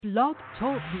Blog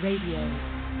Talk Radio.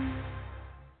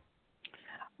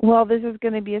 Well, this is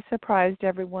going to be a surprise to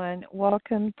everyone.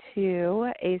 Welcome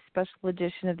to a special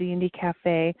edition of the Indie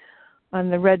Cafe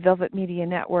on the Red Velvet Media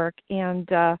Network. And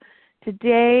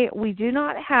today we do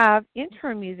not have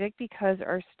intro music because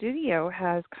our studio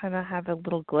has kind of have a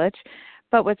little glitch.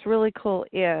 But what's really cool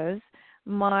is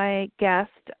my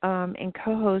guest and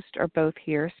co-host are both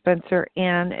here, Spencer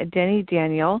and Denny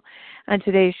Daniel. And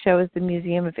today's show is the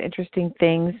Museum of Interesting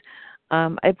Things.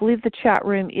 I believe the chat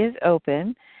room is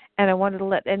open. And I wanted to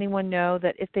let anyone know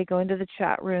that if they go into the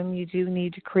chat room, you do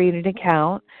need to create an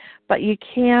account. But you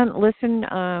can listen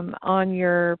on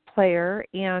your player,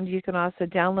 and you can also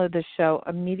download the show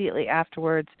immediately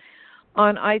afterwards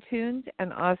on iTunes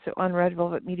and also on Red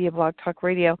Velvet Media Blog Talk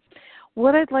Radio.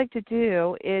 What I'd like to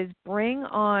do is bring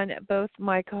on both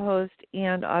my co-host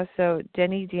and also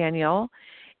Denny Daniel.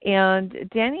 And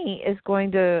Denny is going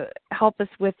to help us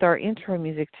with our intro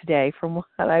music today, from what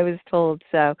I was told.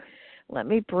 So let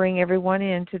me bring everyone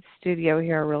into the studio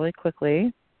here really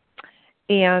quickly.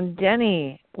 And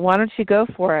Denny, why don't you go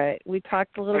for it? We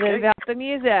talked a little bit about the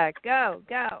music. Go.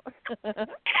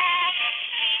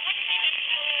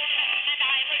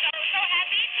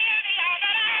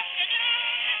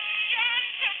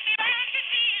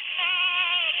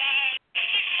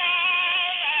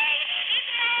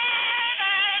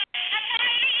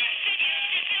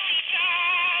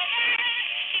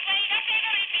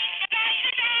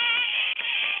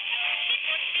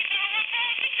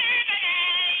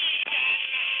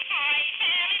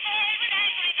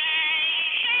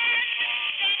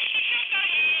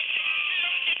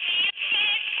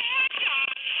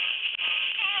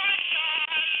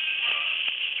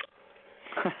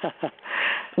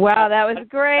 Wow, that was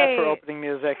great. That's for opening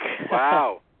music.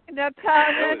 Wow. Now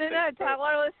tell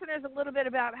our listeners a little bit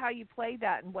about how you played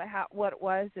that and what it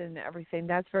was and everything.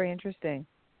 That's very interesting.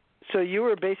 So you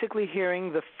were basically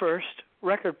hearing the first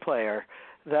record player.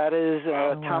 That is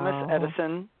Thomas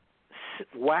Edison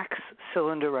wax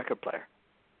cylinder record player.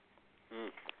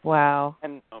 Wow.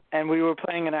 And we were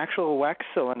playing an actual wax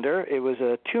cylinder. It was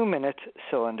a 2-minute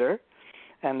cylinder.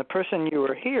 And the person you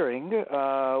were hearing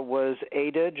was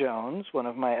Ada Jones, one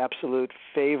of my absolute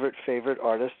favorite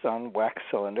artists on wax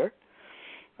cylinder.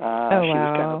 She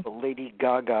was kind of the Lady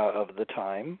Gaga of the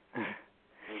time.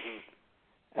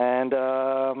 And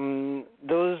that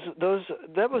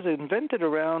was invented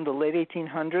around the late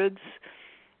 1800s,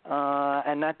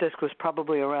 and that disc was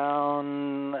probably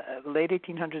around late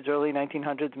 1800s, early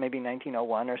 1900s, maybe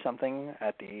 1901 or something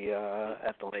at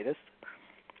the latest.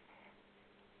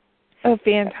 Oh,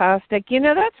 fantastic.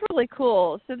 That's really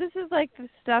cool. So this is like the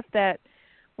stuff that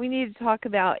we need to talk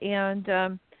about.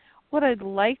 And what I'd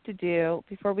like to do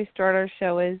before we start our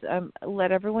show is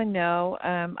let everyone know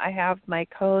I have my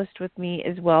co-host with me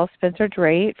as well, Spencer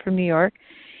Drake from New York.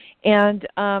 And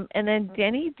then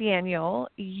Denny Daniel,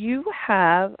 you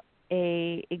have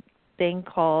a thing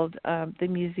called the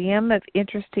Museum of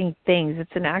Interesting Things.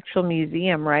 It's an actual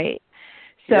museum, right?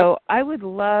 So yep. I would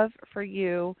love for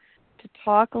you to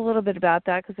talk a little bit about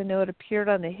that, because I know it appeared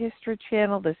on the History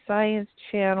Channel, the Science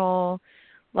Channel,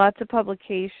 lots of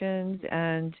publications,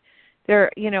 and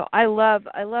I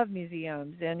love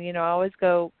museums, and I always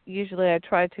go. Usually, I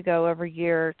try to go every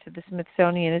year to the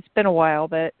Smithsonian. It's been a while,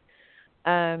 but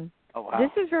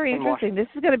this is very interesting. This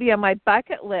is going to be on my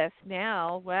bucket list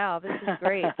now. Wow, this is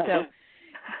great. So,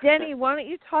 Denny, why don't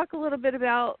you talk a little bit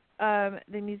about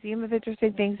the Museum of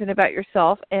Interesting Things and about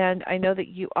yourself? And I know that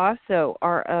you also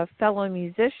are a fellow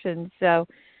musician, so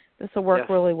this will work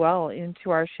really well into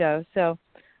our show. So,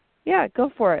 yeah, go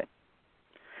for it.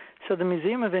 So the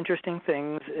Museum of Interesting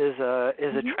Things is a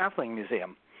traveling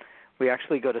museum. We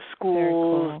actually go to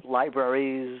schools,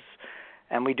 libraries,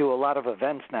 and we do a lot of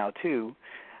events now too.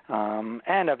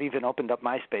 And I've even opened up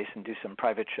my space and do some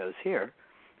private shows here.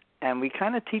 And we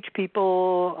kind of teach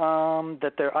people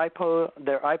that their iPods,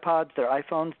 their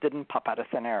iPhones didn't pop out of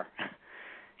thin air.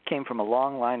 Came from a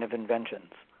long line of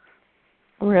inventions.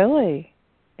 Really?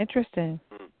 Interesting.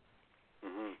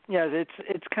 Yeah,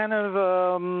 it's kind of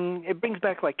it brings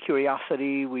back like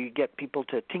curiosity. We get people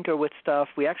to tinker with stuff.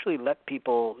 We actually let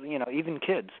people, even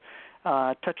kids,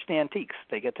 touch the antiques.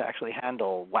 They get to actually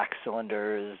handle wax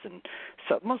cylinders and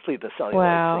mostly the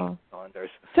celluloid cylinders.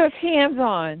 So it's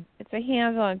hands-on. It's a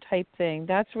hands-on type thing.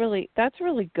 That's really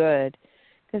good,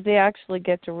 because they actually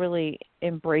get to really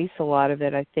embrace a lot of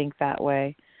it, I think, that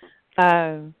way.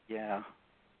 Yeah,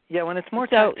 when it's more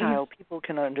tactile, people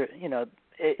can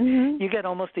you get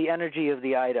almost the energy of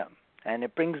the item, and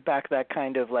it brings back that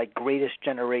kind of like greatest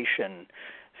generation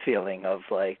feeling of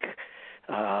like,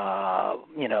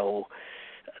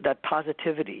 that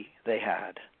positivity they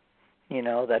had.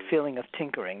 that feeling of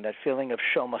tinkering, that feeling of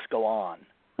show must go on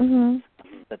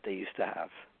that they used to have.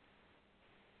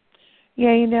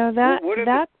 Yeah,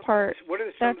 that part, what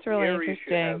are that's really areas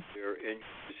interesting. You have there in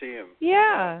your museum?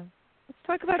 Yeah. Let's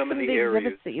talk about some of the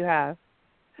exhibits that you have.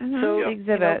 So, the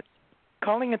exhibits.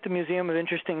 Calling it the Museum of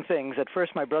Interesting Things, at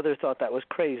first my brother thought that was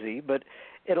crazy, but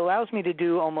it allows me to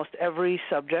do almost every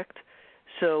subject.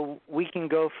 So we can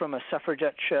go from a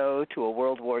suffragette show to a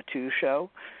World War II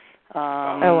show. Oh,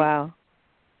 wow.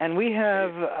 And we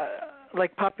have,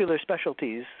 popular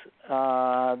specialties.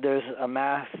 There's a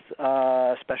math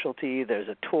specialty, there's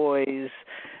a toys,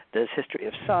 there's history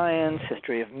of science,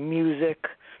 history of music,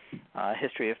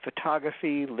 history of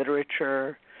photography,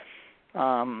 literature.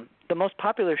 The most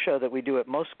popular show that we do at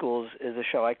most schools is a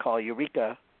show I call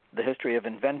Eureka, the history of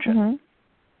invention.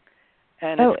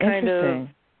 And it's kind of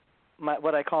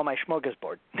what I call my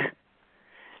smorgasbord. It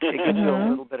gives you a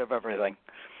little bit of everything.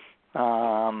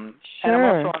 And I'm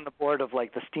also on the board of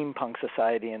the Steampunk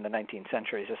Society and the 19th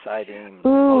Century Society.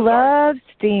 Ooh, love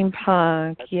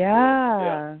steampunk.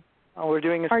 Yeah. Oh, we're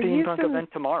doing a steampunk event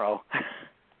tomorrow.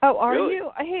 Oh, are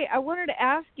you? Hey, I wanted to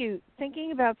ask you,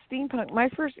 thinking about steampunk, my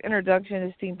first introduction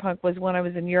to steampunk was when I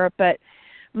was in Europe, but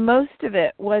most of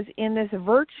it was in this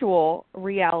virtual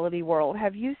reality world.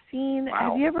 Have you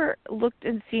ever looked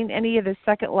and seen any of the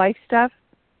Second Life stuff?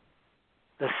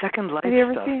 The Second Life Have you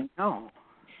ever stuff? seen? No.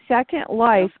 Second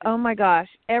Life, oh my gosh,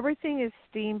 everything is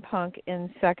steampunk in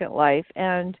Second Life,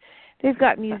 and they've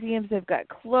got museums, they've got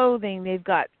clothing, they've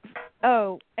got,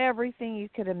 everything you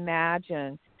could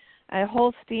imagine. A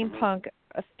whole steampunk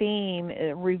theme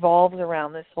revolves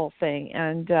around this whole thing,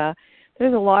 and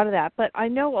there's a lot of that. But I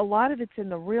know a lot of it's in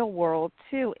the real world,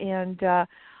 too, and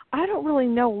I don't really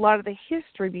know a lot of the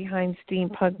history behind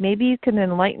steampunk. Maybe you can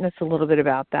enlighten us a little bit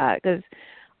about that, because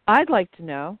I'd like to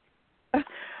know.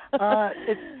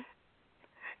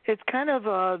 It's kind of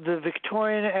the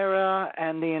Victorian era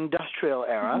and the industrial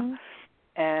era,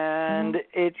 and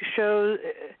it shows,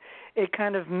 it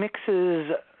kind of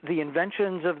mixes the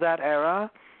inventions of that era,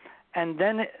 and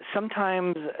then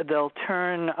sometimes they'll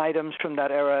turn items from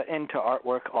that era into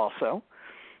artwork also,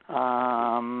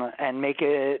 and make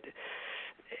it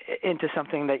into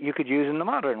something that you could use in the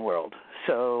modern world.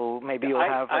 So maybe you'll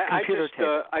have a computer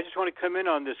table. I just want to come in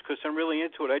on this because I'm really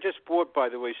into it. I just bought, by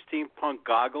the way, steampunk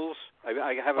goggles.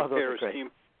 I have a pair of steam,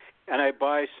 and I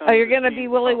buy some. Oh, you're going to be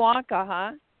Willy Wonka,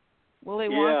 huh? Willy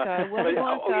Wonka. Yeah. Willy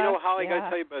Wonka. You know, Holly, I got to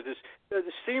tell you about this. The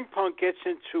steampunk gets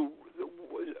into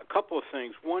a couple of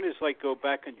things. One is go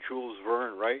back in Jules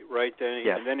Verne, right, Denny?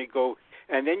 Yes.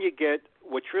 And then you get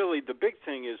what's really the big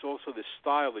thing is also the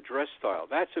style, the dress style.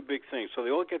 That's a big thing. So they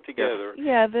all get together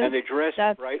and they dress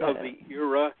of the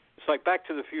era. It's like Back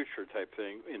to the Future type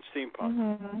thing in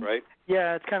steampunk, right?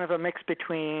 Yeah, it's kind of a mix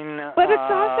between but it's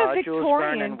also Jules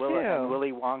Verne Victorian, and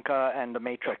Willy Wonka and The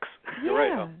Matrix. Yeah. You're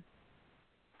right, huh?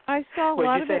 I saw a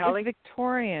lot of it was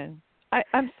Victorian.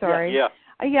 I'm sorry.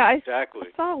 Exactly.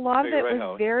 I saw a lot of it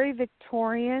was very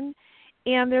Victorian,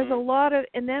 and there's a lot of,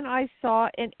 and then I saw,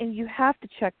 and you have to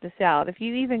check this out. If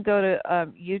you even go to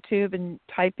YouTube and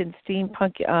type in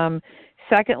steampunk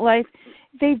Second Life,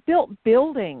 they've built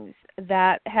buildings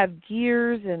that have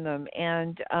gears in them,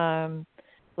 and a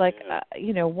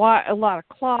lot of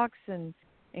clocks and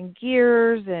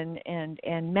gears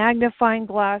and magnifying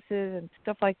glasses and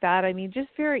stuff like that. I mean, just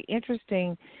very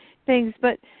interesting things.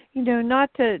 But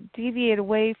not to deviate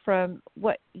away from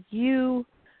what you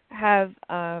have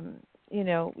done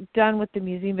with the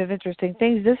Museum of Interesting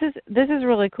Things. This is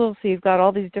really cool. So you've got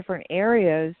all these different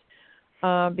areas.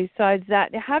 Besides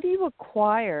that, how do you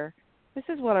acquire? This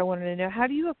is what I wanted to know. How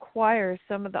do you acquire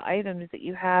some of the items that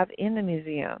you have in the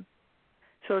museum?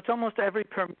 So it's almost every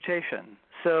permutation.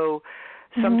 So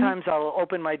sometimes I'll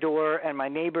open my door and my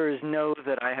neighbors know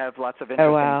that I have lots of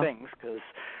interesting things because,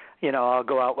 I'll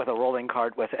go out with a rolling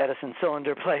cart with Edison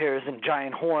cylinder players and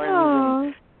giant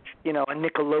horns and, a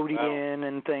Nickelodeon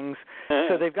and things.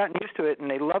 So they've gotten used to it and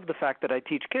they love the fact that I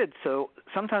teach kids. So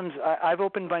sometimes I've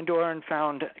opened my door and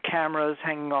found cameras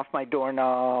hanging off my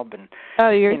doorknob and,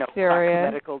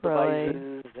 medical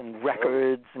devices and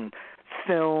records and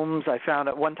films. I found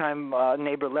at one time a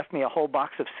neighbor left me a whole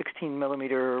box of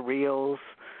 16-millimeter reels.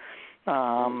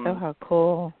 How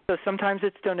cool. So sometimes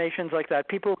it's donations like that.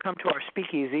 People come to our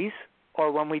speakeasies,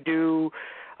 or when we do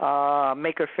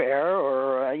Maker Fair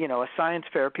or, a science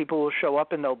fair, people will show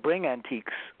up and they'll bring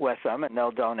antiques with them and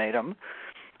they'll donate them.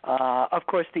 Of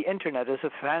course, the Internet is a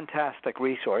fantastic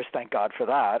resource. Thank God for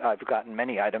that. I've gotten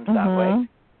many items that way.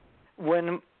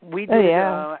 When we did,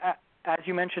 as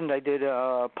you mentioned, I did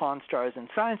Pawn Stars and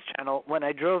Science Channel. When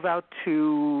I drove out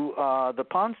to the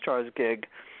Pawn Stars gig,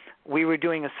 we were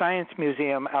doing a science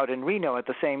museum out in Reno at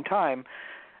the same time,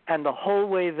 and the whole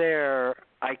way there,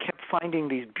 I kept finding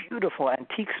these beautiful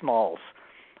antique malls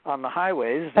on the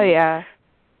highways. Oh, yeah.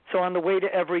 So on the way to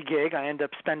every gig, I end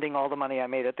up spending all the money I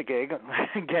made at the gig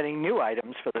getting new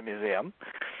items for the museum.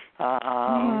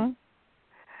 And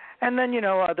then,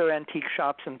 other antique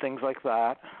shops and things like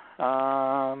that.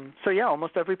 So, yeah,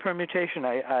 almost every permutation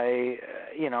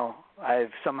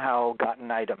I've somehow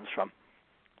gotten items from.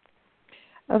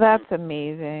 Oh, that's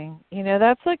amazing.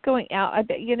 That's like going out. I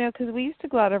bet, because we used to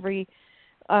go out every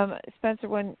Spencer,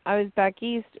 when I was back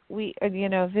east, we,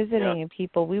 visiting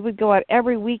people, we would go out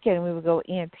every weekend. We would go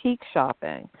antique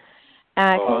shopping.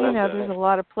 There's a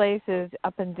lot of places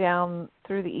up and down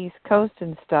through the East Coast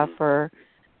and stuff for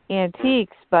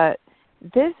antiques, but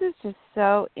this is just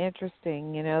so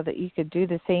interesting, that you could do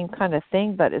the same kind of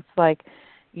thing, but it's like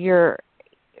you're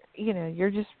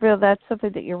just that's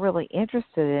something that you're really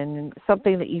interested in and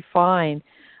something that you find.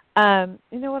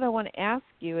 What I want to ask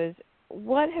you is,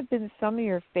 what have been some of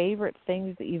your favorite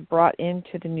things that you've brought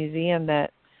into the museum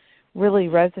that really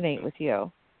resonate with you?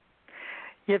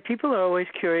 Yeah, people are always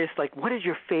curious, like, what is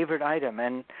your favorite item?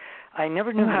 And I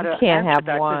never knew how to can't answer have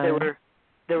that one. because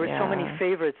there were so many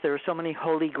favorites. There were so many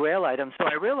holy grail items. So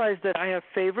I realized that I have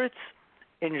favorites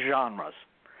in genres.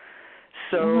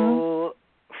 So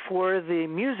for the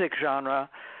music genre,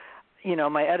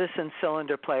 my Edison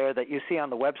cylinder player that you see on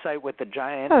the website with the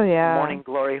giant Morning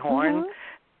Glory horn,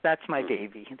 that's my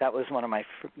baby. That was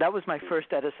that was my first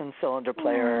Edison cylinder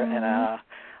player, and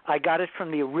I got it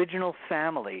from the original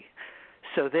family.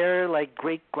 So their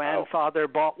great-grandfather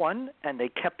bought one, and they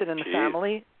kept it in the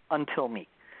family until me.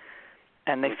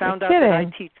 And they found out that I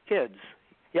teach kids.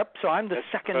 Yep, so I'm the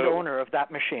second owner of that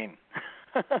machine.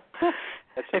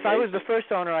 If I was the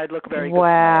first owner, I'd look very good.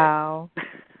 Wow.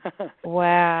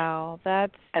 Wow,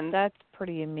 that's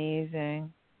pretty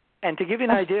amazing. And to give you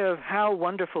an idea of how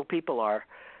wonderful people are,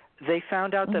 they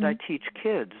found out that I teach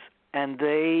kids, and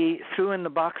they threw in the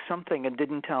box something and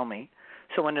didn't tell me.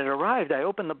 So when it arrived, I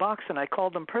opened the box and I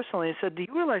called them personally and said, "Do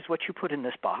you realize what you put in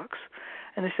this box?"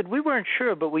 And they said, "We weren't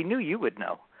sure, but we knew you would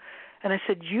know." And I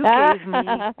said, "You gave me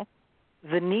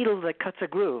the needle that cuts a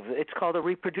groove. It's called a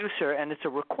reproducer, and it's a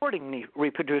recording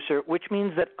reproducer, which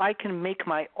means that I can make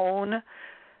my own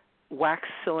wax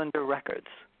cylinder records."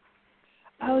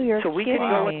 Oh, you're so we kidding could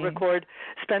go me. and record.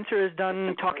 Spencer has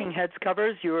done Talking Heads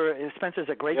covers. Spencer's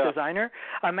a great designer.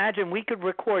 Imagine we could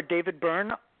record David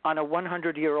Byrne on a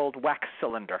 100-year-old wax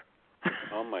cylinder.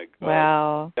 Oh my God!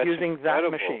 Wow! That's using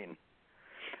incredible. that machine.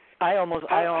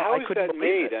 How is couldn't that believe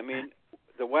made? it. I mean,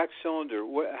 the wax cylinder.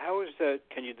 How is that?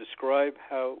 Can you describe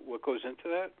what goes into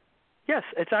that? Yes,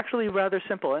 it's actually rather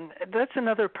simple, and that's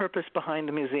another purpose behind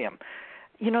the museum.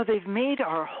 They've made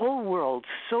our whole world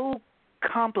so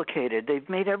complicated. They've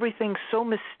made everything so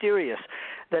mysterious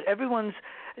that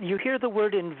you hear the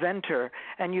word inventor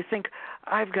and you think,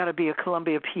 I've got to be a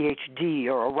Columbia PhD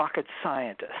or a rocket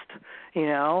scientist,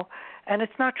 and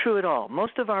it's not true at all.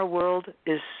 Most of our world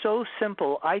is so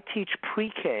simple. I teach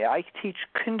pre-K. I teach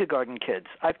kindergarten kids.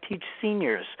 I teach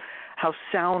seniors how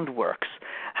sound works,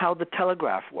 how the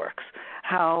telegraph works,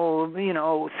 how,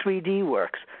 3D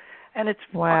works. And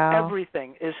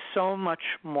everything is so much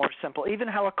more simple, even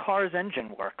how a car's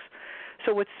engine works.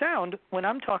 So with sound, when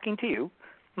I'm talking to you,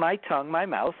 my tongue, my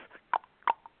mouth,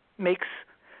 makes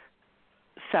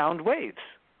sound waves.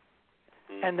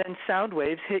 And then sound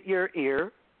waves hit your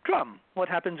ear drum. What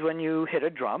happens when you hit a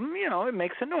drum? It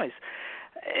makes a noise.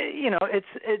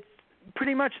 It's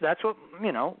pretty much that's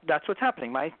what's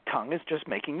happening. My tongue is just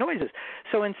making noises.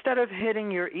 So instead of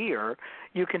hitting your ear,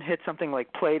 you can hit something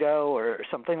like Play-Doh or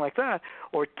something like that,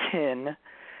 or tin.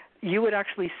 You would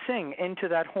actually sing into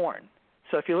that horn.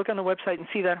 So if you look on the website and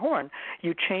see that horn,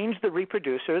 you change the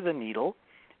reproducer, the needle,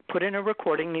 put in a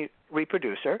recording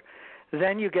reproducer,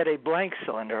 then you get a blank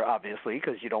cylinder, obviously,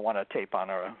 because you don't want to tape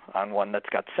on one that's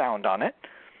got sound on it.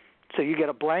 So you get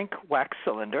a blank wax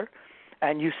cylinder,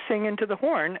 and you sing into the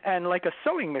horn, and like a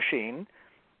sewing machine,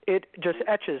 it just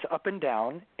etches up and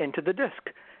down into the disc.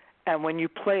 And when you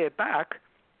play it back,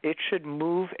 it should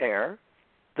move air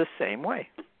the same way.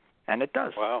 And it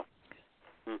does. Wow.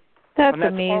 That's and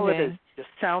that's amazing. all it is, just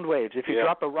sound waves. If you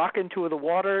drop a rock into the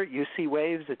water, you see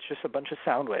waves. It's just a bunch of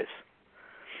sound waves.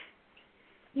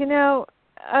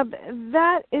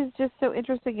 That is just so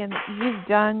interesting. And you've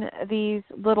done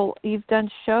you've done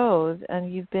shows,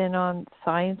 and you've been on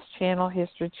Science Channel,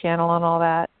 History Channel, and all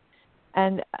that.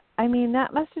 And, I mean,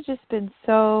 that must have just been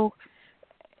so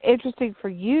interesting for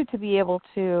you to be able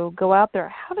to go out there.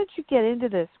 How did you get into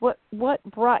this? What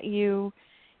brought you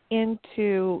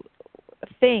into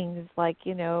things like,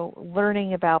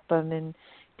 learning about them and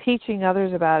teaching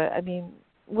others about it. I mean,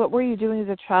 what were you doing as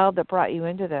a child that brought you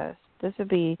into this? This would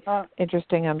be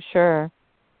interesting, I'm sure.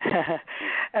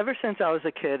 Ever since I was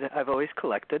a kid, I've always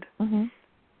collected,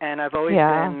 and I've always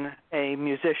been a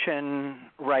musician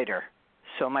writer.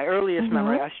 So my earliest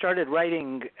memory, I started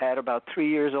writing at about 3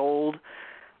 years old.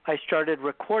 I started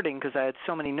recording because I had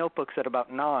so many notebooks at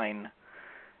about 9,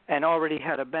 and already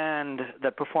had a band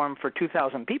that performed for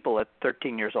 2,000 people at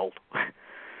 13 years old.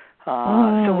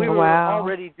 So we were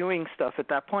already doing stuff at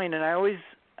that point, and I always,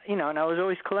 and I was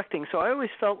always collecting. So I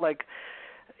always felt like,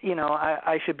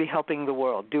 I should be helping the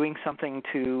world, doing something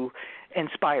to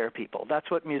inspire people.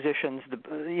 That's what musicians,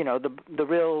 the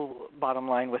real bottom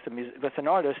line with an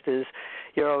artist is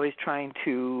you're always trying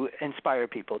to inspire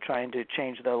people, trying to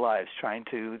change their lives, trying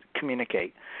to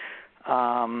communicate.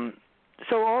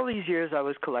 So all these years I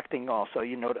was collecting also,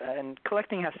 and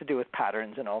collecting has to do with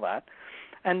patterns and all that.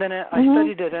 And then I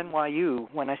studied at NYU.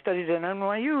 When I studied at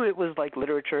NYU, it was like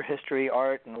literature, history,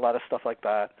 art, and a lot of stuff like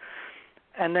that.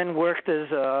 And then worked as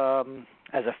a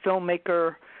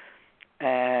filmmaker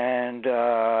and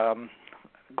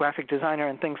graphic designer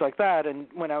and things like that. And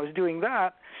when I was doing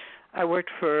that, I worked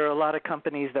for a lot of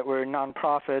companies that were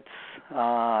nonprofits,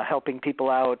 helping people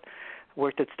out.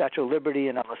 Worked at Statue of Liberty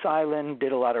in Ellis Island,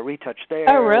 did a lot of retouch there.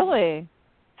 Oh, really?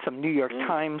 Some New York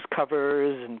Times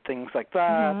covers and things like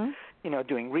that,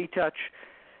 doing retouch.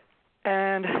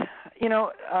 And,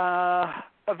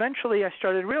 eventually I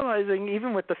started realizing,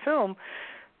 even with the film,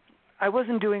 I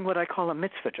wasn't doing what I call a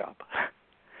mitzvah job.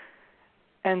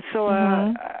 And so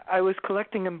I was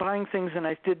collecting and buying things, and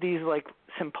I did these,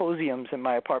 symposiums in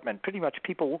my apartment. Pretty much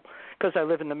people, because I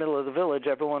live in the middle of the village,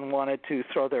 everyone wanted to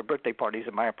throw their birthday parties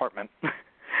in my apartment.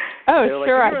 Oh,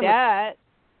 sure, I bet.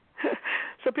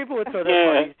 So people would throw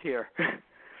their parties here.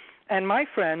 And my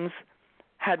friends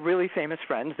had really famous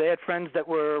friends. They had friends that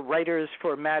were writers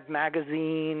for Mad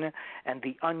Magazine and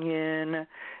The Onion,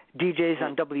 DJs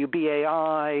on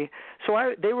WBAI.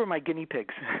 So they were my guinea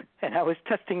pigs, and I was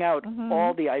testing out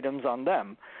all the items on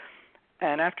them.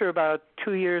 And after about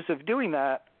 2 years of doing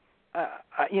that,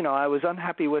 I was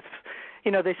unhappy with,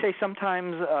 they say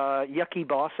sometimes yucky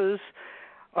bosses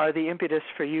are the impetus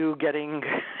for you getting,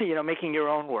 making your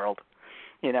own world,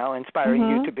 inspiring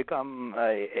you to become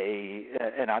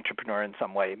an entrepreneur in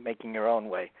some way, making your own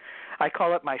way. I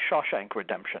call it my Shawshank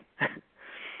Redemption.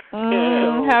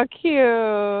 How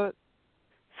cute.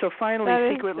 So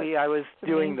finally, secretly, I was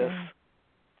doing this.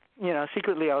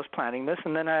 Secretly I was planning this,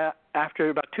 and then after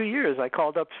about 2 years, I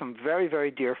called up some very, very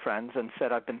dear friends and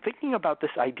said, I've been thinking about this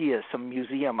idea, some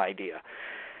museum idea,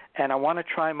 and I want to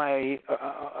try my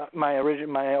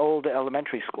old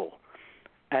elementary school.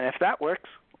 And if that works,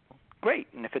 great.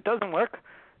 And if it doesn't work,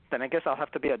 then I guess I'll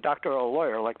have to be a doctor or a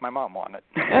lawyer like my mom wanted.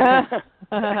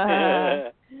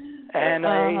 And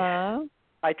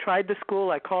I tried the school.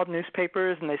 I called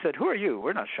newspapers, and they said, who are you?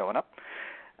 We're not showing up.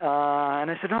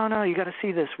 And I said, oh, no, you got to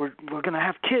see this. We're going to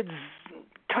have kids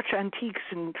touch antiques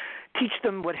and teach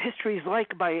them what history is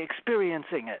like by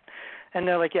experiencing it. And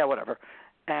they're like, yeah, whatever.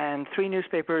 And 3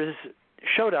 newspapers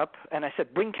showed up, and I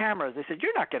said, bring cameras. They said,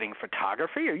 you're not getting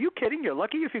photography. Are you kidding? You're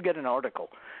lucky if you get an article.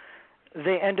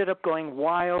 They ended up going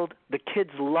wild. The kids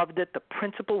loved it. The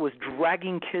principal was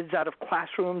dragging kids out of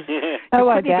classrooms. You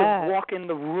couldn't even walk in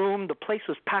the room. The place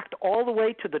was packed all the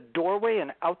way to the doorway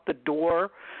and out the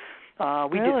door.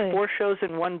 We did 4 shows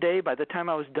in one day. By the time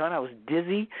I was done, I was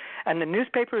dizzy. And the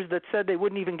newspapers that said they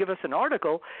wouldn't even give us an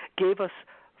article gave us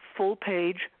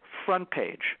full-page,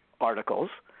 front-page articles.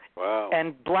 Wow.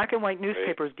 And black and white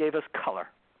newspapers gave us color.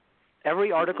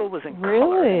 Every article was in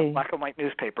color in a black and white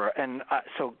newspaper. And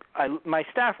so my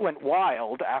staff went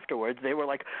wild afterwards. They were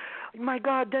like, my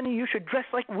God, Denny, you should dress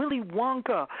like Willy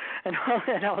Wonka. And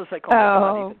I was like, oh my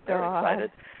God, very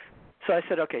excited. So I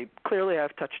said, okay, clearly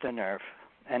I've touched a nerve.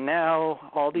 And now,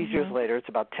 all these years later, it's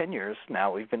about 10 years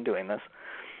now we've been doing this.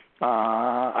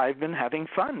 I've been having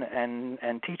fun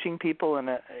and teaching people, and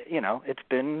it's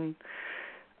been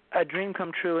a dream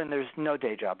come true. And there's no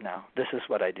day job now. This is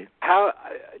what I do. Tell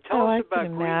us about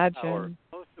Green Power.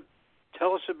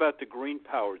 Tell us about the Green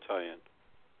Power tie-in.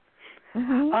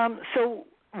 So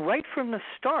right from the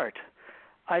start,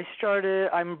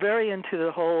 I'm very into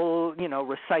the whole,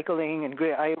 recycling, and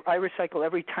I recycle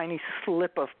every tiny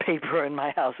slip of paper in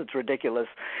my house. It's ridiculous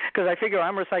because I figure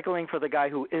I'm recycling for the guy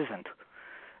who isn't.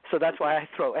 So that's why I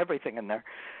throw everything in there.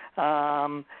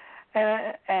 And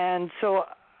so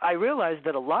I realized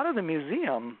that a lot of the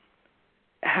museum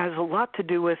has a lot to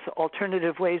do with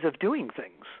alternative ways of doing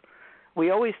things. We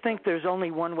always think there's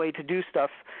only one way to do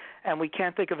stuff, and we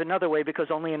can't think of another way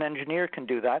because only an engineer can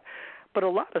do that. But a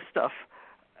lot of stuff,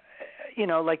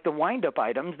 like the wind-up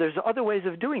items, there's other ways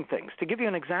of doing things. To give you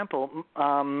an example,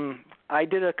 I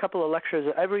did a couple of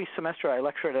lectures. Every semester I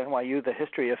lecture at NYU the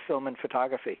history of film and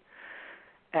photography.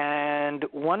 And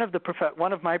one of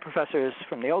my professors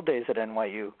from the old days at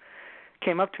NYU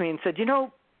came up to me and said,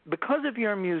 because of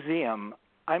your museum,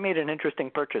 I made an interesting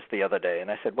purchase the other day. And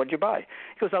I said, what'd you buy?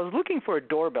 He goes, I was looking for a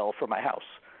doorbell for my house.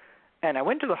 And I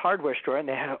went to the hardware store, and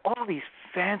they had all these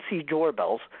fancy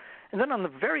doorbells. And then on the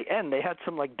very end, they had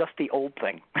some, dusty old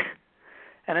thing.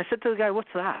 And I said to the guy,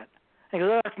 what's that? And he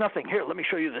goes, oh, that's nothing. Here, let me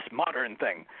show you this modern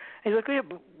thing. And he's like, yeah,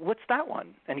 but what's that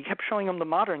one? And he kept showing him the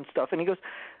modern stuff. And he goes,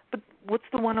 but what's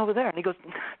the one over there? And he goes,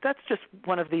 that's just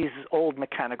one of these old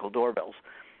mechanical doorbells.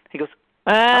 He goes,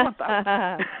 I want that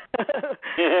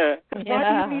one.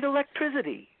 Why do you need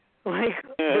electricity?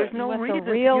 There's no reason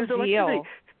to use electricity.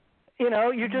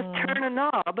 You just turn a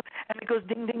knob and it goes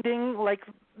ding, ding, ding,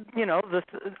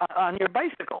 on your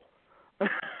bicycle.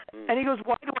 And he goes,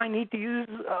 why do I need to use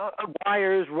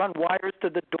run wires to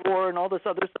the door and all this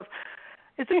other stuff?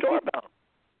 It's a doorbell.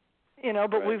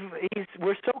 But right.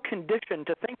 We're so conditioned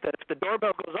to think that if the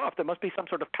doorbell goes off, there must be some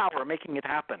sort of power making it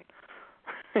happen.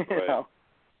 Right.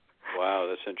 Wow,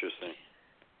 that's interesting.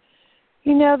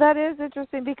 That is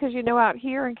interesting because, out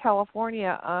here in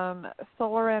California,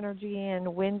 solar energy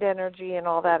and wind energy and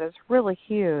all that is really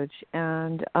huge.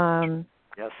 And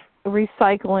yes.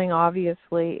 Recycling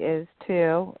obviously is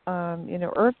too.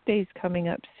 Earth Day's coming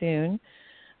up soon.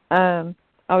 I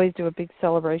always do a big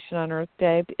celebration on Earth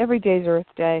Day. Every day's Earth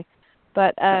Day.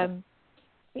 But I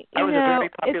was a very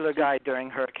popular guy during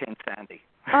Hurricane Sandy.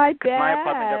 I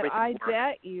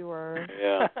bet you were.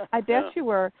 Yeah. I bet you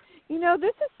were.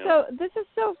 This is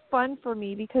so fun for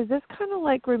me because this kind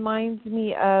of reminds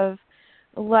me of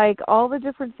all the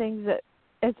different things that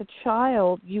as a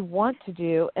child you want to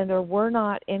do, and there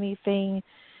wasn't anything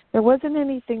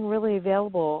really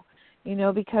available,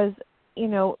 because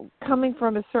coming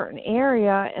from a certain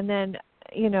area and then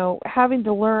having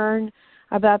to learn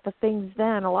about the things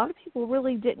then, a lot of people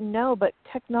really didn't know, but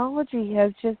technology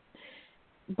has just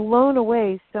blown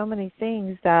away so many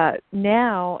things that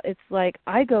now it's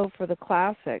I go for the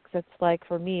classics. It's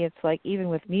for me, it's even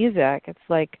with music, it's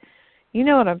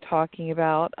what I'm talking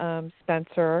about,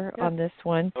 Spencer, on this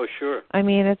one. Oh, sure. I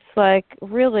mean, it's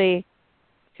really,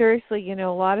 seriously, a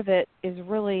lot of it is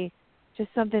really just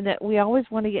something that we always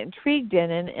want to get intrigued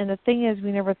in. And the thing is,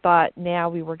 we never thought now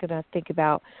we were going to think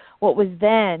about what was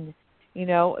then.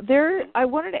 I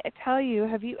wanted to tell you,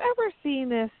 have you ever seen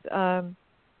this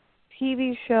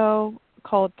TV show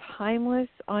called Timeless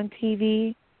on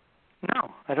TV?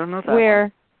 No, I don't know that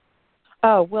one.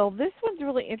 Oh, well, this one's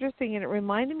really interesting, and it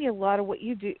reminded me a lot of what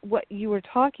you were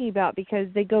talking about, because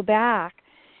they go back.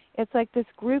 It's this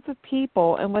group of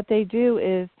people, and what they do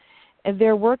is, and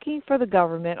they're working for the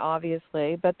government,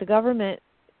 obviously, but the government,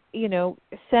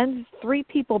 sends 3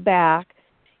 people back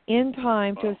in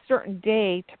time to a certain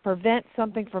day to prevent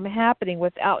something from happening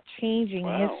without changing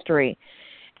history.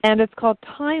 And it's called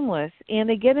Timeless, and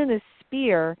they get in a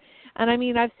sphere. And,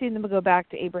 I've seen them go back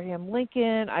to Abraham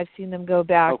Lincoln. I've seen them go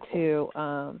back to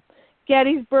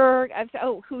Gettysburg.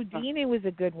 Houdini was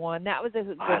a good one. That was a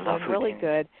good one, really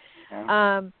good.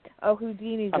 Yeah.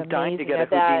 Houdini's amazing. I'm dying to get a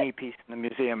Houdini piece in the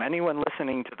museum. Anyone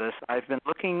listening to this, I've been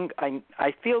looking.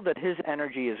 I feel that his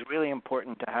energy is really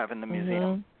important to have in the museum.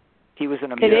 Mm-hmm. He was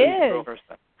an amazing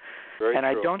person. Very and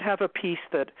true. I don't have a piece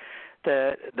that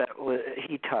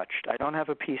he touched. I don't have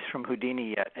a piece from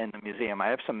Houdini yet in the museum. I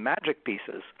have some magic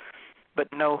pieces, but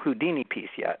no Houdini piece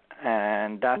yet.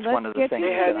 And that's one of the things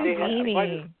that I'm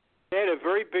Houdini. They had a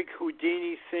very big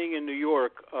Houdini thing in New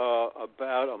York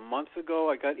about a month ago.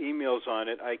 I got emails on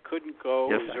it. I couldn't go.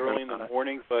 Yes, it was early in the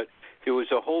morning, but there was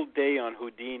a whole day on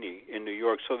Houdini in New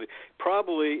York. So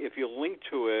probably if you link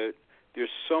to it, there's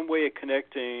some way of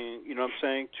connecting,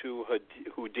 to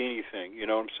Houdini thing. You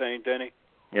know what I'm saying, Denny?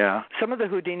 Yeah. Some of the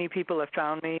Houdini people have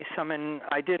found me.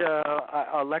 I did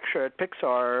a lecture at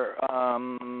Pixar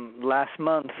last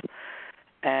month.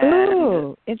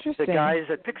 And interesting. The guys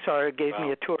at Pixar gave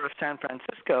me a tour of San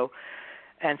Francisco,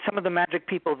 and some of the magic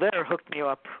people there hooked me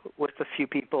up with a few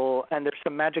people, and there's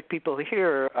some magic people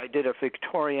here. I did a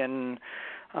Victorian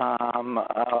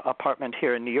apartment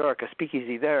here in New York, a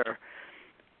speakeasy there,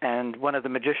 and one of the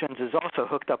magicians is also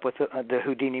hooked up with the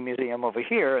Houdini Museum over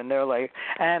here, and they're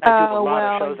and I do a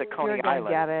lot of shows at Coney Island.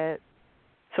 Get it.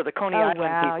 So the Coney Island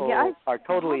people are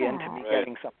totally into me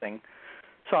getting something.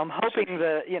 So I'm hoping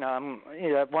that, I'm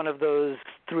one of those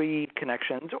 3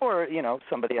 connections or,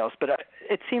 somebody else. But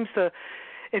it seems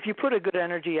if you put a good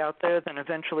energy out there, then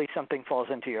eventually something falls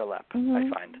into your lap, I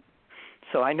find.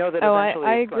 So I know that eventually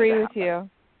I it's agree going to with happen. you.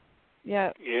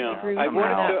 Yeah.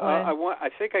 I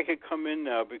think I could come in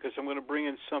now because I'm going to bring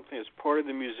in something as part of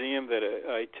the museum that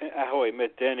how I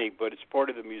met Denny, but it's part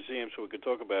of the museum, so we could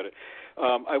talk about it.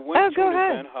 I went to an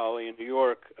event, Holly, in New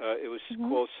York. It was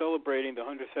called Celebrating the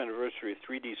 100th Anniversary of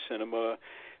 3D Cinema.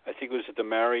 I think it was at the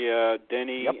Marriott.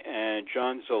 Denny and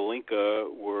John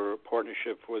Zelinka were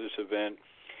partnership for this event.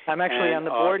 I'm actually on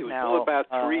the board now. It was all about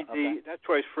 3D. Okay. That's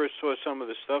where I first saw some of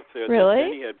the stuff there that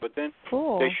Denny had. But then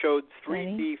they showed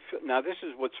 3D. Now, this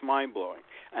is what's mind-blowing.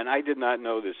 And I did not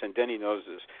know this, and Denny knows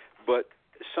this. But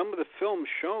some of the films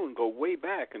shown go way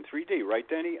back in 3D, right,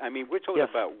 Denny? I mean, we're talking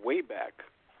about way back,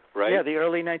 right? Yeah, the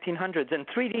early 1900s. And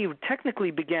 3D technically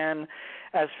began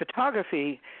as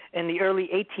photography in the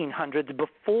early 1800s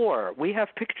before. We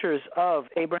have pictures of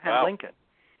Abraham Lincoln.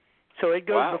 So it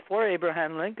goes before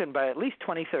Abraham Lincoln by at least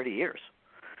 20, 30 years.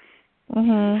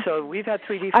 Mm-hmm. So we've had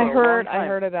 3D for a long time. I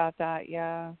heard about that,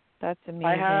 yeah. That's amazing.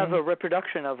 I have a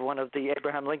reproduction of one of the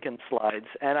Abraham Lincoln slides,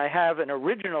 and I have an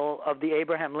original of the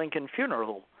Abraham Lincoln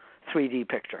funeral 3D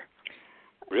picture.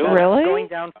 Really? Going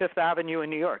down Fifth Avenue in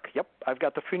New York. Yep, I've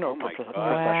got the funeral procession.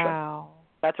 Wow.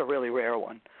 That's a really rare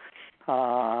one. Pierre,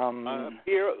 I don't know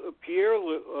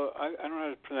how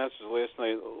to pronounce his last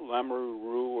name,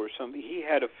 Lamoureux or something. He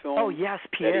had a film. Oh yes,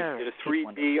 Pierre. That he did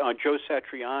a 3D on Joe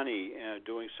Satriani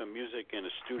doing some music in a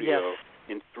studio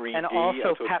in 3D. And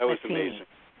also Pat that was Metheny. amazing.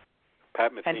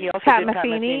 Pat Metheny. And he also Pat did Pat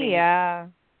Metheny. Yeah.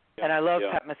 And I love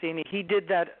Pat Metheny. He did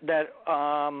that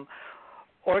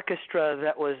orchestra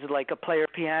that was like a player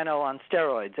piano on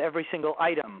steroids. Every single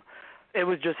item. It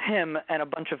was just him and a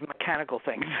bunch of mechanical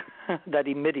things that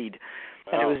he MIDI'd.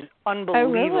 And it was unbelievable.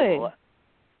 Oh, really?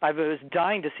 I was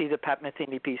dying to see the Pat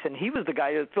Metheny piece, and he was the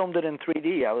guy who filmed it in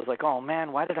 3D. I was like, oh,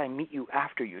 man, why did I meet you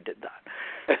after you did that?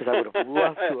 Because I would have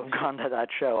loved to have gone to that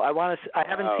show. I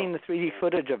haven't seen the 3D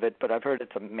footage of it, but I've heard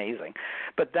it's amazing.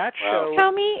 But that show...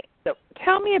 Tell me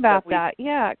about that,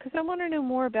 because I want to know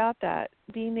more about that,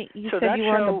 being that you said you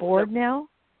were on the board now.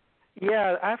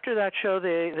 Yeah, after that show,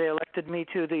 they elected me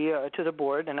to the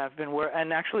board, and I've been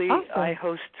and actually I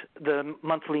host the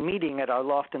monthly meeting at our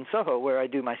loft in Soho where I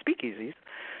do my speakeasies.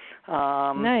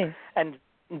 Nice. And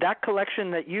that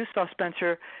collection that you saw,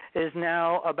 Spencer, is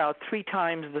now about 3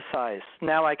 times the size.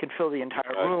 Now I can fill the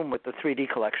entire room with the 3D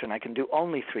collection. I can do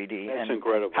only 3D. That's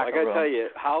incredible. I got to tell you,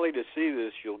 Holly, to see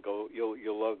this, you'll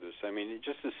love this. I mean,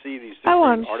 just to see these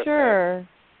different artifacts. Sure.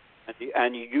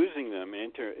 And you're using them.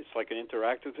 It's like an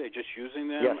interactive thing, just using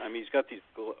them. Yes. I mean, he's got these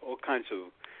all kinds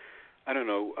of, I don't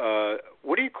know,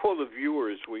 what do you call the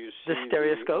viewers where you see the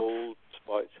stereoscopes? The old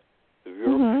slides? The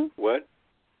viewer, what?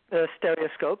 The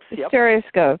stereoscopes,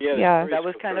 Stereoscopes, yeah. That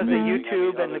was kind of the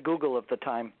YouTube and the Google of the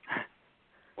time.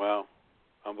 Wow.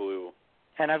 Unbelievable.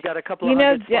 And I've got a couple of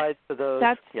hundred slides for those.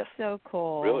 That's so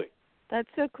cool. Really? That's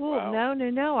so cool. Wow.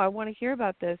 No. I want to hear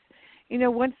about this. You know,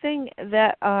 one thing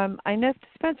that I know,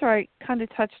 Spencer, I kind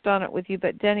of touched on it with you,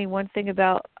 but Denny, one thing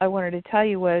I wanted to tell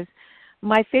you was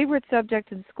my favorite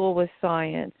subject in school was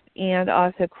science and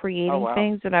also creating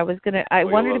things, and I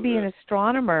wanted to be an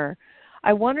astronomer. And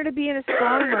I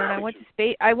went to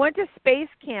space. I went to space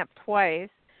camp twice,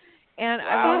 and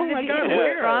I wanted to be an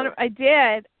astronomer. I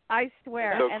did, I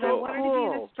swear. So and cool. I wanted to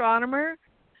be an astronomer.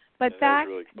 But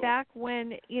back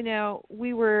when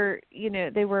we were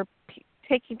they were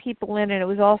taking people in, and it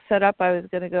was all set up. I was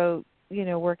going to go,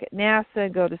 work at NASA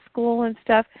and go to school and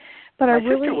stuff. But I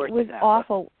really was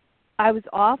awful. I was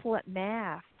awful at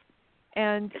math,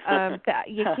 and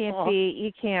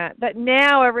you can't. But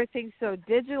now everything's so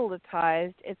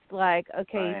digitalized. It's like,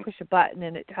 okay, you push a button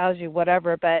and it tells you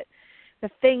whatever. But the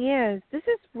thing is, this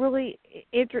is really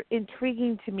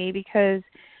intriguing to me because,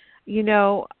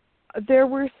 there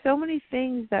were so many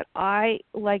things that I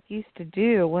used to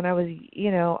do when I was,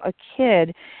 a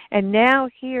kid. And now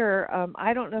here,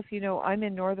 I don't know if you know, I'm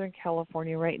in Northern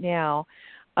California right now,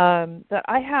 but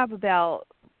I have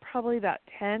probably about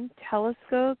 10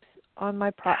 telescopes on my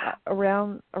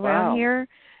around here.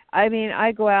 I mean,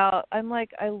 I go out, I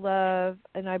love,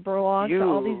 and I belong to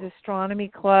all these astronomy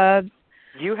clubs.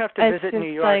 You have to visit New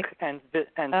York and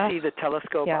see the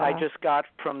telescope I just got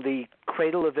from the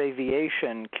Cradle of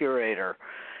Aviation Curator.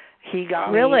 He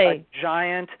got me a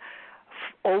giant,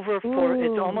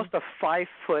 it's almost a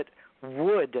 5-foot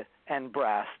wood and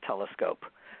brass telescope.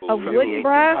 A wood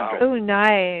brass? Oh,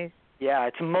 nice. Yeah,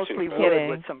 it's mostly wood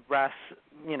with some brass,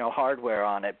 hardware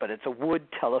on it, but it's a wood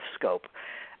telescope.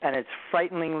 And it's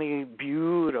frighteningly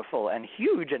beautiful and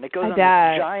huge, and it goes on this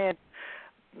giant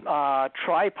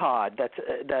tripod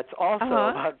that's also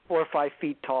about 4 or 5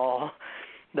 feet tall,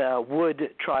 the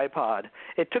wood tripod.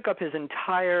 It took up his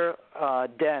entire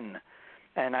den,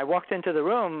 and I walked into the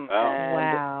room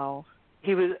and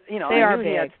he was, I knew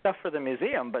he had stuff for the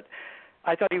museum, but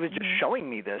I thought he was just showing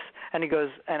me this. And he goes,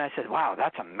 and I said, wow,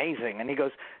 that's amazing. And he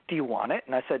goes, do you want it?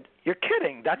 And I said, you're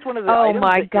kidding. That's one of the items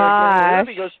my gosh.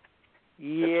 He goes,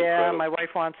 yeah, my wife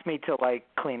wants me to,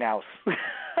 clean house.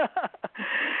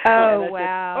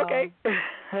 Wow. Said, okay.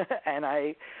 And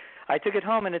I took it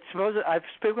home, and I've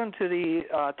spoken to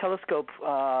the telescope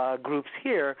groups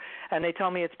here, and they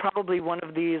tell me it's probably one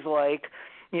of these, what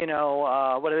do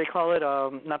they call it?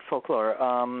 Not folklore,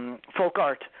 folk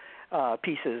art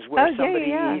pieces where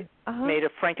somebody made a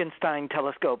Frankenstein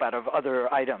telescope out of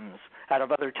other items, out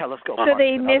of other telescope parts. So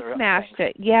they mismatched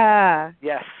it, yeah.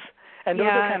 Yes. And those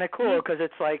are kind of cool because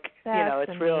it's it's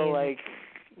amazing. real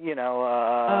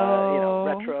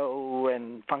retro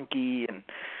and funky, and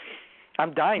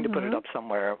I'm dying to put it up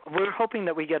somewhere. We're hoping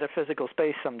that we get a physical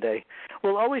space someday.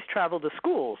 We'll always travel to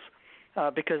schools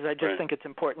because I just think it's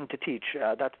important to teach.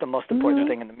 That's the most important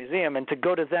thing in the museum, and to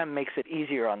go to them makes it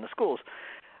easier on the schools.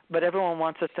 But everyone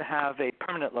wants us to have a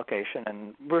permanent location,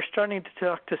 and we're starting to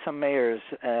talk to some mayors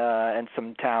and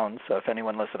some towns, so if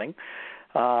anyone listening,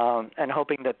 and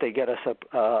hoping that they get us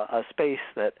a space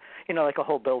that, like a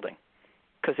whole building,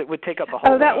 because it would take up a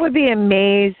whole that would be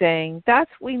amazing.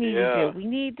 That's what we need to do. We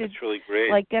need to, that's really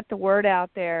great. Get the word out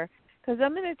there. Because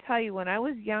I'm going to tell you, when I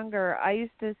was younger, I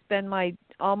used to spend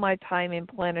all my time in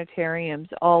planetariums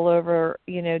all over,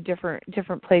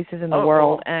 different places in the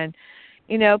world. Cool. And,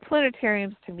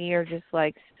 planetariums to me are just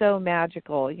so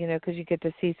magical, because you get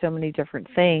to see so many different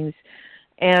things.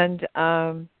 And,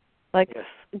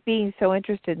 being so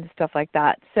interested in stuff like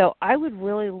that. So I would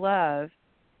really love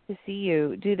to see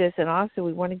you do this, and also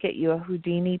we want to get you a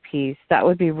Houdini piece. That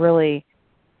would be cool.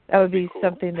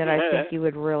 Something that I think you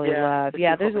would really love.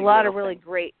 Yeah, there's a lot of really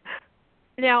great.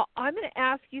 Now, I'm going to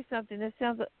ask you something. This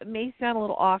may sound a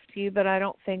little off to you, but I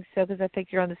don't think so, because I think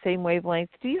you're on the same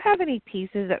wavelength. Do you have any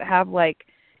pieces that have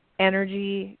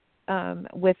energy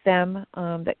with them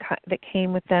that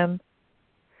came with them?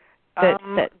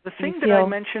 The thing that I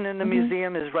mentioned in the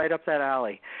museum is right up that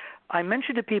alley. I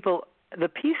mentioned to people, the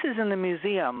pieces in the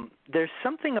museum, there's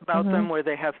something about them where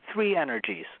they have three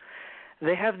energies.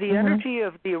 They have the energy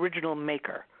of the original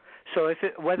maker. So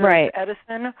whether it's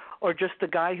Edison or just the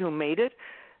guy who made it,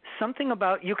 something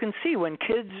about, you can see when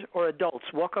kids or adults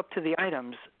walk up to the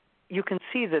items, you can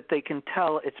see that they can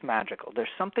tell it's magical. There's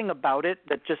something about it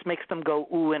that just makes them go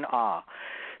ooh and ah.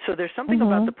 So there's something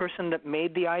about the person that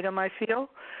made the item, I feel.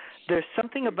 There's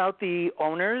something about the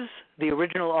owners, the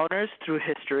original owners, through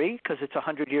history, because it's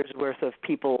 100 years worth of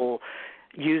people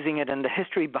using it and the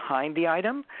history behind the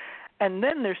item. And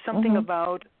then there's something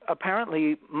about,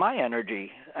 apparently, my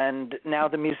energy. And now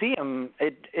the museum,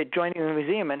 it joining the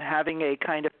museum and having a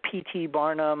kind of P.T.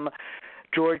 Barnum,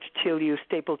 George Tilyou,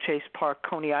 Staplechase Park,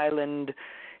 Coney Island,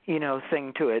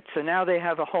 thing to it. So now they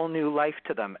have a whole new life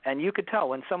to them. And you could tell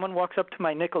when someone walks up to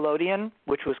my Nickelodeon,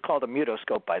 which was called a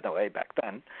mutoscope, by the way, back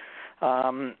then,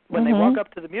 when they walk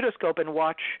up to the mutoscope and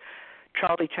watch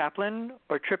Charlie Chaplin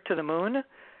or Trip to the Moon,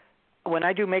 when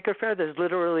I do Maker Faire, there's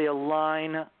literally a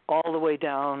line all the way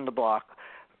down the block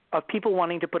of people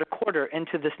wanting to put a quarter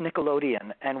into this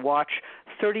Nickelodeon and watch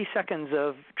 30 seconds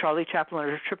of Charlie Chaplin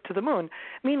or Trip to the Moon.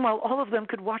 Meanwhile, all of them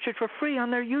could watch it for free on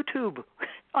their YouTube,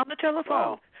 on the telephone.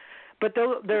 Wow. But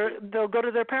they'll go to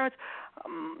their parents,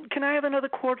 can I have another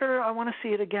quarter? I want to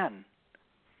see it again.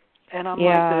 And I'm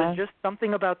like, there's just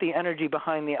something about the energy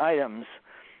behind the items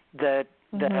that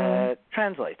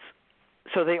translates.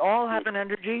 So they all have an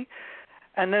energy.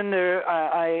 And then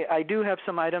I do have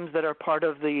some items that are part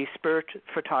of the spirit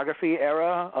photography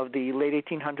era of the late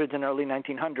 1800s and early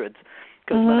 1900s.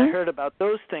 Because when I heard about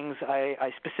those things,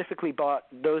 I specifically bought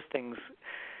those things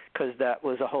because that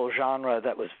was a whole genre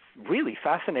that was really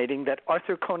fascinating that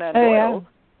Arthur Conan Doyle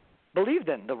believed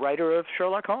in, the writer of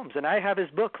Sherlock Holmes. And I have his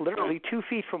book literally 2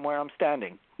 feet from where I'm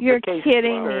standing. You're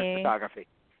kidding me. Photography.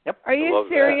 Yep. Are you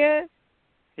serious?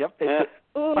 That. Yep. It's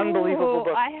an unbelievable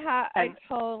book. I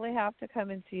totally have to come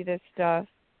and see this stuff.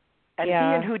 And he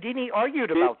and Houdini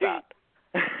argued about that.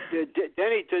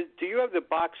 Denny, do you have the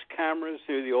box cameras?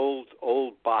 They're the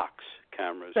old box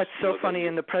cameras. That's so funny.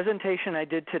 In the presentation I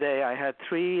did today, I had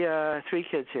three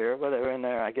kids here. Well, they were in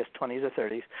their, I guess, 20s or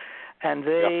 30s. And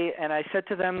and I said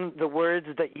to them the words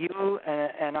that you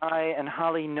and I and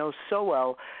Holly know so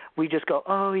well. We just go,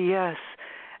 oh, yes.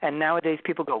 And nowadays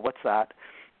people go, what's that?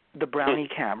 The Brownie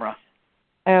camera.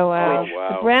 Oh, wow. Wow.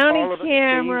 The Brownie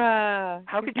camera.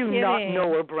 How could you not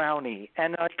know a Brownie?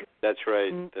 And that's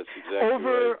right. That's exactly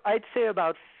right. I'd say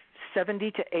about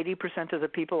 70 to 80% of the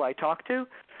people I talk to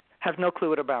have no clue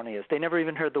what a Brownie is. They never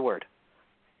even heard the word.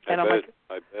 And I bet.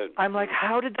 I'm like,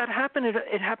 how did that happen?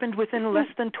 It happened within less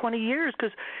than 20 years,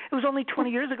 because it was only 20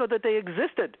 years ago that they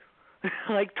existed.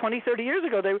 Like 20, 30 years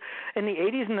ago, in the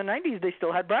 80s and the 90s, they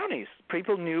still had brownies.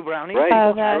 People knew brownies. Right.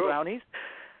 People had brownies.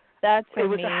 That's It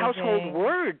was amazing. a household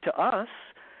word to us,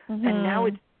 and now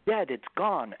it's dead. It's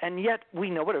gone. And yet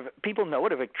people know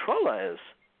what a Victrola is,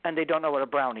 and they don't know what a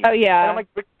brownie is. Oh, yeah. And I'm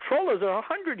like, Victrolas are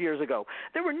 100 years ago.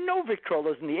 There were no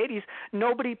Victrolas in the 80s.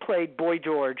 Nobody played Boy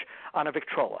George on a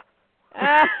Victrola.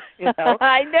 You know?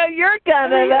 I know you're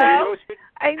gonna, though.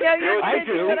 I know you're I gonna,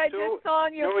 do. but I just saw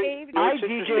on your page. I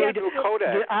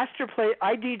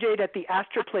DJ'd at the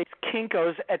Astor Place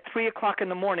Kinko's at 3 o'clock in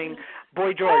the morning.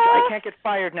 Boy George, I can't get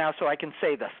fired now, so I can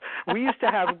say this. We used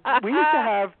to have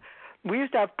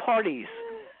parties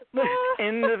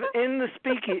in the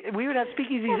speakeasy. We would have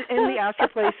speakeasies in the Astor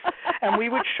Place, and we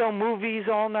would show movies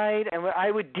all night, and I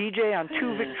would DJ on 2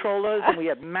 Victrolas, and we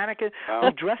had mannequins.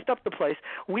 We dressed up the place.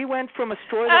 We went from a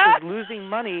store that was losing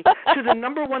money to the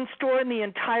 #1 store in the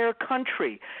entire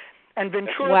country. And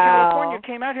Ventura, California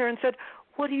came out here and said,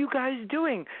 "What are you guys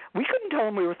doing?" We couldn't tell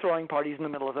them we were throwing parties in the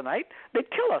middle of the night. They'd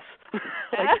kill us.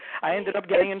 I ended up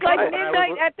getting in trouble. It's like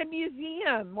Midnight at the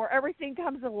Museum, where everything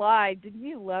comes alive. Didn't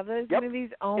you love those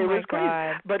movies? Oh, my God. It was crazy.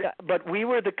 But we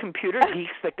were the computer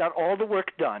geeks that got all the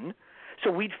work done.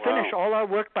 So we'd finish all our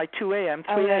work by 2 a.m.,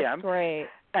 3 a.m. That's great.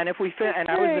 And if we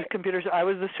I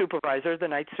was the supervisor, the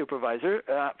night supervisor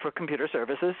for computer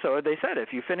services. So they said, I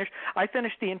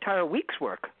finished the entire week's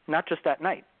work, not just that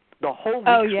night. The whole week's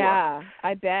work. Oh, yeah,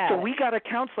 I bet. So we got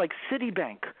accounts like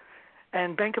Citibank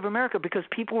and Bank of America, because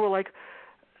people were like,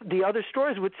 the other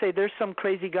stores would say, there's some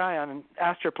crazy guy on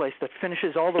Astor Place that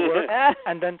finishes all the work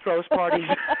and then throws parties.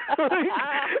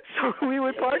 So we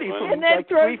would party from like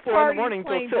 3, 4 in the morning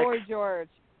till 6. Boy George.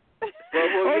 We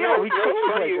totally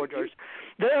played Boy George.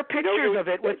 There are pictures of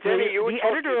it with the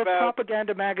editor of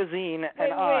Propaganda Magazine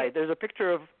and there's a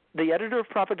picture of the editor of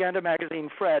Propaganda Magazine,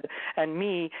 Fred, and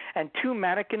me, and 2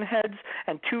 mannequin heads,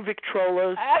 and 2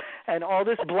 Victrolas, and all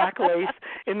this black lace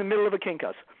in the middle of a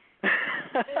Kinko's. We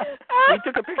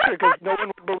took a picture because no one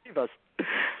would believe us.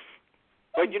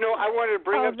 But, I wanted to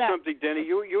bring up something, Denny.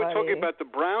 You were talking about the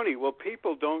brownie. Well,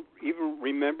 people don't even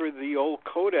remember the old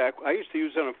Kodak. I used to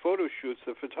use it on photo shoots.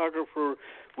 The photographer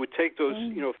would take those,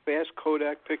 fast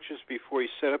Kodak pictures before he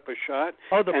set up a shot.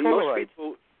 Oh, the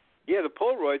Polaroids. The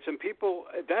Polaroids, and people,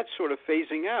 that's sort of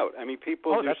phasing out. I mean,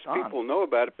 people know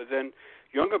about it, but then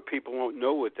younger people won't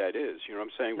know what that is. You know what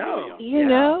I'm saying? No. Really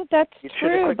young. That's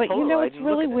true, but what's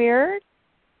really weird?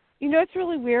 It's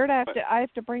really weird. I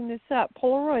have to bring this up.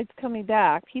 Polaroid's coming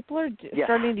back. People are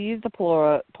starting to use the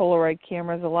Polaroid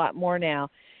cameras a lot more now.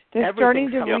 They're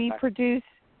starting to reproduce,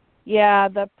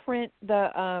 the print,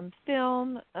 the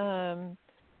film, and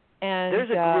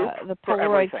the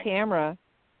Polaroid camera.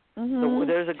 Mm-hmm. So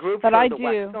there's a group for the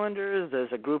wax cylinders.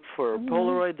 There's a group for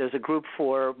Polaroid. There's a group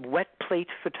for wet plate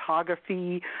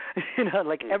photography.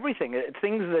 Everything.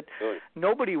 Things that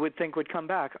nobody would think would come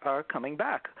back are coming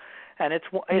back. And it's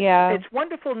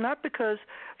wonderful, not because,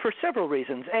 for several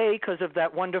reasons. A, because of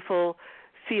that wonderful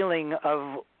feeling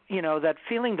of, that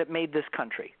feeling that made this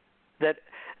country, that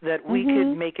we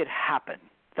could make it happen.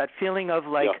 That feeling of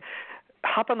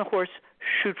hop on the horse,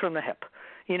 shoot from the hip.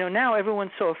 Now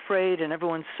everyone's so afraid, and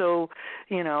everyone's so,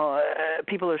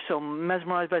 people are so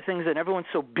mesmerized by things, and everyone's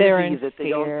so busy that they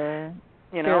don't,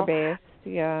 fear-based,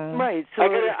 Right. So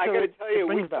I got to tell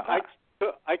you,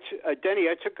 Denny,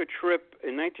 I took a trip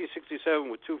in 1967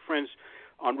 with 2 friends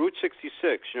on Route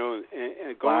 66, and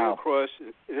going across.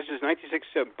 This is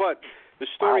 1967, but the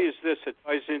story is this: it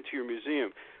ties into your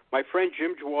museum. My friend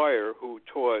Jim Dwyer, who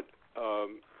taught,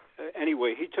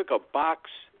 he took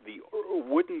the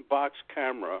wooden box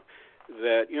camera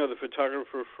that the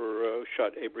photographer for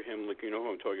shot Abraham Lincoln, you know who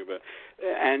I'm talking about,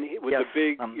 and with the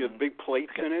big big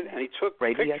plates in it, and he took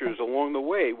pictures along the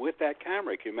way with that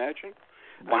camera. Can you imagine?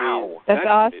 Wow, that's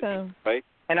awesome, right?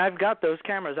 And I've got those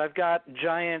cameras. I've got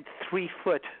giant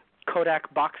 3-foot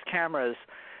Kodak box cameras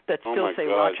that still say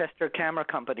Rochester Camera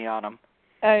Company on them.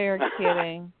 Oh, you're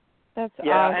kidding. That's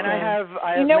awesome. And I have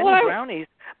many brownies,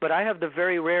 but I have the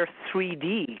very rare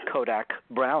 3D Kodak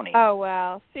brownie. Oh,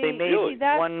 wow. They made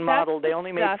one model. They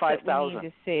only made 5,000. We need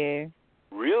to see.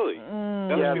 Really?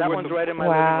 That one's right in my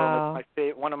living room.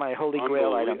 It's one of my holy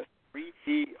grail items.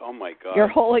 3D, oh my God. Your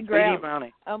holy grail. 3D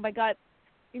brownie. Oh my God.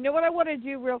 What I want to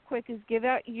do real quick is give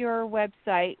out your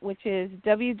website, which is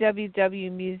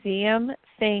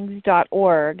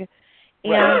www.museumthings.org.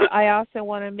 And I also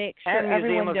want to make sure everyone knows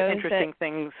Museum of Interesting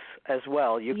Things as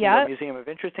well. You can go to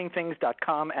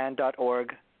museumofinterestingthings.com and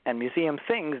 .org and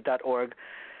museumthings.org,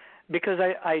 because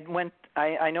I went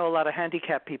I know a lot of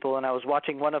handicapped people, and I was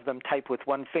watching one of them type with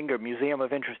one finger, Museum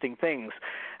of Interesting Things,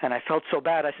 and I felt so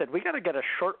bad. I said, we got to get a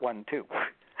short one, too.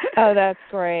 Oh, that's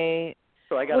great.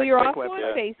 So I got you're also website.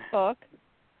 On Facebook.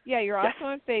 Yeah, you're also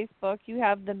on Facebook. You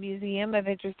have the Museum of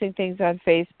Interesting Things on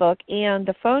Facebook, and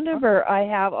the phone number I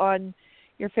have on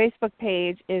your Facebook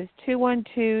page is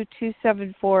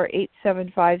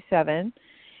 212-274-8757.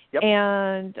 Yep.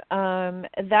 And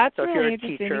that's so really if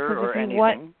you're interesting a teacher because or if you anything.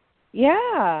 want,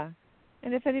 yeah.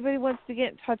 And if anybody wants to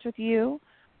get in touch with you,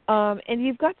 and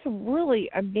you've got some really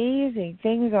amazing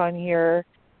things on here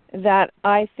that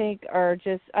I think are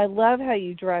just, I love how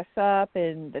you dress up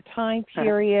and the time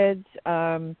periods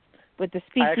with the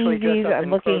speakeasies. I actually dress up I'm in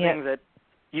looking clothing that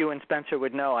you and Spencer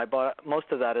would know. I bought most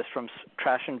of that is from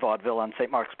Trash and Vaudeville on St.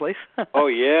 Mark's Place. Oh,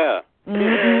 yeah.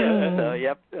 So,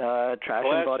 yep, Trash classic,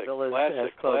 and Vaudeville is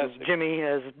clothing. Classic. Jimmy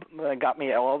has got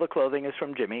me, all the clothing is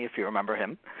from Jimmy, if you remember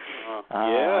him.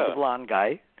 Yeah. The blonde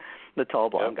guy, the tall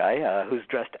blonde guy who's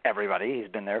dressed everybody. He's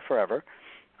been there forever.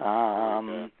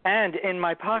 And in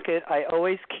my pocket, I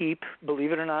always keep,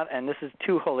 believe it or not, and this is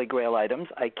two Holy Grail items,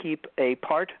 I keep a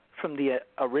part from the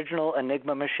original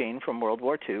Enigma machine from World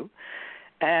War II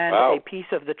and a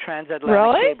piece of the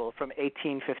transatlantic cable from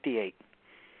 1858.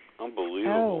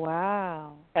 Unbelievable. Oh,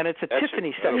 wow. And it's a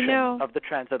Tiffany section of the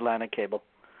transatlantic cable.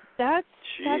 That's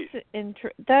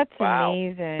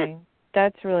amazing.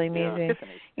 That's really amazing.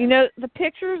 Yeah. The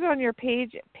pictures on your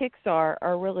page, Pixar,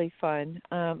 are really fun.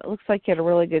 It looks like you had a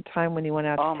really good time when you went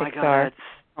out to Pixar. Oh, my God, it's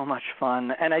so much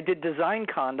fun. And I did Design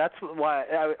Con. That's why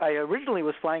I originally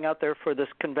was flying out there for this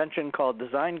convention called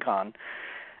Design Con.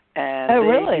 And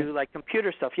they do, like,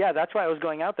 computer stuff. Yeah, that's why I was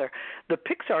going out there. The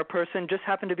Pixar person just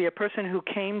happened to be a person who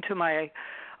came to my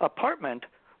apartment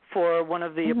for one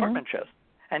of the apartment shows.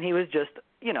 And he was just,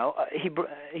 he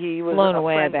was blown a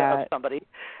away friend about of somebody.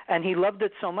 And he loved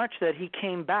it so much that he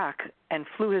came back and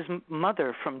flew his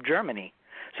mother from Germany.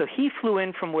 So he flew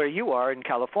in from where you are in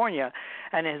California,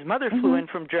 and his mother flew in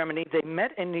from Germany. They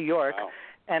met in New York,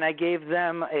 and I gave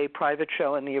them a private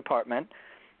show in the apartment.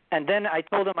 And then I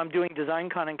told him I'm doing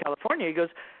DesignCon in California. He goes,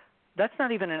 that's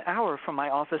not even an hour from my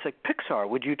office at Pixar.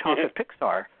 Would you talk at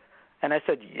Pixar? And I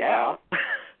said, yeah.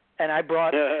 And I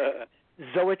brought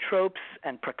zoetropes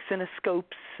and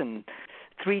praxinoscopes and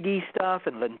 3D stuff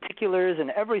and lenticulars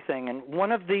and everything. And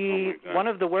one of the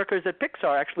workers at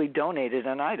Pixar actually donated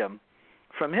an item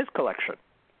from his collection.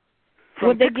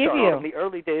 What did they give you? In the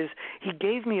early days, he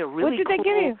gave me a really What did they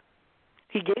give you?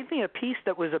 He gave me a piece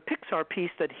that was a Pixar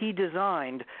piece that he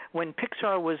designed when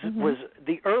Pixar was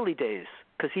the early days,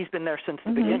 because he's been there since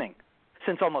the beginning,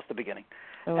 since almost the beginning.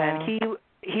 Oh, wow. And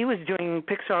he was doing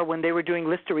Pixar when they were doing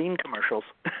Listerine commercials.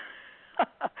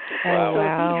 He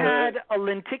had a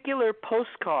lenticular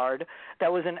postcard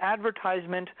that was an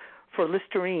advertisement for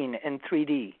Listerine in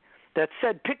 3D that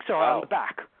said Pixar on the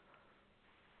back.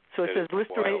 So it says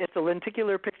Listerine. It's a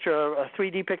lenticular picture, a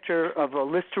 3D picture of a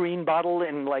Listerine bottle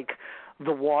in like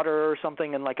the water or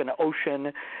something in like an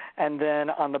ocean, and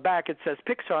then on the back it says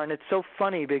Pixar, and it's so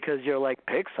funny because you're like,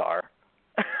 Pixar?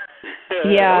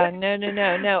 Yeah,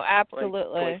 no,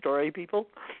 absolutely. Like Toy Story people,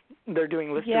 they're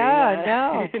doing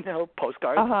Listerine,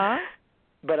 postcards.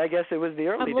 But I guess it was the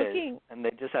early days, and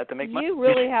they just had to make money. You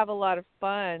really have a lot of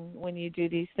fun when you do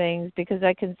these things, because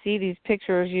I can see these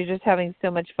pictures. You're just having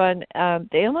so much fun.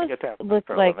 They almost look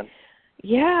like,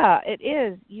 it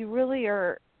is. You really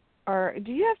are.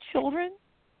 Do you have children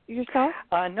yourself?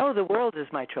 No, the world is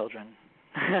my children.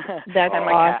 That's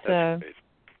awesome.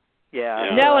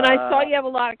 Yeah. No, and I saw you have a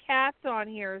lot of cats on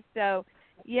here. So,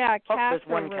 cats are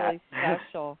really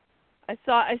special. I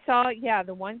saw.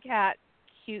 The one cat.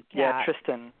 Cute cat. Yeah,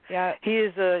 Tristan. Yeah,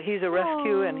 he's a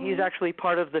rescue, and he's actually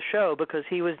part of the show because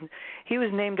he was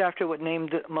named after what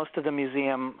named most of the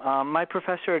museum. My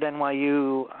professor at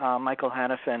NYU, Michael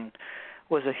Hannafin,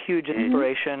 was a huge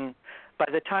inspiration. By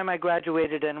the time I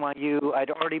graduated NYU, I'd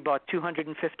already bought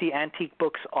 250 antique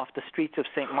books off the streets of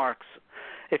St. Mark's.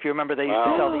 If you remember, they used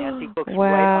to sell the antique books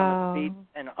right on the street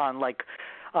and on like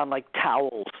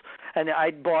towels. And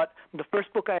the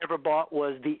first book I ever bought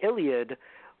was the Iliad,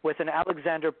 with an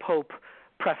Alexander Pope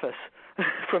preface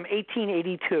from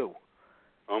 1882.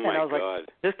 Oh, my God. And I was like,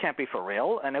 this can't be for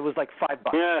real. And it was like $5.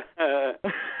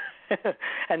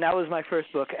 And that was my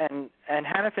first book. And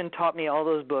Hannafin taught me all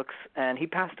those books, and he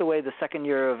passed away the second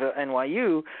year of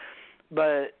NYU,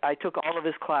 but I took all of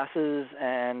his classes,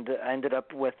 and I ended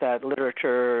up with that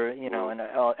literature, and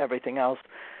everything else.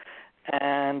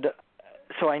 And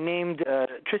so I named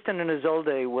Tristan and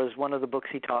Isolde was one of the books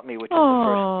he taught me, which is the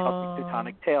first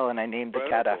Teutonic Tale, and I named the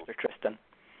cat after Tristan.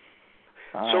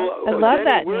 So I love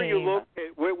that where name.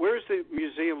 Where's the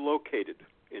museum located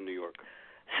in New York?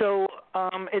 So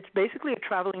it's basically a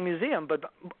traveling museum, but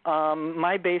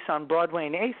my base on Broadway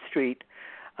and 8th Street,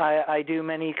 I do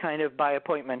many kind of by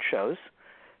appointment shows.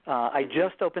 I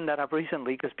just opened that up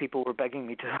recently because people were begging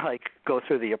me to like go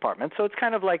through the apartment. So it's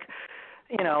kind of like,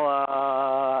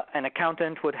 an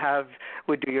accountant would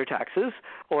do your taxes,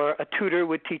 or a tutor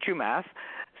would teach you math.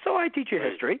 So I teach you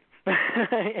history,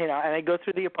 and I go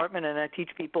through the apartment and I teach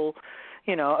people,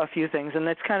 a few things. And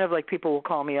it's kind of like people will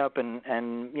call me up and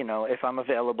if I'm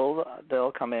available,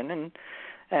 they'll come in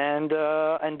and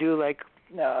do like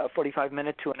 45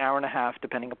 minutes to an hour and a half,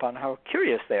 depending upon how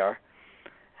curious they are.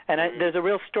 And there's a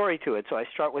real story to it. So I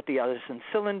start with the Edison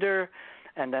cylinder,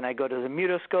 and then I go to the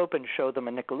mutoscope and show them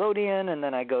a Nickelodeon, and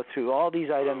then I go through all these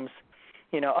items,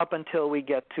 up until we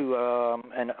get to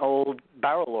an old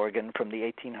barrel organ from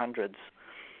the 1800s,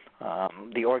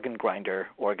 the organ grinder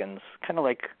organs, kind of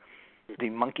like the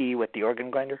monkey with the organ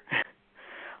grinder.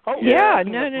 Oh, yeah,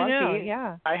 no,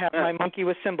 yeah. I have my monkey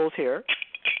with cymbals here.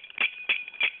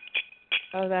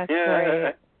 Oh, that's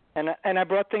great. And I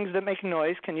brought things that make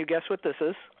noise. Can you guess what this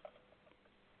is?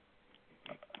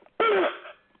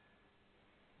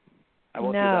 I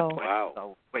won't do that twice. Wow.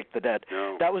 I'll wake the dead.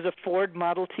 No. That was a Ford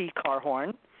Model T car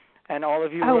horn. And all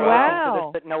of you who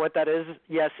are that know what that is,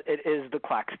 yes, it is the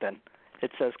Claxton.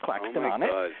 It says Claxton on it.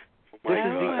 This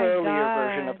is the earlier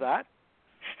version of that.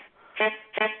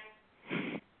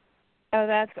 Oh,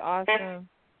 that's awesome.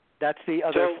 That's the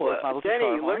other Ford Model T car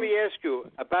horn. Denny, let me ask you,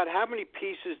 about how many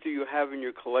pieces do you have in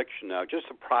your collection now, just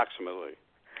approximately?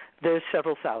 There's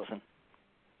several thousand.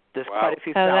 There's quite a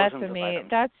few thousands of items.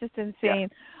 That's just insane. Yeah.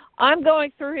 I'm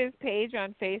going through his page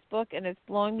on Facebook, and it's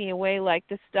blowing me away, like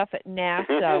the stuff at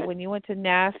NASA. When you went to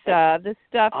NASA, the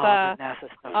stuff, the NASA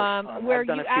stuff where I've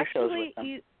done you a few shows actually, with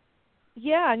them.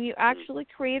 and you actually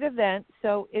create events.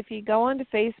 So if you go onto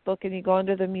Facebook and you go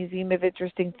into the Museum of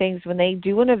Interesting Things, when they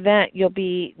do an event, you'll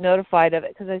be notified of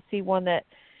it, because I see one that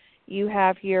you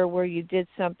have here where you did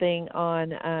something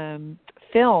on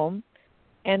film.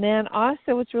 And then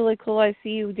also what's really cool, I see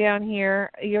you down here,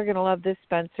 you're going to love this,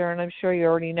 Spencer, and I'm sure you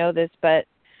already know this, but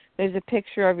there's a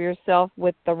picture of yourself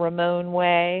with the Ramon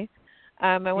Way.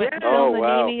 I went to film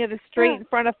the naming of the street in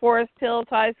front of Forest Hills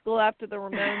High School after the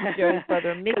Ramones. Joey's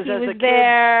brother Mickey was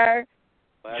there.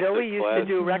 Joey used to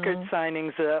do record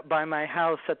signings by my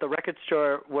house at the record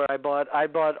store where I bought,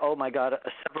 oh my God,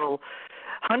 several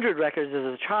hundred records as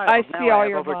a child. I see now all I have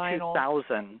your over vinyl.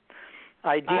 2,000.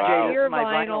 I DJ'd my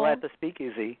vinyl at the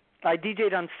Speakeasy. I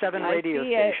DJ'd on 7 radio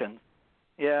stations.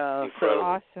 Yeah,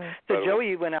 awesome. So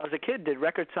Joey, when I was a kid, did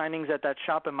record signings at that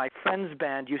shop, and my friend's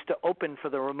band used to open for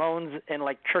the Ramones in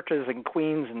like churches in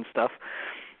Queens and stuff.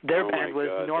 Their band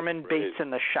was Norman Bates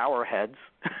and the Showerheads.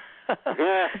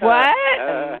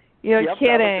 What? You're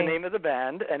kidding. That was the name of the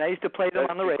band, and I used to play them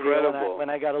on the radio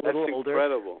when I got a little older.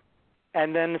 Incredible.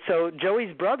 And then, so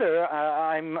Joey's brother,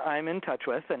 I'm in touch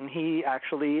with, and he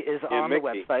actually is on Mickey. the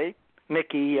website.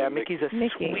 Mickey, Mickey's a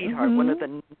sweetheart, one of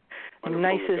the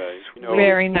nicest,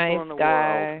 very nice people in the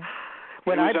world.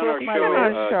 When I broke my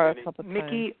ribs,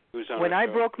 Mickey, when I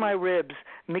broke my ribs,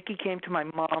 Mickey came to my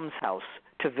mom's house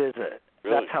to visit.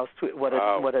 Really? That's how sweet, what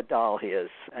a doll he is.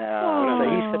 So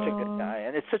he's such a good guy,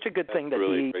 and it's such a good thing that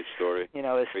he, great story.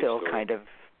 Is still kind of.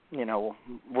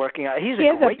 Working out. He's he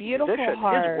a great beautiful musician.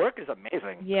 Heart. His work is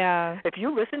amazing. Yeah. If you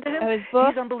listen to him,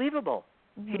 he's unbelievable.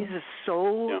 He's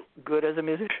so good as a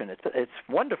musician. It's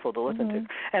wonderful to listen to.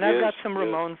 And I've got some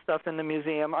Ramon stuff in the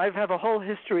museum. I have a whole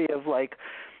history of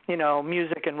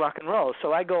music and rock and roll.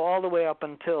 So I go all the way up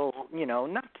until,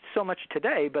 not so much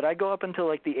today, but I go up until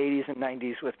like the 80s and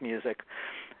 90s with music.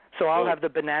 So I'll have the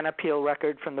Banana Peel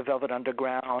record from the Velvet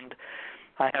Underground.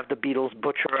 I have the Beatles'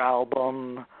 Butcher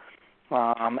album.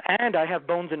 And I have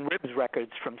Bones and Ribs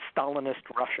records from Stalinist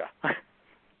Russia.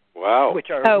 Wow. Which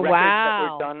are records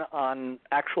that were done on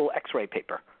actual X-ray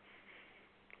paper.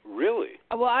 Really?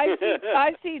 Well, I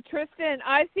see Tristan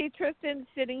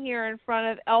sitting here in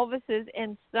front of Elvis's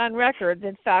and Sun Records.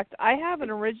 In fact, I have an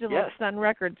original Sun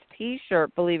Records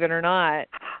T-shirt, believe it or not.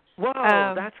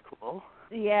 Whoa, that's cool.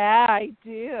 Yeah, I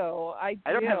do. I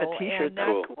don't have a T-shirt.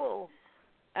 That's cool.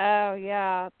 Oh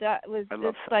yeah,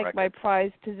 it's like my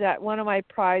prized one of my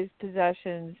prized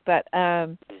possessions. But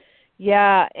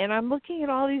yeah, and I'm looking at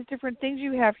all these different things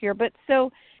you have here. But so,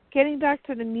 getting back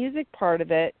to the music part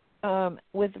of it,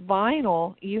 with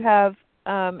vinyl, you have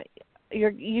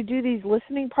you do these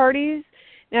listening parties.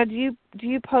 Now, do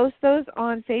you post those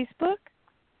on Facebook?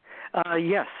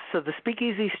 Yes. So the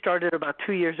Speakeasy started about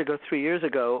 3 years ago,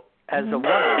 as a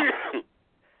one-off.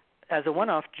 As a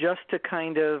one-off, just to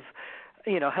kind of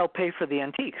help pay for the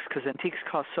antiques, because antiques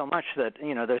cost so much that,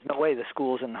 there's no way the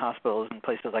schools and hospitals and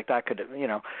places like that could,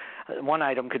 one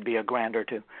item could be $1,000 or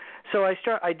 $2,000. So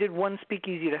I did one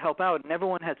speakeasy to help out, and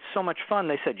everyone had so much fun.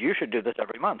 They said, you should do this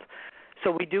every month. So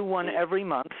we do one every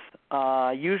month,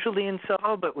 usually in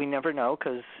Soho, but we never know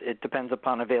because it depends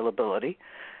upon availability.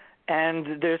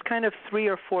 And there's kind of 3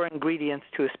 or 4 ingredients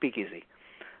to a speakeasy.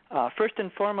 First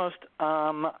and foremost,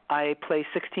 I play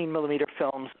 16-millimeter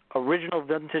films, original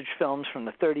vintage films from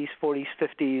the 30s, 40s,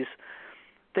 50s,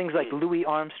 things like Louis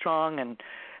Armstrong and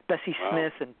Bessie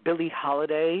Smith and Billie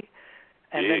Holiday.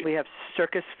 And then we have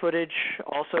circus footage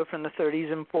also from the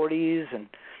 30s and 40s, and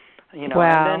and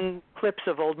then clips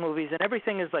of old movies. And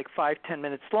everything is like 5-10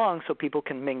 minutes long so people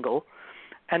can mingle.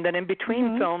 And then in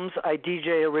between films, I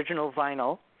DJ original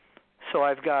vinyl. So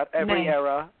I've got every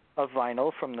era of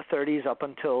vinyl from the 30s up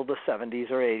until the 70s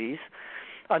or 80s,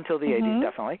 until the 80s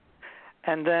definitely.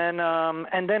 And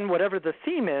then whatever the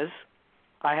theme is,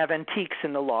 I have antiques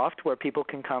in the loft where people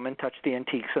can come and touch the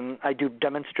antiques, and I do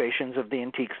demonstrations of the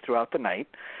antiques throughout the night.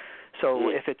 So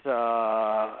if it's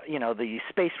the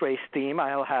space race theme,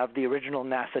 I'll have the original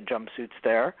NASA jumpsuits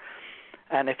there.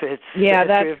 And if it's the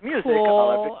history of music, cool.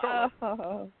 I'll have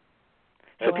Victoria.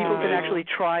 So people can actually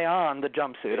try on the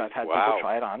jumpsuit. I've had people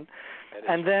try it on.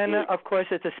 And then, of course,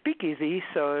 it's a speakeasy,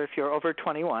 so if you're over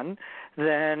 21,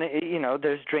 then,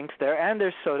 there's drinks there, and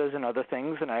there's sodas and other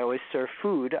things, and I always serve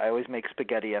food. I always make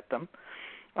spaghetti at them.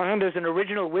 And there's an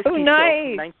original whiskey still from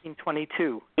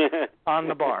 1922 on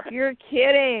the bar. You're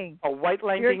kidding. A white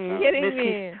lightning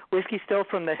whiskey still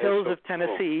from the hills of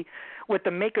Tennessee with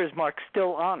the maker's mark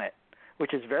still on it,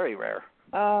 which is very rare.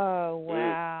 Oh,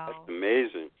 wow. That's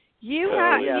amazing. You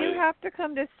have to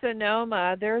come to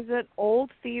Sonoma. There's an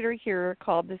old theater here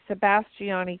called the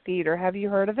Sebastiani Theater. Have you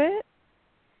heard of it?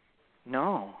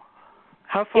 No.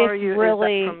 How far are you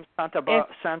from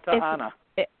Santa Ana?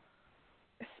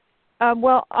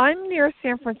 Well, I'm near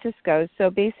San Francisco, so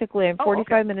basically I'm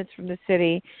 45 minutes from the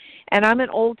city, and I'm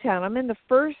in Old Town. I'm in the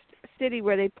first city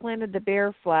where they planted the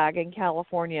bear flag in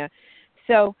California.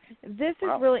 So this is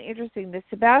really interesting. The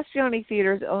Sebastiani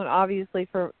Theater is owned, obviously,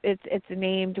 it's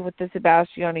named with the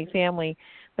Sebastiani family,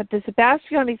 but the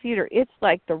Sebastiani Theater, it's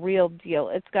like the real deal.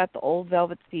 It's got the old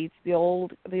velvet seats, the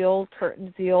old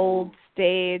curtains, the old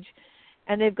stage,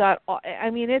 and they've got.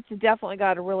 It's definitely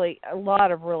got a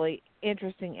lot of really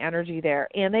interesting energy there,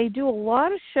 and they do a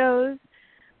lot of shows,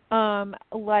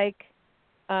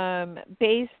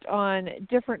 based on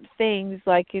different things,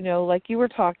 like you were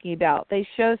talking about.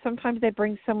 Sometimes they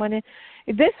bring someone in.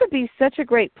 This would be such a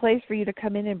great place for you to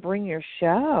come in and bring your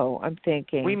show, I'm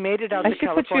thinking. We made it out to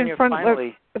California put you in front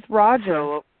finally. With Roger.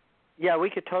 So, we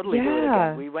could totally do it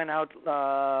again. We went out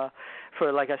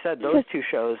for, like I said, those 2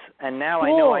 shows, and now I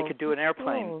know I could do an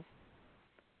airplane. Cool.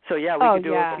 So, we could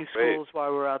do a few schools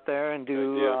while we're out there and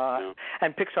do,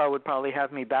 and Pixar would probably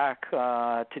have me back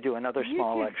to do another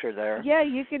small lecture there. Yeah,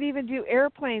 you could even do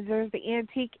airplanes. There's the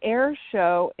Antique Air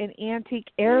Show and Antique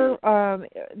Air,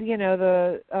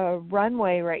 the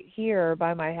runway right here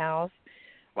by my house.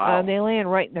 Wow. They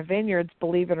land right in the vineyards,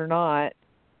 believe it or not.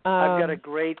 I've got a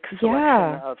great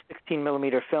selection of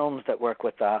 16-millimeter films that work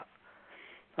with that.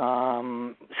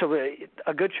 So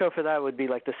a good show for that would be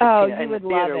like the 16, and the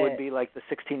theater would be like the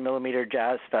 16-millimeter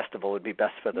jazz festival would be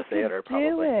best for the theater, probably.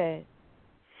 Do it.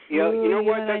 You know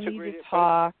what? That's a great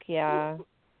talk. Yeah.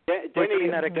 Denny,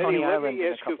 let me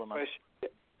ask you a question.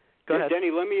 Go ahead.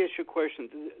 Denny, let me ask you a question.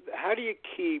 How do you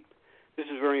keep? This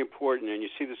is very important, and you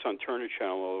see this on Turner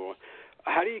Channel all the time.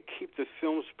 How do you keep the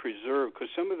films preserved? Because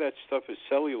some of that stuff is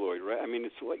celluloid, right?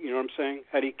 It's like, you know what I'm saying?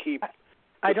 How do you keep?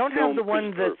 I don't have the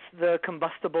one that's the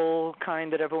combustible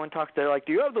kind that everyone talks. They're like,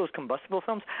 do you have those combustible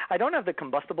films? I don't have the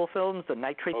combustible films, the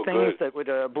nitrate things that would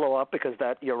blow up, because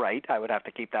you're right, I would have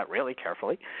to keep that really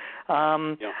carefully.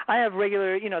 I have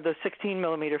regular, the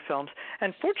 16-millimeter films.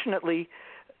 And fortunately,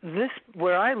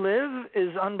 where I live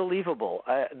is unbelievable.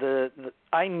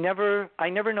 I never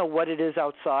know what it is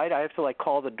outside. I have to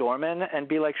call the doorman and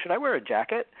be like, should I wear a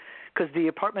jacket? Because the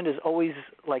apartment is always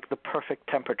like the perfect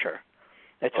temperature.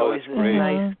 It's always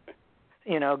nice,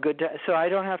 good. So I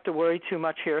don't have to worry too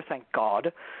much here, thank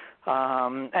God.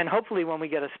 And hopefully when we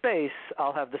get a space,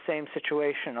 I'll have the same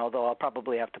situation, although I'll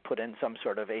probably have to put in some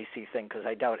sort of AC thing, because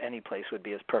I doubt any place would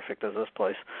be as perfect as this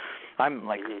place. I'm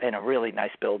in a really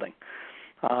nice building.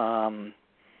 So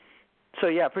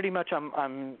pretty much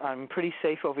I'm pretty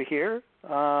safe over here.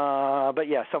 But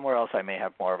somewhere else I may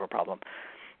have more of a problem.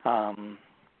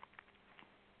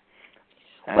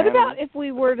 What about if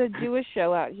we were to do a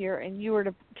show out here and you were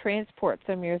to transport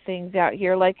some of your things out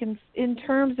here, like in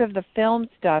terms of the film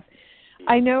stuff?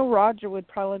 I know Roger would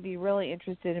probably be really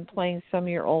interested in playing some of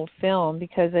your old film,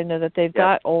 because I know that they've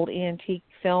got old antique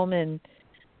film and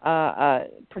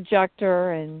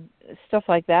projector and stuff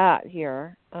like that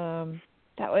here. And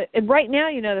right now,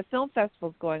 the film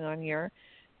festival's going on here,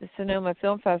 the Sonoma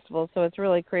Film Festival, so it's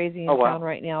really crazy in town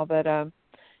right now. But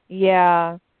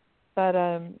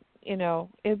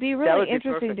it'd be really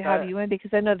interesting to have you in,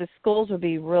 because I know the schools would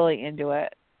be really into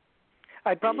it.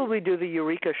 I'd probably do the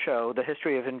Eureka show, the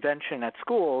history of invention at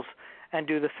schools, and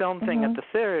do the film thing at the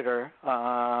theater,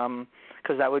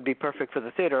 because that would be perfect for the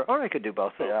theater, or I could do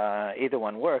both. Either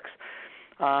one works.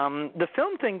 The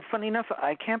film thing, funny enough,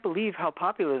 I can't believe how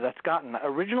popular that's gotten.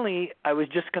 Originally, I was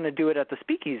just going to do it at the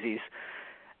speakeasies,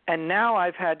 and now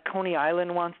I've had Coney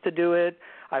Island wants to do it.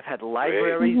 I've had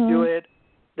libraries do it.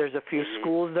 There's a few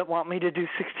schools that want me to do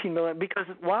 16 million, because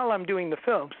while I'm doing the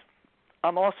films,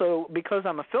 I'm also, because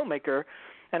I'm a filmmaker,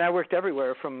 and I worked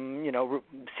everywhere from,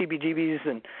 CBGB's,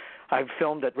 and I've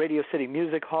filmed at Radio City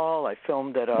Music Hall. I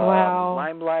filmed at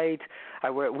Limelight.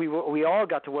 We all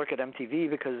got to work at MTV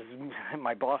because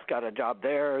my boss got a job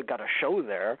there, got a show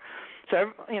there.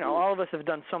 So, all of us have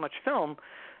done so much film.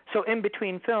 So in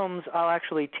between films, I'll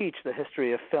actually teach the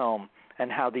history of film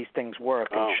and how these things work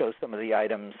and show some of the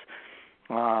items.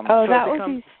 That would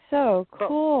be so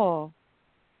cool.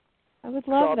 I would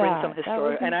love that. So I'll bring some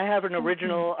historic, and I have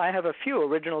a few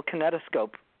original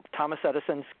kinetoscope, Thomas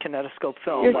Edison's kinetoscope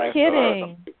films. You're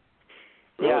kidding.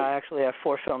 Yeah, I actually have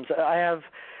 4 films. I have,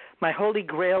 my holy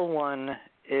grail one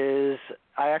is,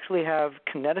 I actually have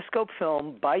kinetoscope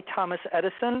film by Thomas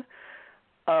Edison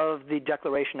of the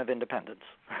Declaration of Independence.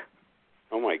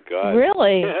 Oh my God.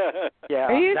 Really? Yeah.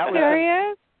 Are you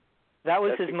serious? That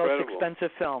was his most expensive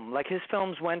film. Like, his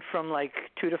films went from like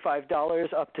 $2 to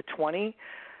 $5 up to $20.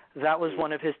 That was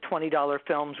one of his $20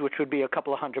 films, which would be a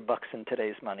couple of $100 in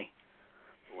today's money.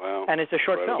 Wow! And it's a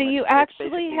short film. So you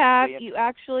actually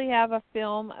have a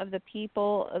film of the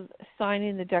people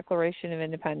signing the Declaration of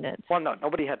Independence. Well, no,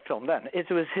 nobody had film then.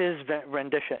 It was his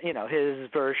rendition, his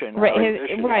version.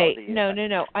 Right.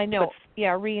 No. I know.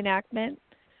 Reenactment.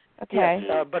 Okay.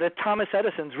 Yes, but it's Thomas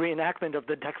Edison's reenactment of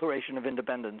the Declaration of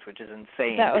Independence, which is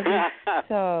insane. That would be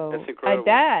so. That's incredible.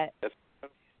 I bet.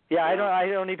 Yeah, I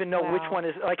don't even know which one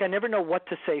is. Like, I never know what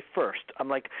to say first. I'm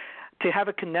like, to have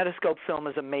a kinetoscope film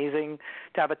is amazing.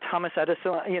 To have a Thomas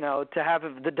Edison, to have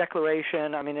the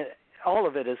Declaration. I mean, all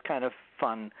of it is kind of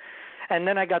fun. And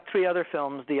then I got 3 other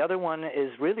films. The other one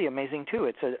is really amazing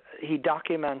too. He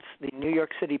documents the New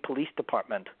York City Police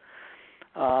Department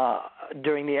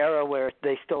during the era where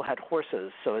they still had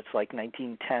horses. So it's like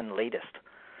 1910 latest.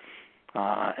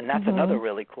 And that's another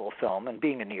really cool film. And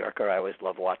being a New Yorker, I always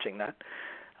love watching that.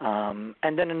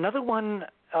 And then another one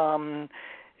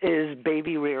is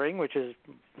Baby Rearing, which is,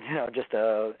 just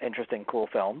a interesting, cool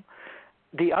film.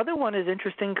 The other one is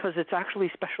interesting because it's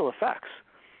actually special effects.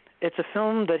 It's a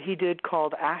film that he did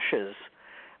called Ashes,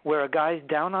 where a guy's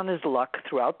down on his luck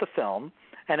throughout the film,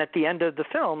 and at the end of the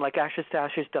film, like ashes to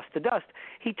ashes, dust to dust,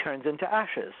 he turns into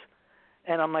ashes.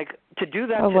 And I'm like, to do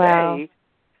that today,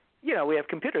 we have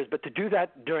computers, but to do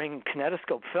that during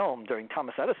kinetoscope film, during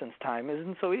Thomas Edison's time,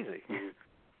 isn't so easy.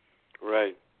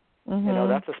 Right. Mm-hmm.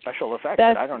 That's a special effect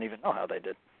that I don't even know how they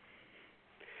did.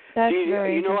 That's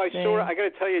very interesting. I got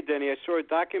to tell you, Denny, I saw a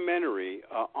documentary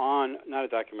not a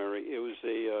documentary. It was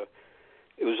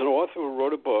an author who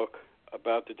wrote a book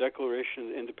about the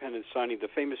Declaration of Independence signing, the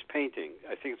famous painting.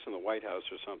 I think it's in the White House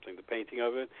or something, the painting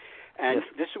of it. And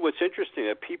this is what's interesting,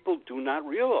 that people do not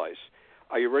realize.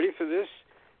 Are you ready for this?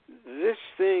 This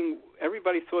thing,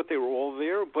 everybody thought they were all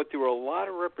there, but there were a lot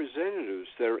of representatives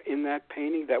that are in that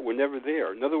painting that were never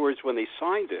there. In other words, when they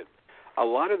signed it, a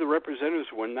lot of the representatives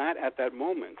were not at that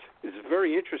moment. It's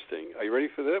very interesting. Are you ready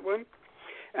for that one?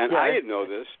 And I didn't know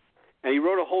this, and he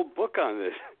wrote a whole book on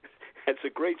this. It's a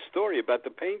great story about the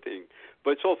painting,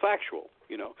 but it's all factual,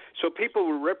 So people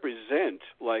would represent,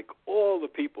 like, all the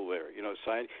people there,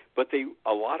 signing, but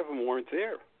a lot of them weren't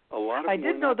there. A lot of them I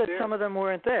did know that some of them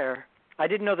weren't there. I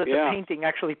didn't know that the painting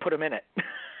actually put them in it.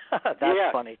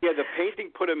 That's funny. Yeah, the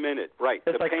painting put them in it, right.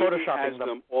 It's the like painting photoshopping has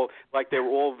them all, like they were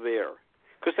all there.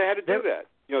 Because they had to do that.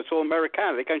 It's all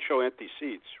Americana. They can't show empty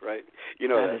seats, right?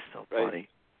 That is so funny.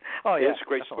 Oh, yeah. It's a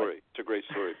great story. It's a great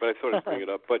story. But I thought I'd bring it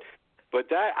up. But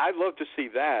that, I'd love to see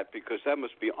that, because that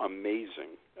must be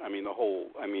amazing. I mean,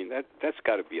 that's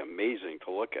got to be amazing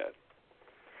to look at.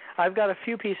 I've got a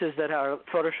few pieces that are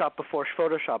Photoshop before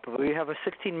Photoshop. We have a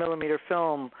 16-millimeter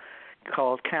film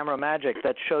called Camera Magic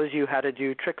that shows you how to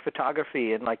do trick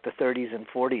photography in like the 30s and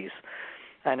 40s.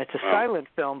 And it's a silent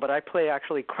film, but I play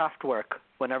actually craft work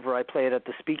whenever I play it at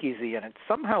the speakeasy, and it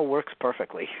somehow works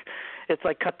perfectly. It's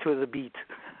like cut to the beat.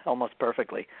 almost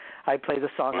perfectly. I play the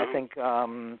song, I think,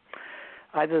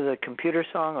 either the computer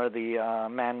song or the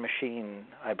Man Machine,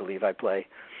 I believe I play.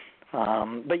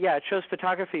 But yeah, it shows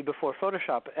photography before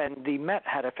Photoshop, and the Met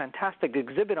had a fantastic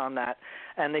exhibit on that,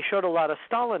 and they showed a lot of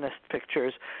Stalinist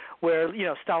pictures where, you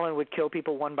know, Stalin would kill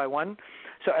people one by one.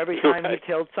 So every time he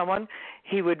killed someone,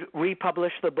 he would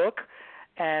republish the book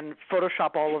and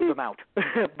Photoshop all of them out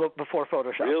before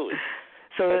Photoshop. Really?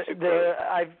 So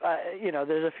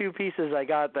there's a few pieces I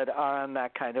got that are in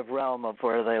that kind of realm of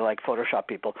where they like Photoshop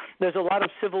people. There's a lot of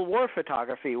Civil War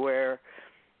photography where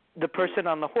the person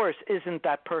on the horse isn't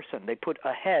that person. They put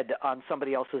a head on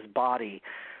somebody else's body.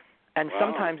 And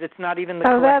sometimes it's not even the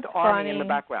correct army in the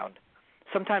background.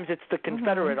 Sometimes it's the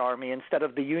Confederate Army instead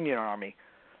of the Union Army.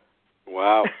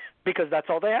 Wow. Because that's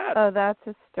all they had. Oh, that's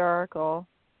hysterical.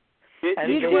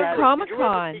 And you do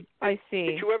Comic-Con, I see.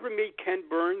 Did you ever meet Ken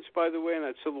Burns, by the way, in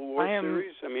that Civil War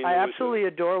series? I absolutely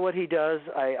adore what he does.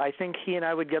 I think he and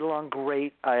I would get along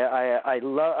great. I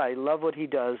love what he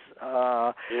does.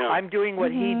 I'm doing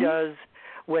what he does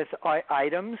with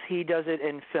items. He does it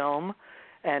in film,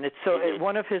 and it's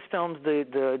one of his films,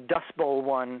 the Dust Bowl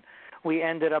one, we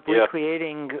ended up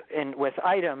recreating with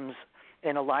items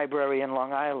in a library in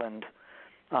Long Island.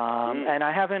 And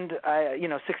I haven't,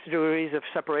 6 degrees of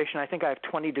separation. I think I have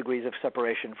 20 degrees of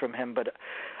separation from him, but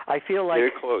I feel like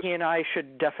he and I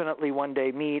should definitely one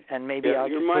day meet, and maybe I'll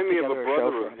just put together a show. You remind me of a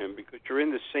brother of him because you're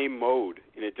in the same mode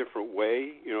in a different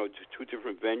way, just two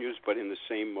different venues, but in the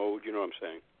same mode. You know what I'm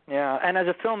saying? Yeah, and as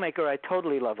a filmmaker, I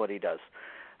totally love what he does.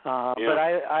 But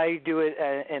I do it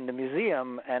in the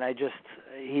museum, and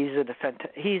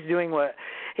he's doing what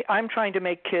I'm trying to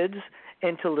make kids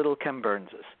into little Ken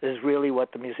Burnses is really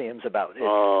what the museum's about.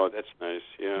 That's nice.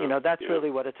 Yeah. That's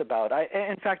really what it's about.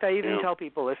 In fact, I even tell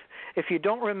people if you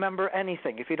don't remember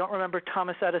anything, if you don't remember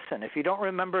Thomas Edison, if you don't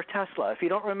remember Tesla, if you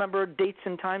don't remember dates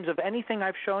and times of anything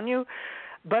I've shown you,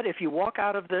 but if you walk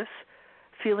out of this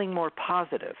feeling more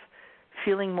positive,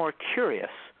 feeling more curious,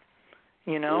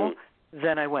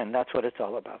 then I win. That's what it's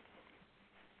all about.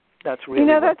 That's really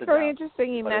that's very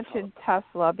interesting you mentioned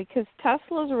Tesla, because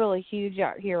Tesla's really huge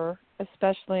out here,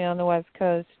 especially on the West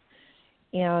Coast.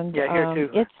 And here too.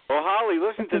 Well, Holly,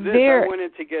 listen to this. I went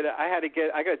in to get. I got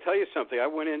to tell you something. I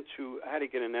had to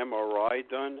get an MRI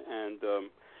done,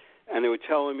 and they were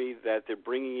telling me that they're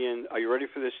bringing in. Are you ready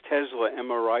for this? Tesla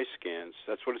MRI scans.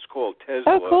 That's what it's called.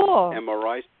 Tesla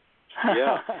MRI.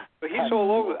 Yeah, but he's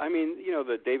all over. I mean,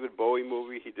 the David Bowie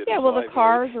movie. He did. Yeah, well, the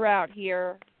cars are out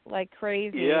here like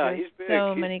crazy. Yeah, There's he's big.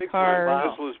 So he's many big cars. Time.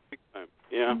 Tesla's big time.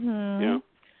 Yeah, yeah.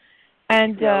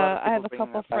 And I have a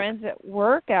couple of friends at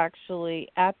work actually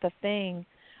at the thing.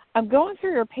 I'm going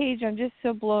through your page. I'm just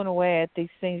so blown away at these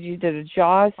things. You did a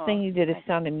Jaws thing. You did a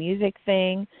Sound of Music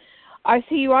thing. I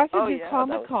see you also do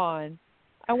Comic-Con.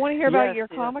 I want to hear about your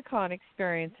Comic-Con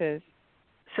experiences.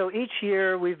 So each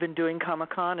year we've been doing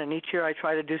Comic-Con, and each year I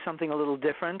try to do something a little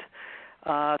different.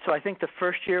 So I think the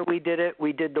first year we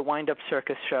did the Wind-Up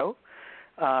Circus show.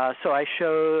 So I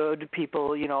showed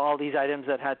people, all these items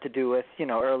that had to do with,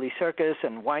 early circus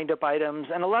and wind-up items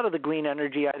and a lot of the green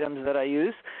energy items that I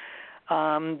use.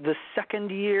 The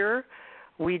second year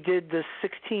we did the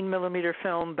 16-millimeter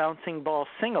film Bouncing Ball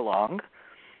Sing-Along,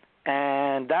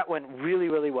 and that went really,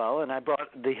 really well, and I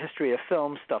brought the history of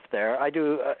film stuff there. I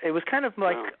do. It was kind of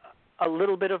like a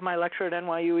little bit of my lecture at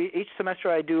NYU. Each semester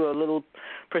I do a little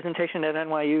presentation at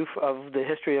NYU of the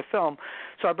history of film.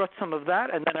 So I brought some of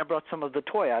that, and then I brought some of the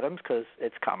toy items because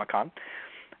it's Comic-Con.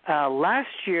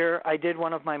 Last year I did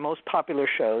one of my most popular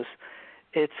shows.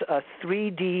 It's a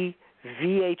 3D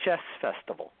VHS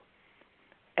festival.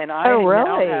 And I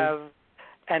now have...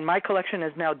 And my collection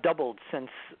has now doubled since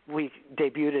we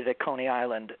debuted it at Coney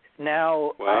Island.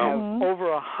 Now I have over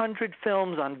 100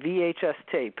 films on VHS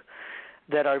tape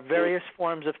that are various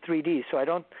forms of 3D. So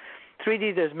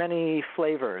 3D, there's many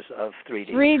flavors of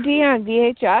 3D. 3D on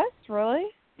VHS, really?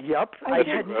 Yep.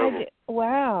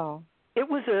 Wow. It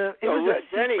was a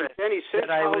Denny, since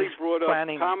Holly brought up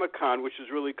Comic-Con, which is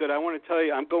really good, I want to tell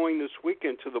you, I'm going this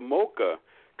weekend to the Mocha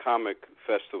Comic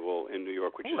Festival in New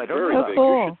York, which is very big.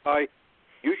 Cool.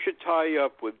 You should tie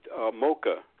up with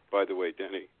Mocha, by the way,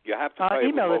 Denny. You have to tie up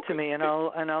with email Mocha. It to me, and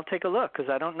I'll take a look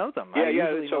because I don't know them. Yeah,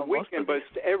 it's a weekend, but it's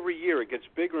every year it gets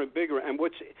bigger and bigger. And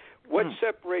what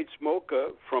separates Mocha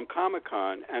from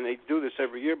Comic-Con, and they do this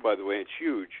every year, by the way, it's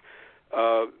huge.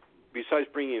 Besides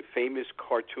bringing in famous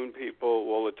cartoon people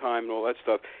all the time and all that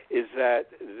stuff, is that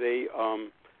they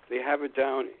have it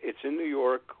down. It's in New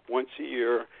York once a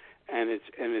year, and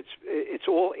it's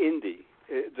all indie.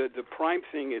 The prime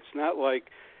thing, it's not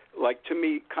like like to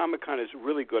me, Comic-Con is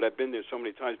really good. I've been there so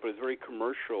many times, but it's very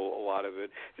commercial, a lot of it.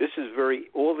 This is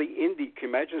all the indie, can you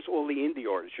imagine it's all the indie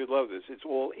artists? You'd love this. It's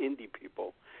all indie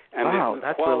people. And wow, the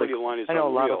that's quality really line is I know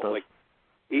unreal. a lot of those. Like,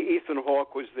 Ethan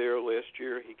Hawke was there last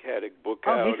year. He had a book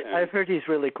out. I've heard he's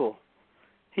really cool.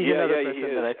 He's another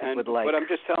person that I think would like. But I'm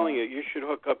just telling you should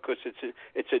hook up because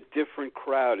it's a different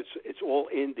crowd. It's all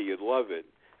indie. You'd love it.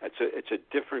 It's a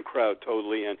different crowd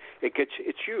totally, and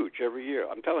it's huge every year.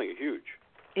 I'm telling you, huge.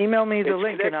 Email me the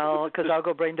link, and I'll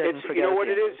go brain dead and forget. You know what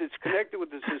it is? It's connected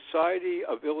with the Society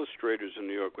of Illustrators in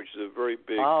New York, which is a very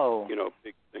big,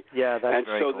 big thing. Yeah, that's and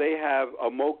very so cool. they have a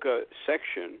MoCA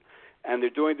section, and they're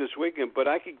doing this weekend. But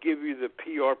I could give you the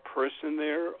PR person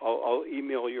there. I'll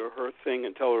email you her thing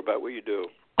and tell her about what you do.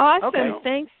 Awesome. Okay.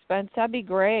 Thanks, Spence. That'd be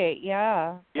great.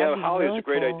 Yeah. Yeah, Holly, really it's a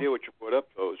great cool. idea what you brought up,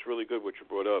 though. It's really good what you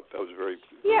brought up. That was very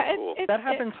cool. That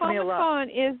happens to me a lot.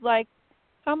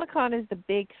 Comic-Con is the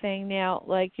big thing now,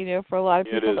 for a lot of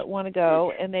people that want to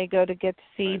go, and they go to get to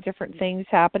see different things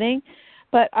happening.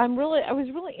 But I was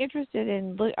really interested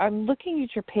I'm looking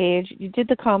at your page. You did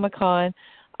the Comic-Con.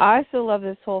 I also love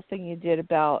this whole thing you did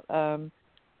about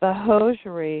the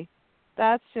hosiery.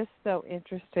 That's just so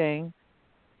interesting.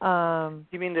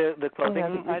 You mean the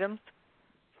clothing items?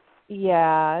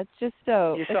 Yeah, it's just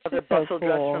so. You saw the bustle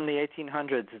dress from the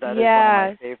 1800s. That is one of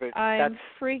my favorites. I'm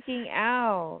freaking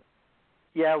out.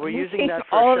 Yeah, we're using that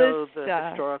for all a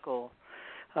show.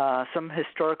 This some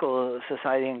historical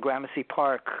society in Gramercy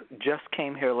Park just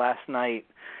came here last night,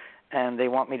 and they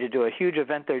want me to do a huge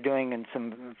event they're doing in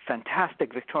some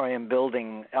fantastic Victorian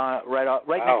building right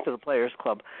next to the Players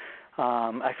Club.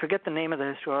 I forget the name of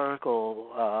the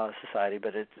historical society,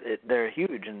 but they're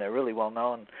huge and they're really well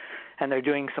known, and they're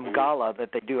doing some gala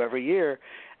that they do every year,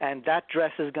 and that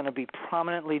dress is going to be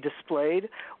prominently displayed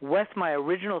with my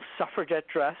original suffragette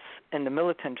dress in the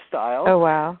militant style. Oh,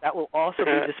 wow. That will also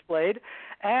be displayed,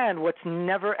 and what's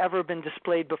never ever been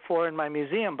displayed before in my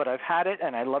museum, but I've had it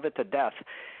and I love it to death.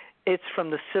 It's from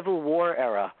the Civil War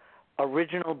era,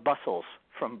 original bustles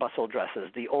from bustle dresses,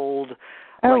 the old.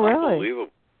 Really? Unbelievable.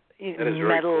 That is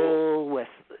very cool. With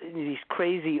these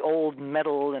crazy old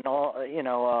metal and all,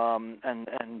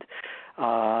 and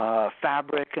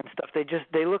fabric and stuff.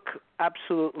 They look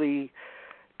absolutely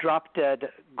drop dead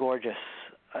gorgeous.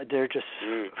 They're just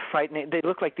frightening. They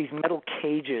look like these metal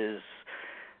cages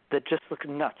that just look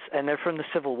nuts, and they're from the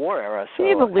Civil War era. So, can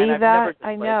you believe that?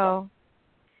 I know.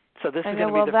 So this is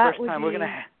going to be the first time we're going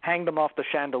to hang them off the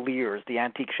chandeliers, the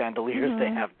antique chandeliers they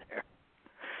have there.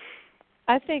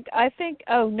 I think.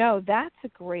 Oh no, that's a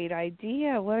great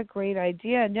idea. What a great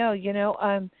idea. No,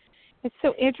 it's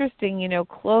so interesting.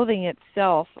 Clothing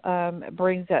itself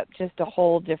brings up just a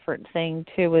whole different thing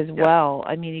too, as well.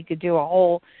 I mean, you could do a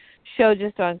whole show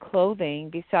just on clothing,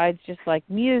 besides just like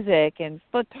music and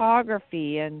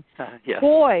photography and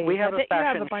toys. We have a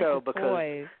fashion show because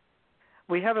toys.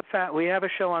 we have a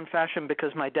show on fashion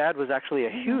because my dad was actually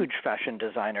a huge fashion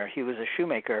designer. He was a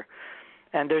shoemaker.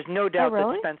 And there's no doubt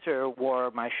that Spencer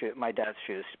wore my dad's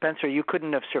shoes. Spencer, you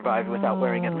couldn't have survived without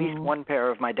wearing at least one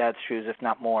pair of my dad's shoes, if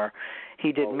not more.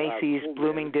 He did Macy's,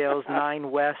 Bloomingdale's,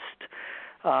 Nine West,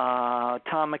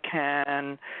 Tom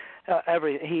McCann,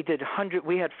 everything. He did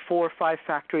we had 4 or 5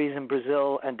 factories in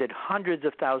Brazil and did hundreds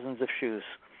of thousands of shoes.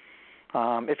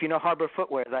 If you know Harbor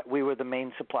Footwear, that we were the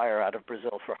main supplier out of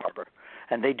Brazil for Harbor,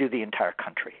 and they do the entire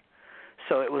country.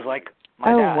 So it was like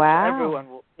my dad. Wow. Everyone,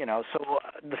 so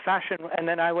the fashion, and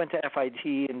then I went to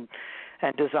FIT and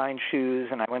designed shoes,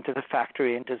 and I went to the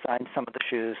factory and designed some of the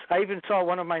shoes. I even saw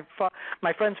one of my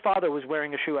friend's father was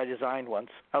wearing a shoe I designed once.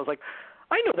 I was like,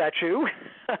 I know that shoe.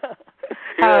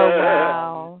 Oh,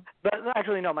 wow. But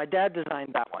actually, no, my dad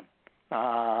designed that one.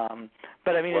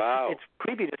 But I mean, it's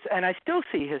creepy and I still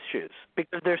see his shoes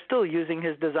because they're still using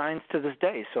his designs to this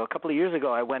day. So a couple of years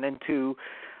ago, I went into,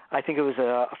 I think it was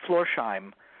a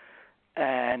Florsheim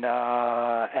and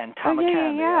Tom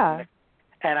McCann.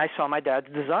 And I saw my dad's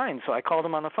design, so I called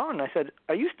him on the phone and I said,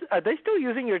 "Are they still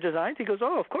using your designs?" He goes,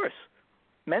 "Oh, of course.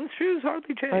 Men's shoes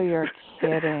hardly change." Oh, you're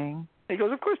kidding. He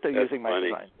goes, "Of course they're using my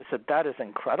design." I said, "That is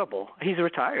incredible." He's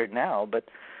retired now, but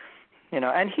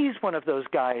and he's one of those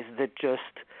guys that just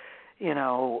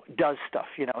does stuff.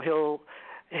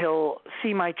 He'll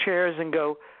see my chairs and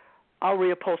go, "I'll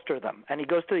reupholster them," and he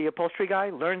goes to the upholstery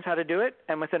guy, learns how to do it,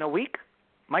 and within a week,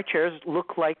 my chairs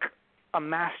look like a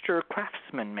master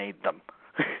craftsman made them.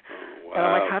 Wow, and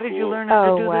I'm like, "How did you learn how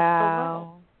to do this so wow.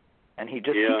 well?" And he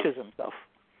just teaches himself.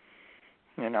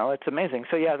 It's amazing.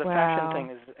 So the fashion thing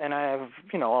is, and I have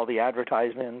all the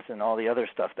advertisements and all the other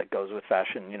stuff that goes with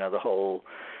fashion.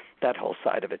 That whole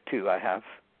side of it too. I have.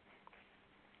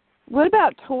 What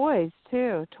about toys,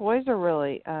 too? Toys are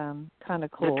really kind of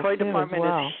cool, The toy too, department as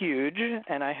well. is huge,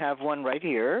 and I have one right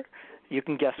here. You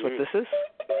can guess what this is.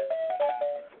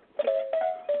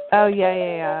 Oh,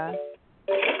 yeah.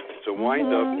 It's a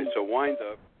wind-up. It's a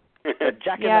wind-up. A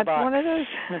Jack in the Box. It's one of those.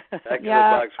 Jack in the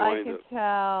Box wind-up. I could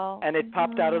tell. And it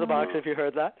popped out of the box, if you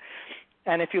heard that.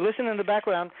 And if you listen in the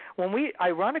background,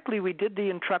 ironically, we did the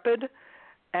Intrepid,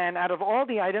 and out of all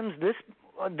the items,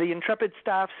 the Intrepid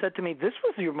staff said to me, this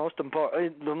was the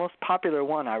most popular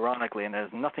one, ironically, and it has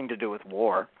nothing to do with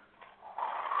war.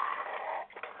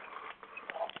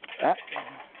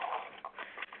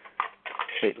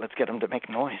 Wait, let's get him to make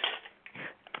noise.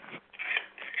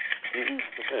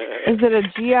 Is it a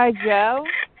G.I. Joe?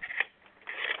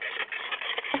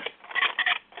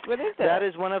 What is it? That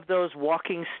is one of those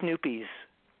walking Snoopies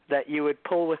that you would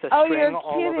pull with a you're string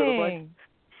all over the place. kidding.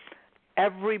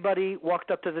 Everybody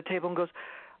walked up to the table and goes,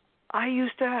 I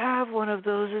used to have one of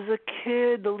those as a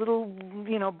kid, the little,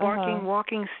 barking,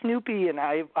 walking Snoopy, and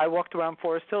I walked around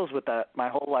Forest Hills with that my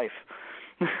whole life.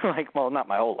 Not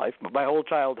my whole life, but my whole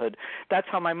childhood. That's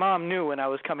how my mom knew when I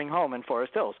was coming home in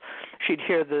Forest Hills. She'd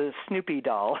hear the Snoopy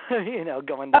doll, going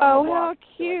down the block. Oh, how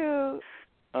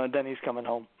cute. Denny's coming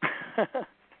home.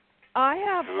 I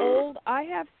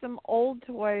have some old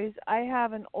toys. I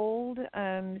have an old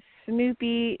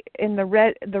Snoopy in the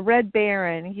Red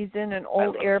Baron. He's in an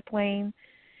old airplane,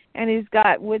 and he's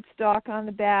got Woodstock on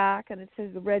the back, and it says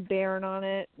the Red Baron on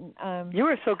it. You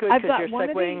were so good because you're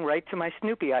segueing right to my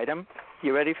Snoopy item.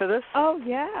 You ready for this? Oh,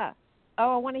 yeah.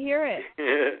 Oh, I want to hear it.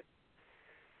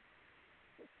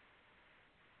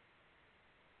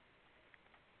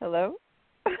 Hello?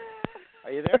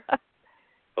 Are you there?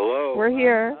 Hello. We're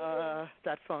here.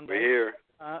 That phone. We're here.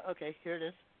 Okay, here it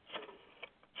is.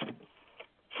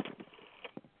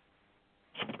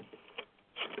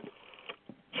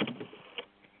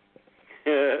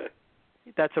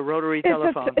 That's a rotary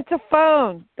telephone. It's a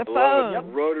phone. The phone. Yep.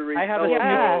 Rotary I have telephone.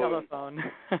 a telephone.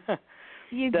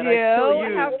 You that do? I still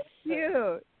use. How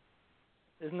cute.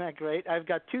 Isn't that great? I've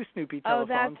got two Snoopy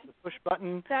telephones, the push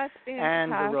button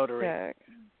and the rotary.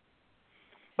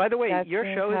 By the way, your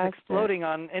show is exploding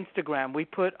on Instagram.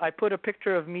 I put a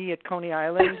picture of me at Coney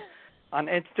Island on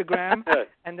Instagram,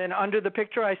 and then under the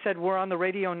picture I said, we're on the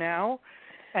radio now.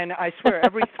 And I swear,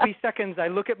 every 3 seconds I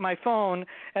look at my phone,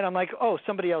 and I'm like, oh,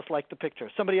 somebody else liked the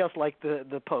picture. Somebody else liked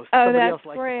the post. Oh, somebody that's else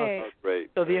liked great. the post.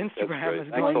 Great. So the Instagram is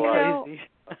going crazy.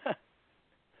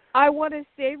 I want to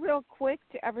say real quick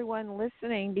to everyone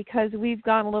listening, because we've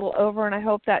gone a little over, and I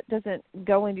hope that doesn't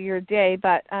go into your day,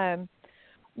 but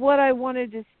what I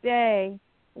wanted to say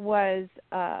was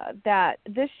that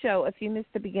this show, if you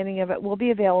missed the beginning of it, will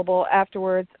be available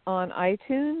afterwards on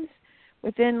iTunes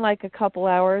within like a couple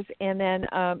hours, and then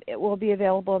it will be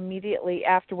available immediately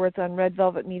afterwards on Red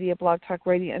Velvet Media Blog Talk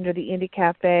Radio under the Indie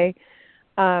Cafe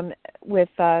with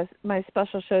my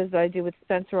special shows that I do with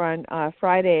Spencer on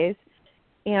Fridays.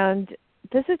 And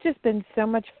this has just been so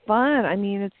much fun. I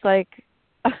mean, it's like,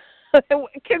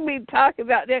 can we talk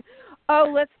about it? Oh,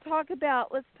 let's talk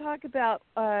about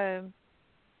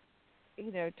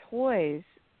toys.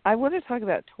 I want to talk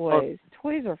about toys.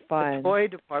 Toys are fun. The toy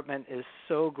department is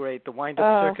so great. The Wind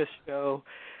Up Circus show,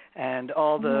 and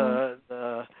all the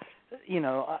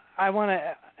I want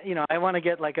to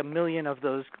get like 1 million of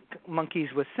those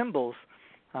monkeys with cymbals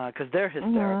because they're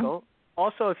hysterical.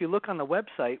 Also, if you look on the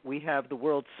website, we have the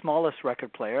world's smallest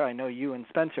record player. I know you and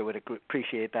Spencer would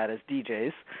appreciate that as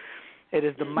DJs. It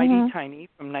is the Mighty Tiny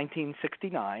from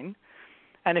 1969.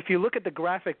 And if you look at the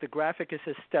graphic is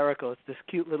hysterical. It's this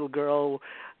cute little girl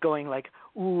going like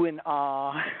ooh and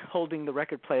ah, holding the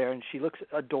record player, and she looks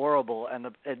adorable, and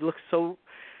it looks so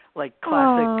like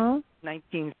classic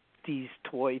 1960s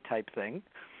toy type thing.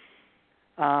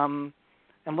 And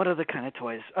what other kind of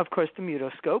toys? Of course, the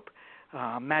Mutoscope.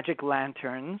 Magic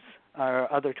lanterns are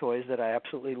other toys that I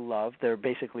absolutely love. They're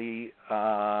basically,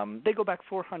 they go back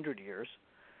 400 years.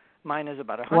 Mine is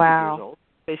about 100 years old.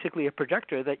 Basically a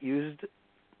projector that used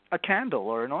a candle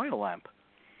or an oil lamp.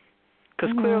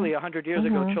 Because clearly 100 years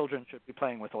ago, children should be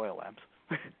playing with oil lamps.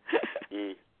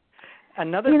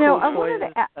 Another cool toy is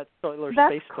that solar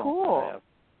space phone. I have.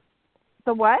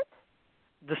 The what?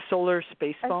 The solar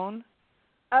space phone.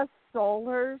 A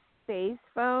solar space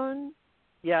phone?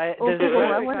 Yeah, there's a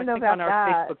graphic, I think, on our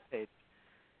Facebook page.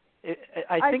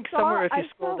 I think somewhere if you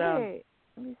scroll down,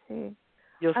 let me see.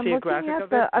 You'll see a graphic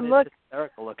of it. It's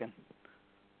hysterical looking.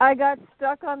 I got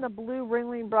stuck on the blue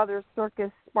Ringling Brothers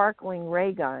Circus sparkling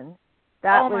ray gun.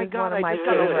 That was one of my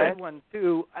favorites. One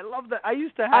too. I love that. I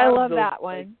used to have. I love those, that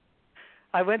one.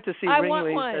 I went to see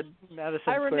Ringlings at Madison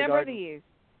Square Garden. I remember these.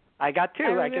 I got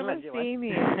two. I can lend you one.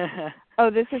 These.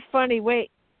 Oh, this is funny. Wait.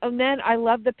 then I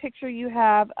love the picture you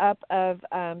have up of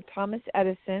Thomas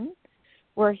Edison,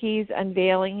 where he's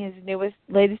unveiling his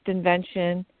latest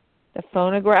invention, the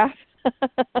phonograph.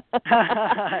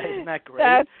 Isn't that great?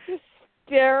 That's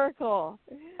hysterical.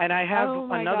 And I have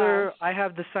I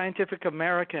have the Scientific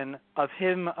American of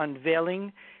him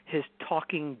unveiling his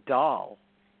talking doll.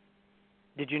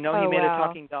 Did you know he made a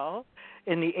talking doll?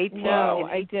 In the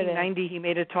 1890, he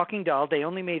made a talking doll. They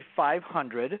only made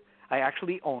 500. I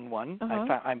actually own one.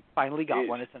 I finally got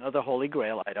one. It's another Holy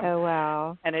Grail item. Oh,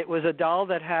 wow. And it was a doll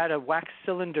that had a wax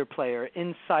cylinder player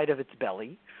inside of its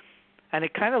belly. And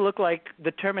it kind of looked like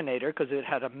the Terminator because it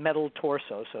had a metal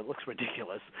torso, so it looks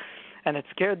ridiculous. And it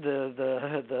scared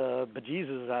the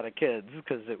bejesus out of kids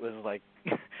because it was like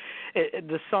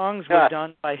the songs were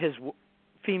done by his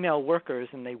female workers,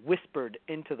 and they whispered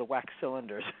into the wax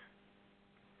cylinders.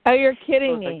 Oh, you're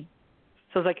kidding me.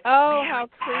 So it's like, oh, how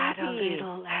had a creepy.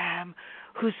 little lamb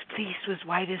whose fleece was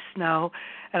white as snow.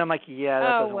 And I'm like, yeah, that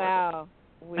doesn't work. Oh, wow.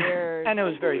 Weird. And it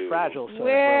was very fragile. So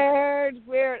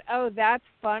Weird. Oh, that's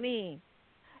funny.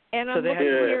 And I'm looking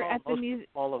here at the music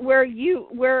where you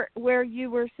were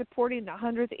supporting the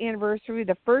 100th anniversary,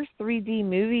 the first 3D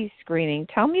movie screening.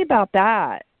 Tell me about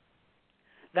that.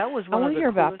 That was I want to hear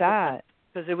about that.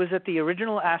 Because it was at the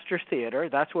original Astor Theater.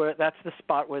 That's the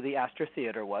spot where the Astor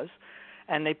Theater was.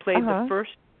 And they played the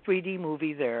first 3D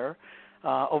movie there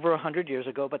over 100 years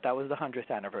ago, but that was the 100th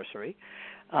anniversary.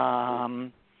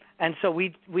 And so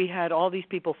we had all these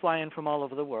people fly in from all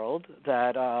over the world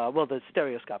that, the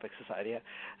Stereoscopic Society,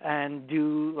 and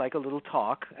do like a little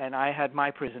talk. And I had my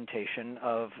presentation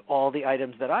of all the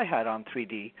items that I had on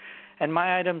 3D. And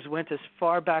my items went as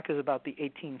far back as about the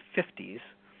 1850s.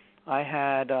 I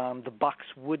had the box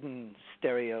wooden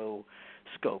stereo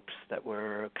scopes that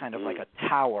were kind of like a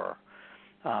tower.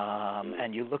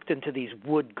 And you looked into these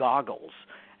wood goggles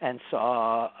and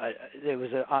saw there was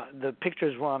the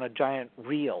pictures were on a giant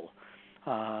reel,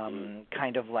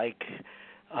 kind of like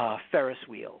a Ferris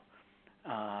wheel.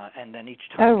 And then each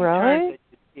time you turned it,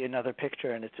 you'd see another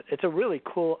picture, and it's a really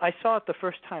cool. I saw it the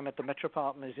first time at the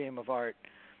Metropolitan Museum of Art,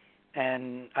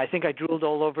 and I think I drooled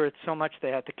all over it so much they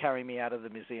had to carry me out of the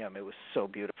museum. It was so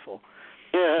beautiful.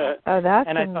 Yeah. Oh, that's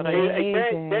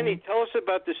amazing. Denny, tell us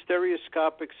about the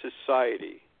Stereoscopic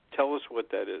Society. Tell us what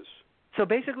that is. So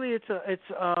basically, it's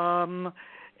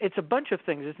a bunch of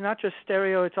things. It's not just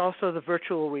stereo. It's also the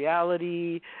virtual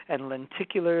reality and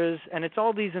lenticulars, and it's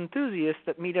all these enthusiasts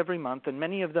that meet every month. And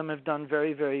many of them have done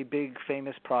very, very big,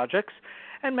 famous projects,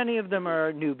 and many of them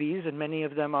are newbies, and many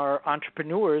of them are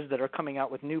entrepreneurs that are coming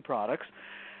out with new products,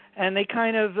 and they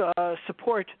kind of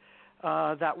support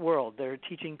that world. They're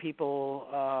teaching people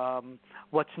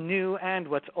what's new and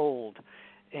what's old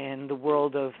in the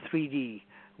world of 3D,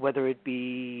 whether it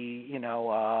be,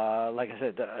 like I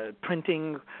said,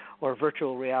 printing or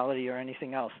virtual reality or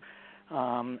anything else.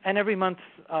 And every month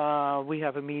we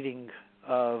have a meeting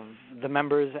of the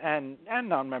members, and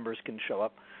non-members can show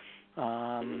up.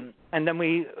 And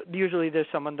then usually there's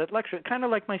someone that lectures, kind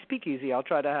of like my speakeasy. I'll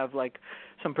try to have like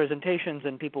some presentations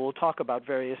and people will talk about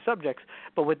various subjects.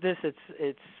 But with this,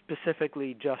 it's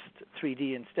specifically just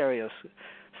 3D and stereo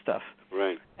stuff.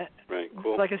 Right,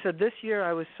 cool. Like I said, this year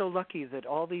I was so lucky that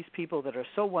all these people that are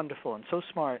so wonderful and so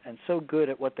smart and so good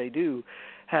at what they do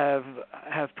have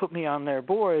put me on their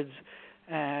boards.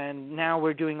 And now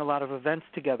we're doing a lot of events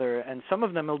together. And some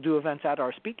of them will do events at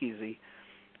our speakeasy.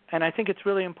 And I think it's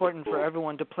really important for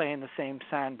everyone to play in the same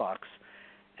sandbox.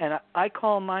 And I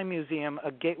call my museum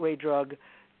a gateway drug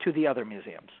to the other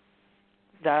museums.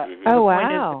 The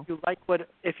point is,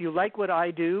 if you like what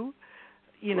I do,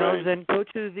 then go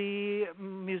to the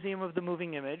Museum of the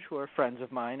Moving Image, who are friends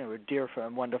of mine, who are dear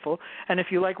friends, wonderful. And if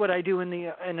you like what I do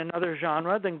in another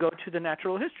genre, then go to the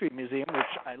Natural History Museum,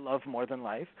 which I love more than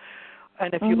life.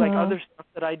 And if you like other stuff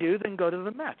that I do, then go to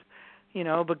the Met.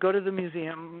 But go to the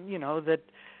museum, that.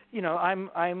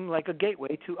 I'm like a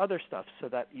gateway to other stuff so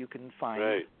that you can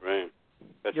find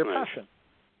That's your nice. passion.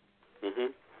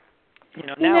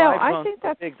 Mm-hmm. Now I think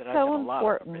that's big that so I've done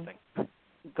important.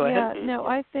 Go ahead. Yeah, no,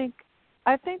 I think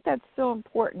that's so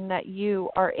important that you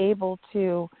are able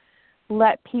to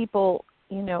let people,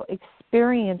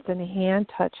 experience and hand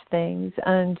touch things,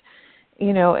 and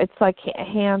it's like a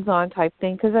hands-on type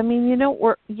thing. Because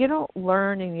you don't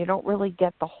learn and you don't really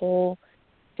get the whole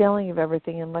feeling of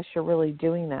everything unless you're really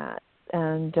doing that,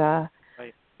 and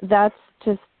that's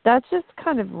just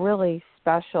kind of really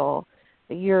special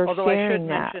that you're sharing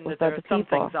that with other people. Although I should mention that there are some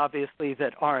things obviously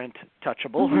that aren't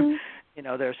touchable.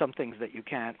 There are some things that you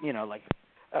can't, like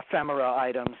ephemera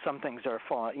items. Some things are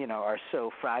are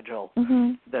so fragile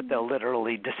that they'll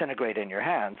literally disintegrate in your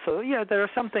hand. So yeah, there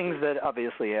are some things that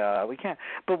obviously we can't.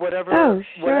 But whatever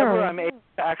I'm able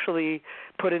to actually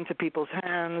put into people's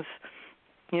hands,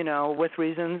 with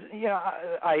reasons,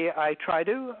 I try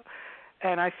to.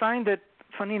 And I find that,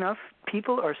 funny enough,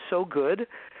 people are so good.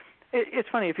 It's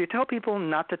funny, if you tell people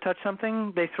not to touch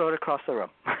something, they throw it across the room.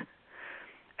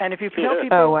 And if you tell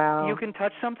people you can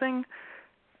touch something,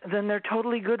 then they're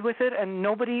totally good with it. And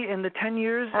nobody in the 10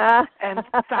 years and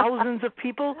thousands of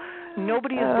people,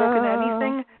 nobody has broken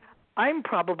anything. I'm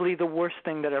probably the worst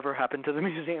thing that ever happened to the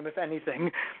museum, if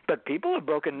anything. But people have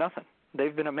broken nothing.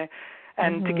 They've been amazing.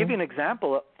 And to give you an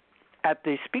example, at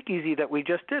the speakeasy that we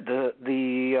just did,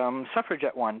 the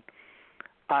suffragette one,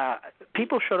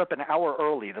 people showed up an hour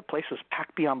early. The place was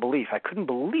packed beyond belief. I couldn't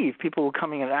believe people were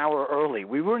coming an hour early.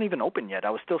 We weren't even open yet. I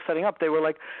was still setting up. They were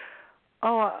like,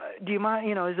 "Oh, do you mind?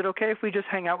 Is it okay if we just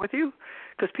hang out with you?"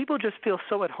 Because people just feel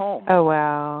so at home. Oh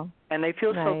wow! And they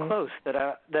feel so close that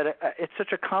it's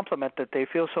such a compliment that they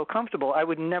feel so comfortable. I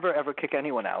would never ever kick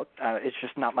anyone out. It's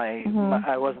just not my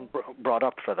I wasn't brought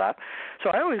up for that.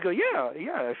 So I always go, yeah.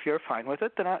 If you're fine with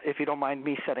it, then if you don't mind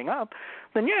me setting up,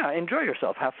 then enjoy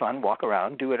yourself, have fun, walk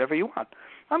around, do whatever you want.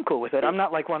 I'm cool with it. I'm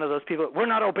not like one of those people, we're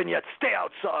not open yet, stay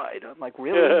outside. I'm like,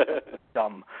 really?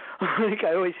 Dumb. Like,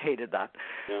 I always hated that.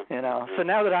 So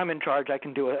now that I'm in charge, I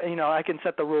can do it. I can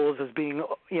set the rules as being,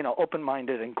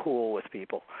 open-minded and cool with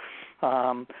people.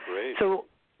 Great. So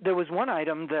there was one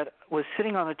item that was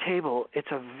sitting on a table.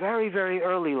 It's a very, very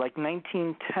early, like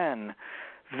 1910,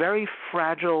 very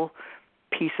fragile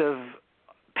piece of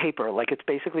paper. Like it's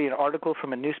basically an article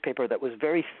from a newspaper that was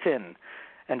very thin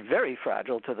and very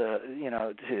fragile to the,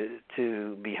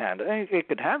 to be handled. It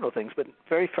could handle things, but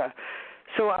very fragile.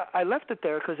 So I left it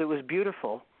there because it was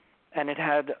beautiful, and it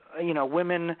had,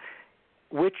 women.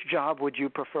 Which job would you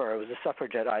prefer? It was a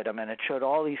suffragette item, and it showed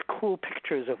all these cool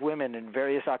pictures of women in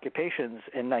various occupations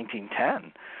in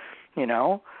 1910.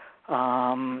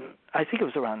 I think it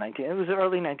was around it was the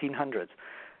early 1900s.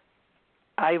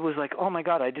 I was like, oh my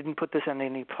God, I didn't put this in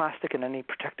any plastic and any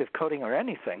protective coating or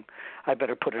anything. I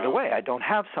better put it away. I don't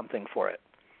have something for it.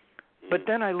 But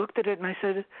then I looked at it and I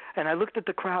said, and I looked at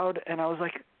the crowd and I was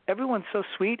like, everyone's so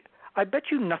sweet. I bet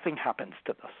you nothing happens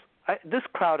to this. This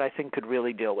crowd, I think, could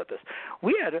really deal with this.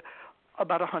 We had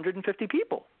about 150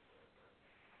 people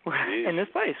in this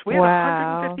place. We had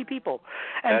 150 people.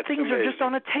 And That's things amazing. are just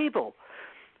on a table.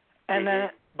 And then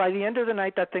by the end of the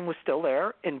night, that thing was still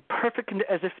there in perfect,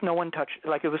 as if no one touched it,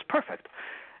 like it was perfect.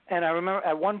 And I remember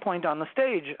at one point on the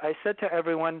stage, I said to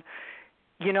everyone,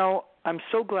 I'm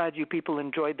so glad you people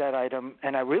enjoyed that item,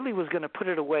 and I really was going to put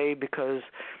it away because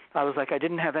I was like, I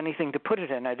didn't have anything to put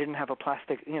it in. I didn't have a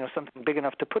plastic, something big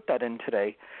enough to put that in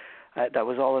today. That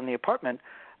was all in the apartment.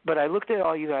 But I looked at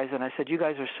all you guys, and I said, you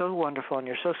guys are so wonderful, and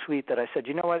you're so sweet that I said,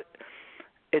 you know what?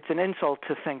 It's an insult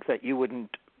to think that you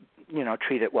wouldn't,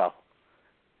 treat it well.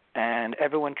 And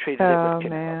everyone treated it with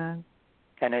care.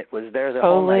 And it was there the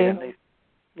whole night. And they,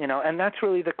 and that's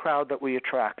really the crowd that we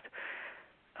attract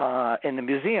in the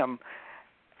museum.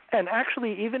 And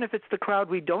actually, even if it's the crowd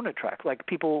we don't attract, like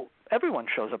everyone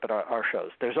shows up at our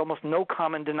shows. There's almost no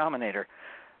common denominator.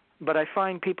 But I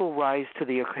find people rise to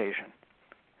the occasion.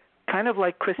 Kind of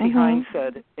like Chrissy Hines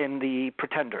said in The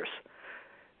Pretenders.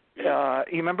 You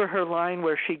remember her line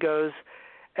where she goes,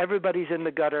 everybody's in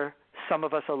the gutter, some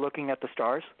of us are looking at the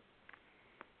stars?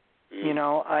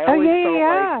 I always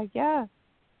felt like...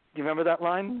 Do you remember that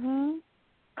line?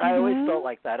 I always felt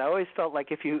like that. I always felt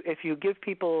like if you give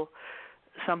people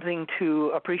something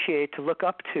to appreciate, to look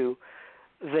up to,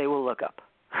 they will look up.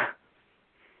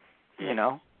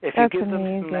 If you give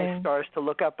them some nice stars to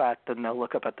look up at, then they'll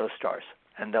look up at those stars,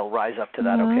 and they'll rise up to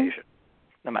that occasion,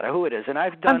 no matter who it is. And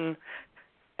I've done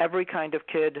every kind of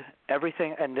kid,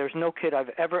 everything, and there's no kid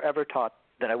I've ever taught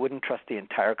that I wouldn't trust the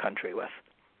entire country with.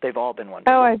 They've all been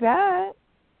wonderful. Oh, I bet.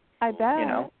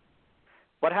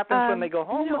 What happens when they go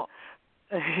home?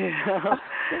 That's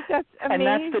amazing. And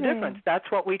that's the difference. That's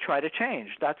what we try to change.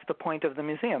 That's the point of the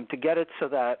museum, to get it so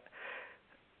that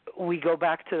we go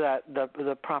back to that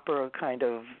the proper kind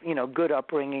of, good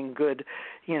upbringing, good,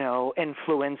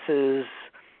 influences,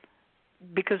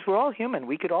 because we're all human.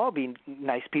 We could all be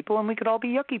nice people and we could all be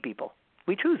yucky people.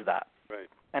 We choose that. Right.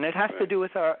 And it has to do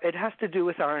with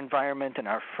our environment and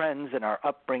our friends and our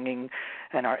upbringing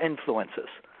and our influences.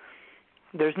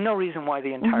 There's no reason why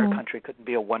the entire country couldn't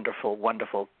be a wonderful,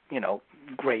 wonderful,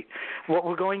 great. What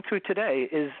we're going through today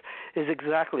is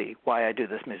exactly why I do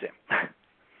this museum.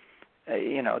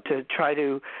 To try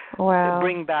to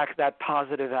bring back that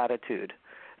positive attitude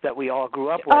that we all grew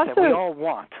up with and we all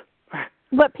want.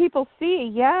 Let people see,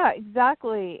 yeah,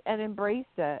 exactly, and embrace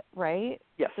it, right?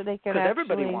 Yes, so they can because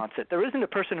everybody wants it. There isn't a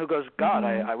person who goes, God,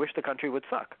 I wish the country would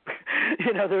suck.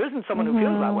 There isn't someone who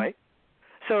feels that way.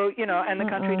 So, and the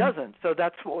country doesn't. So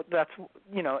that's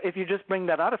if you just bring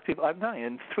that out of people, I'm telling you,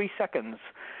 in 3 seconds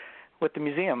with the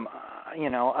museum,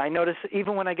 I notice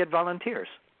even when I get volunteers,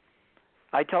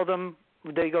 I tell them,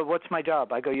 they go, what's my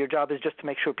job? I go, your job is just to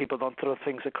make sure people don't throw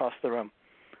things across the room.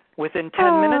 Within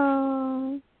 10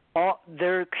 minutes,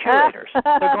 they're curators.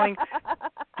 They're going,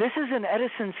 this is an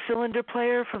Edison cylinder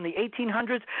player from the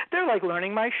 1800s. They're like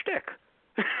learning my shtick.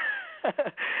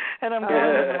 And I'm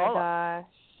going, oh, my gosh.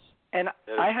 And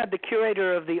I had the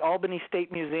curator of the Albany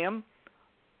State Museum,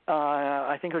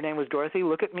 I think her name was Dorothy,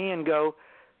 look at me and go,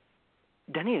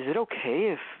 Denny, is it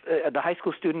okay if the high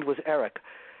school student was Eric?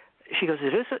 She goes,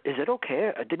 is it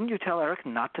okay? Didn't you tell Eric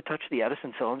not to touch the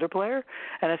Edison cylinder player?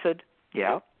 And I said,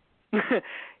 yeah.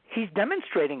 He's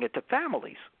demonstrating it to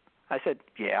families. I said,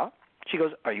 yeah. She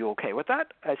goes, are you okay with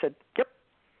that? I said, yep.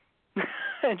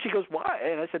 And she goes, why?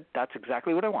 And I said, that's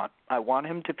exactly what I want. I want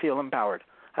him to feel empowered.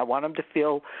 I want him to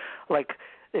feel like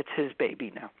it's his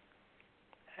baby now.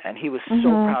 And he was so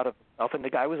proud of himself, and the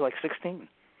guy was like 16.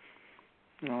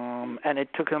 And it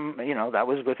took him, that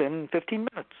was within 15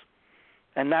 minutes.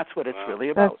 And that's what it's really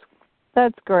about.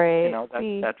 That's great.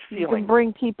 That feeling. You can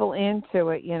bring people into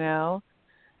it, Yeah.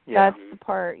 That's the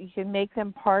part. You can make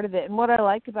them part of it. And what I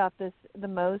like about this the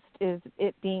most is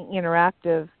it being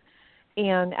interactive.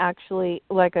 And actually,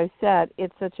 like I said,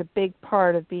 it's such a big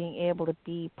part of being able to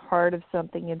be part of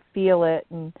something and feel it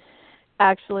and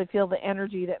actually feel the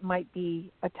energy that might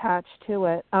be attached to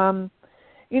it.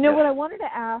 What I wanted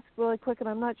to ask really quick, and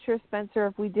I'm not sure, Spencer,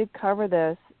 if we did cover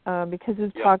this because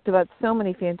we've talked about so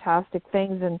many fantastic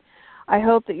things, and I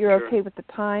hope that you're okay with the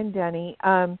time, Denny.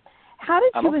 How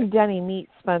did you and Denny meet,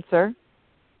 Spencer?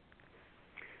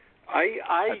 I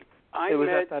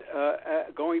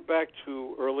met, going back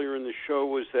to earlier in the show,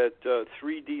 was that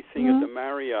 3D thing at the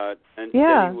Marriott, and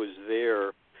Denny was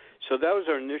there. So that was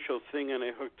our initial thing, and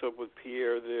I hooked up with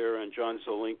Pierre there and John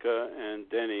Zelinka and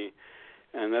Denny,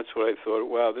 and that's what I thought,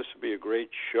 wow, this would be a great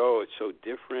show. It's so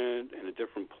different, in a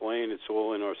different plane. It's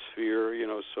all in our sphere,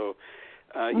 so...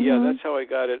 that's how I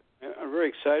got it. I'm very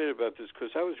excited about this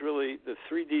because the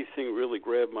 3D thing really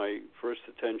grabbed my first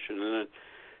attention,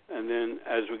 and then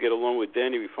as we get along with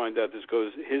Danny, we find out his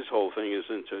whole thing is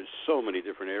into so many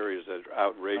different areas that are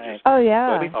outrageous. Right. Oh,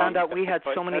 yeah. We found out we had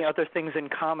so many other things in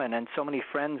common and so many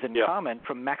friends in common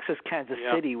from Max's Kansas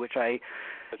City, which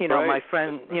my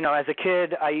friend, as a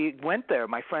kid, I went there.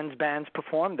 My friends' bands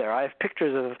performed there. I have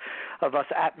pictures of us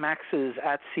at Max's,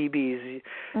 at CB's.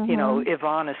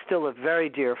 Yvonne is still a very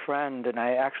dear friend, and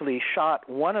I actually shot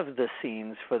one of the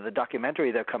scenes for the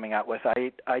documentary they're coming out with.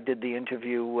 I did the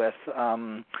interview with...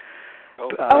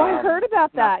 I heard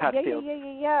about that.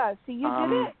 Yeah. So you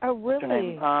did it? Oh,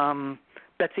 really?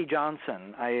 Betsy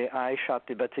Johnson. I shot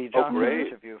the Betsy Johnson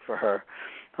interview for her.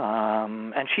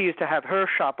 And she used to have her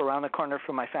shop around the corner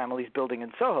from my family's building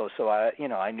in Soho, so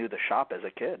I knew the shop as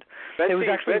a kid. It was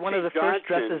actually one of the first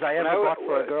dresses I ever bought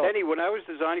for a girl. Denny, when I was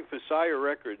designing for Sire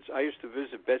Records, I used to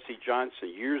visit Betsy Johnson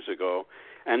years ago,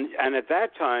 and at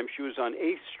that time she was on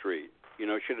 8th Street. She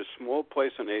had a small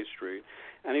place on 8th Street,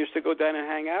 and I used to go down and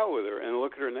hang out with her and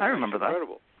look at her now. I remember she's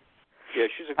incredible. Yeah,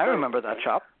 she's incredible. I remember that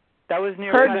shop. That was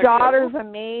near her daughter's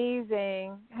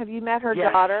amazing. Have you met her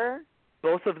daughter?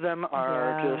 Both of them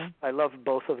are I love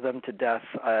both of them to death.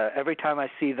 Every time I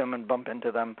see them and bump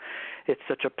into them, it's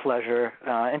such a pleasure.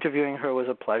 Interviewing her was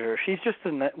a pleasure. She's just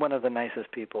one of the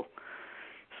nicest people.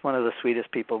 She's one of the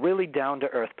sweetest people, really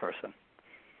down-to-earth person.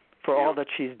 For all that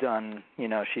she's done,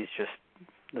 she's just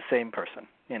the same person,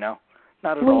 Not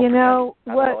at all.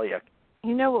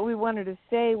 What we wanted to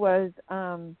say was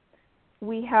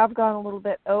we have gone a little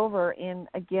bit over, and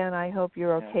again, I hope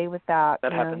you're okay with that.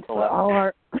 That happens a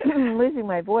lot. Losing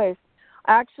my voice.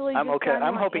 Actually, I'm okay.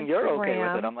 I'm hoping you're okay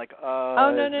with it. I'm like,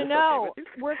 oh no. Okay,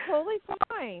 we're totally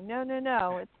fine.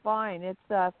 No, it's fine. It's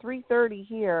 3:30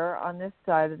 here on this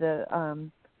side of the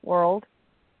world,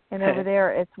 and over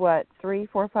there it's what 3,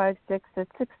 4, 5, 6.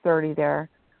 It's 6:30 there.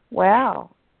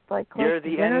 Wow, it's like close you're to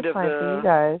the dinner end of time for you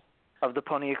guys. Of the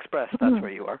Pony Express. That's where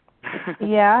you are.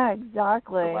 Yeah,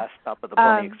 exactly. The last stop of the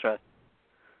Pony Express.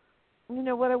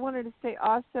 What I wanted to say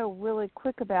also really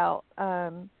quick about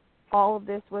all of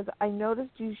this was I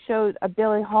noticed you showed a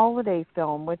Billie Holiday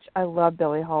film, which I love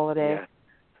Billie Holiday.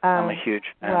 Yeah. I'm a huge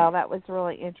fan. Well, that was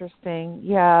really interesting.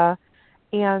 Yeah.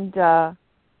 And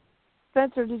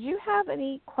Spencer, did you have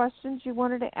any questions you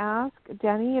wanted to ask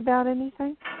Denny about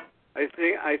anything? I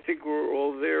think we're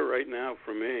all there right now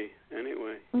for me.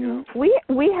 Anyway,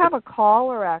 We have a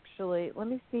caller actually. Let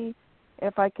me see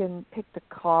if I can pick the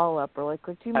call up really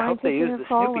quick. Do you mind taking the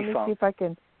call? Snoopy Let me phone. see if I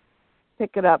can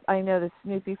pick it up. I know the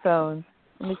Snoopy phone.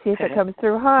 Let me see if it comes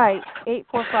through. Hi,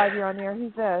 845, you're on the air.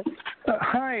 Who's this?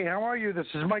 Hi, how are you? This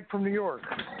is Mike from New York.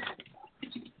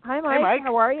 Hi, Mike. Hey, Mike.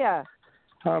 How are you?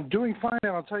 I'm doing fine,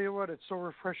 and I'll tell you what, it's so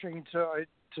refreshing to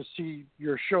see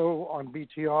your show on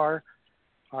BTR.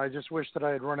 I just wish that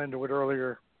I had run into it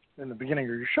earlier in the beginning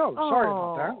of your show. Sorry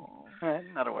about that.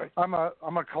 Not a worry. I'm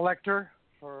a collector.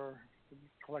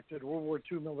 Collected World War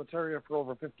II militaria for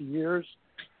over 50 years.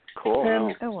 Cool.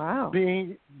 And wow.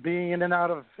 Being in and out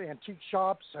of antique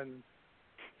shops and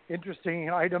interesting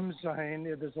items. I mean,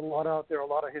 there's a lot out there, a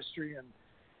lot of history, and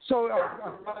so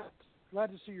I'm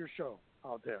glad to see your show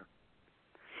out there.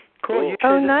 Cool. You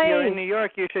should, nice. If you're in New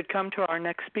York, you should come to our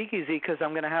next speakeasy because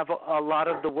I'm going to have a lot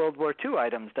of the World War II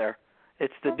items there.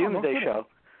 It's the Doomsday Show.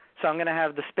 So I'm going to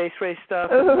have the space race stuff.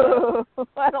 Ooh,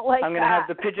 I don't like I'm going to have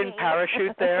the pigeon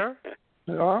parachute there.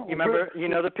 You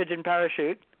know the pigeon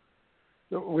parachute?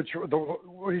 What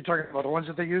are you talking about? The ones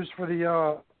that they use for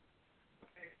the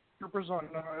troopers on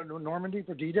Normandy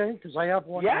for D-Day? Because I have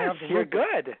one. Yes, you're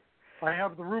good. I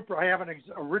have the Rupert. I have an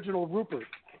original Rupert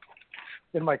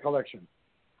in my collection.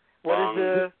 What is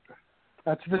the?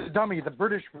 That's the dummy, the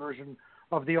British version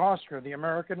of the Oscar. The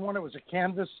American one, it was a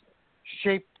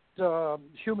canvas-shaped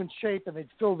human shape, and they'd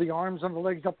fill the arms and the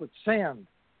legs up with sand.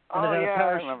 And I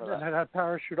remember that. And it had a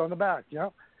parachute on the back. Yeah.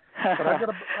 But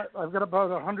I've got about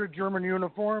 100 German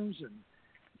uniforms and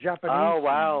Japanese. Oh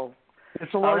wow!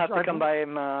 It's a large. I'll have to come by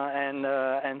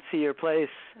and see your place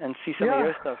and see some of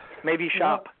your stuff. Maybe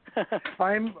shop.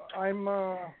 I'm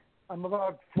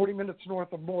about 40 minutes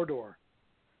north of Mordor.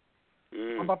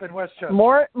 I'm up in Westchester.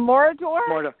 Mordor?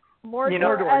 Mordor.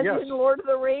 Mordor, as in Lord of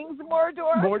the Rings,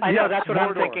 Mordor? I know, that's what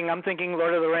I'm thinking. I'm thinking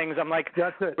Lord of the Rings. I'm like,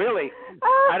 that's it. Really?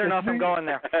 I don't know if I'm going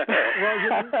there.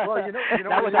 well, you know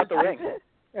that without the ring.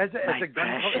 As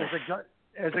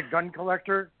a gun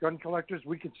collectors,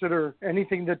 we consider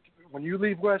anything that when you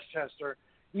leave Westchester,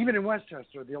 even in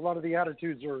Westchester, a lot of the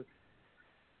attitudes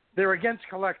they're against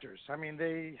collectors. I mean,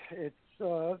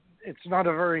 it's not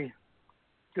a very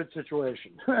good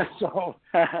situation. So,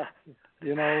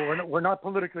 we're not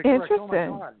politically correct. Oh my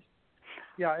God.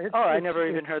 Yeah. I never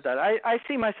even heard that. I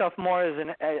see myself more as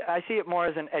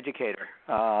an educator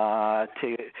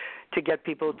to get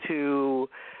people to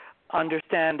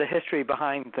understand the history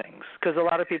behind things, because a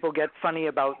lot of people get funny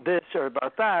about this or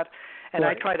about that, and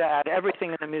I try to add everything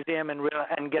in the museum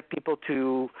and get people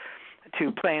to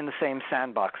play in the same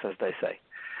sandbox, as they say.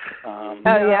 But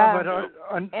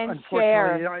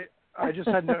unfortunately, I just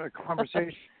had a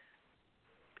conversation.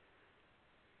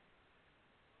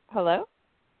 Hello?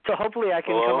 So hopefully I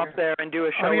can come up there and do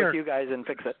a show with you guys and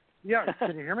fix it. Yeah,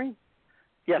 can you hear me?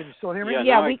 Yes. Can you still hear me?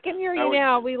 Yeah, we can hear you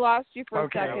now. We lost you for a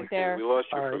second there. We lost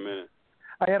you for a minute.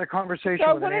 I had a conversation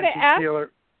with an antique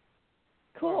dealer.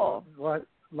 Cool.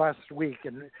 Last week,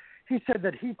 and he said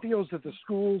that he feels that the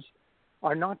schools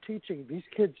are not teaching. These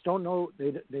kids don't know.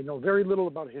 They know very little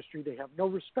about history. They have no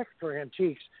respect for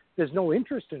antiques. There's no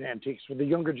interest in antiques for the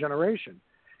younger generation.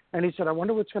 And he said, I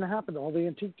wonder what's going to happen to all the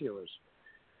antique dealers.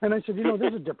 And I said,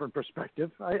 there's a different perspective.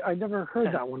 I never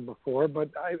heard that one before, but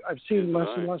I've seen less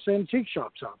and less antique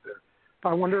shops out there.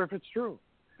 I wonder if it's true.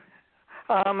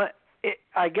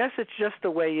 I guess it's just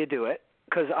the way you do it,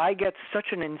 because I get such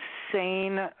an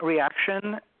insane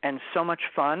reaction and so much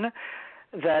fun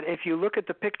that if you look at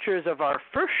the pictures of our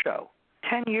first show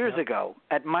 10 years ago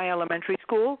at my elementary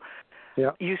school,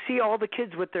 you see all the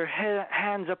kids with their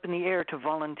hands up in the air to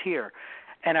volunteer.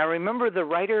 And I remember the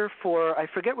writer for, I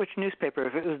forget which newspaper,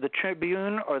 if it was the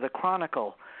Tribune or the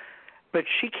Chronicle, but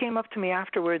she came up to me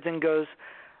afterwards and goes,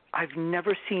 I've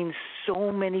never seen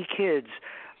so many kids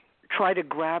try to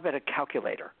grab at a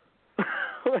calculator.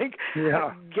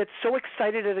 Get so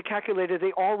excited at a calculator,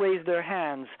 they all raised their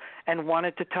hands and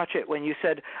wanted to touch it when you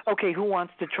said, okay, who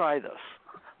wants to try this?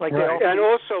 And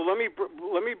also, let me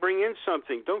bring in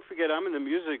something. Don't forget, been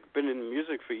in the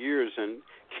music for years, and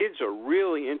kids are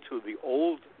really into the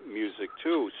old music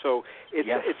too. So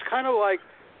it's kind of like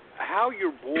how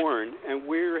you're born and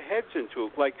where your head's into.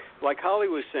 Like Holly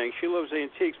was saying, she loves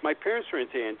antiques. My parents are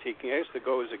into antiquing. I used to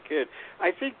go as a kid.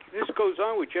 I think this goes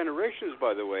on with generations,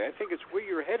 by the way. I think it's where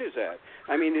your head is at.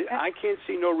 I mean, I can't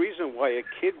see no reason why a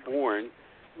kid born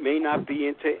may not be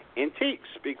into antiques,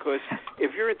 because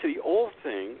if you're into the old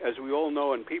thing, as we all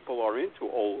know, and people are into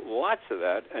lots of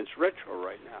that, and it's retro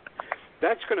right now,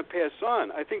 that's going to pass on.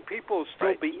 I think people will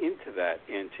still be into that,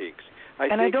 antiques.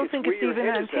 I don't think it's even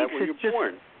antiques. It's just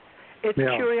born. It's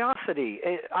curiosity.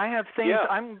 I have things.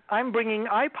 Yeah. I'm bringing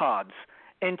iPods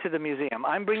into the museum.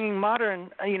 I'm bringing modern,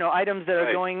 items that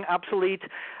are going obsolete.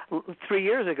 3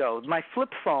 years ago, my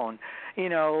flip phone,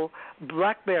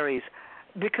 Blackberries,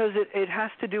 because it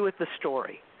has to do with the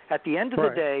story. At the end of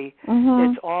the day,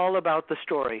 it's all about the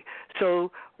story.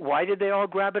 So why did they all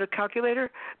grab at a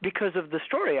calculator? Because of the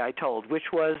story I told,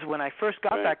 which was when I first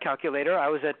got that calculator, I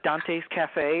was at Dante's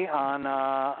Cafe on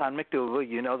McDougal.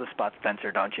 You know the spot,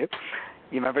 Spencer, don't you?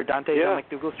 You remember Dante's on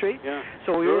McDougal Street? Yeah.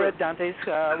 So we were at Dante's.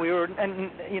 At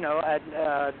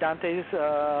Dante's,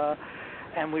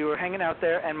 and we were hanging out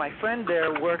there. And my friend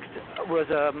there was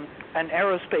an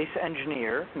aerospace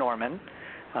engineer, Norman.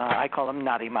 I call him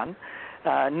Nadiman.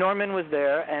 Norman was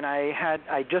there, and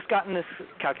I just gotten this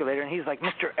calculator, and he's like,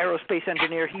 Mr. Aerospace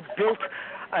Engineer. He built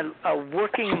a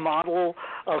working model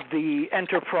of the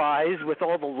Enterprise with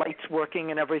all the lights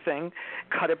working and everything,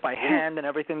 cut it by hand and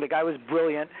everything. The guy was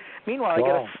brilliant. Meanwhile, I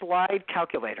get a slide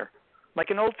calculator,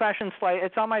 like an old-fashioned slide.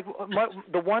 It's on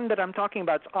the one that I'm talking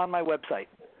about is on my website.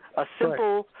 A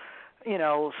simple,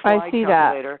 slide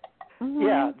calculator. Mm-hmm.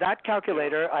 Yeah, that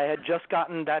calculator I had just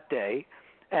gotten that day.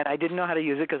 And I didn't know how to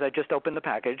use it because I just opened the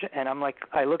package. And I'm like,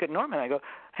 I look at Norman. I go,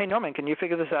 hey, Norman, can you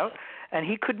figure this out? And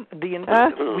he couldn't. We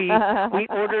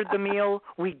ordered the meal.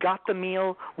 We got the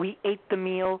meal. We ate the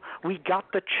meal. We got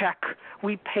the check.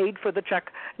 We paid for the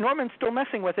check. Norman's still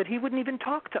messing with it. He wouldn't even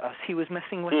talk to us. He was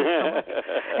messing with it so much.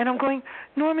 And I'm going,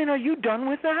 Norman, are you done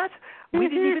with that? We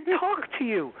didn't even talk to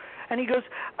you. And he goes,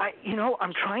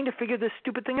 I'm trying to figure this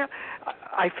stupid thing out.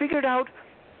 I figured out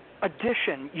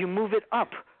addition. You move it up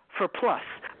for plus,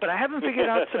 but I haven't figured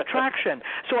out subtraction.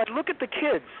 So I look at the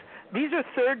kids. These are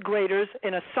third graders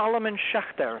in a Solomon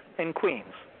Schechter in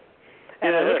Queens.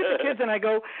 And I look at the kids and I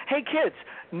go, hey, kids,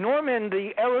 Norman, the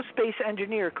aerospace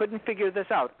engineer, couldn't figure this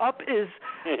out. Up is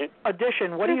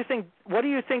addition. What do you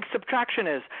think subtraction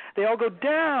is? They all go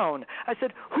down. I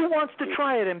said, who wants to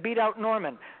try it and beat out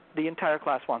Norman? The entire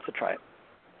class wants to try it.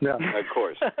 Yeah. Of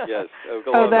course, yes.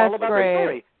 Oh, that's all about great. The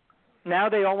story. Now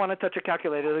they all want to touch a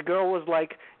calculator. The girl was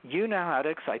like, you know how to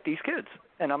excite these kids.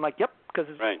 And I'm like, yep, because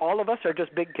all of us are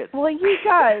just big kids. Well, you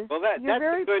guys, you're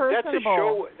very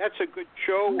personable. That's a good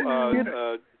show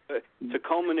to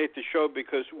culminate the show,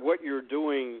 because what you're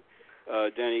doing,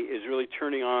 Denny, is really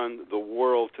turning on the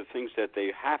world to things that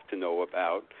they have to know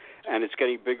about, and it's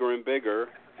getting bigger and bigger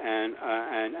and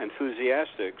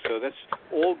enthusiastic. So that's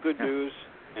all good news.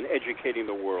 And educating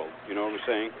the world, you know what I'm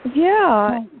saying?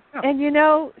 Yeah,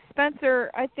 and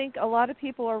Spencer, I think a lot of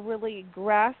people are really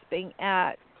grasping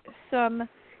at some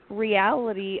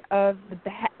reality of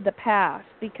the past,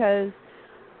 because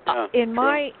in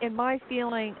my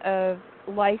feeling of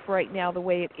life right now, the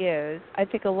way it is, I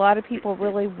think a lot of people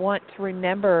really want to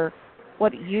remember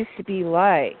what it used to be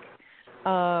like.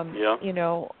 And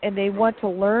they want to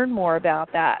learn more about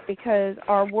that, because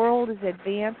our world is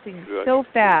advancing so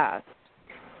fast.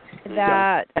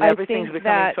 That and everything's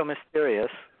becoming so mysterious.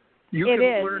 You can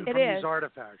learn from these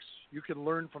artifacts. You can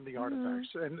learn from the artifacts,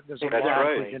 and there's a lot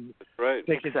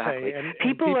they can say. And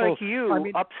people like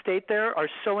you upstate there are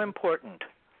so important,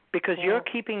 because you're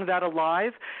keeping that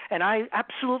alive, and I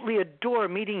absolutely adore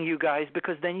meeting you guys,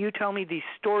 because then you tell me these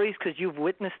stories because you've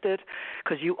witnessed it,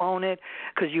 because you own it,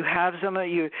 because you have some of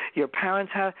your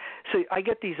parents have. So I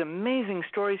get these amazing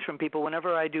stories from people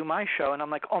whenever I do my show, and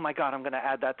I'm like, oh my God, I'm going to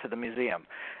add that to the museum.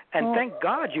 And thank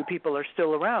God you people are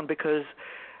still around, because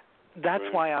that's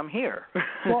why I'm here.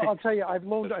 Well, I'll tell you, I've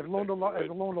loaned a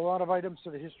lot of items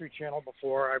to the History Channel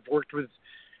before. I've worked with.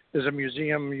 There's a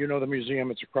museum, the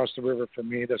museum, it's across the river from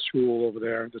me, the school over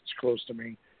there that's close to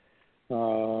me,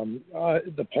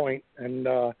 the Point. And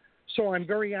so I'm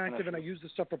very active, and I use the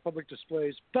stuff for public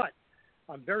displays, but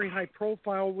I'm very high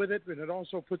profile with it, and it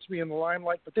also puts me in the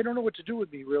limelight. But they don't know what to do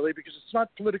with me, really, because it's not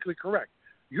politically correct.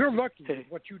 You're lucky with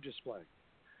what you display.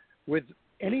 With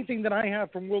anything that I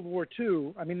have from World War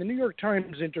II, the New York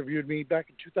Times interviewed me back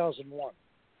in 2001.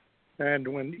 And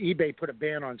when eBay put a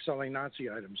ban on selling Nazi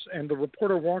items, and the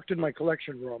reporter walked in my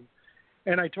collection room,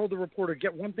 and I told the reporter,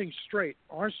 get one thing straight.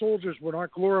 Our soldiers were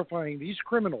not glorifying these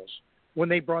criminals when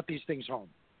they brought these things home.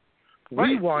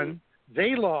 We won.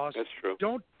 They lost. That's true.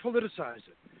 Don't politicize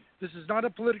it. This is not a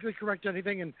politically correct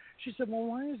anything. And she said, well,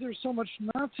 why is there so much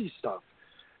Nazi stuff?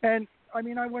 And, I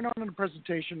went on in a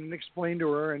presentation and explained to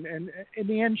her, and in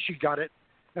the end she got it.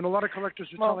 And a lot of collectors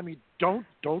are telling me, don't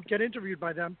get interviewed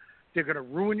by them. They're going to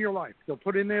ruin your life. They'll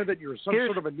put in there that you're some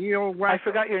sort of a neo-wacko. I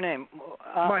forgot your name.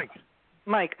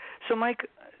 Mike. So, Mike,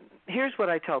 here's what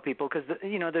I tell people, because,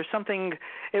 there's something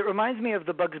 – it reminds me of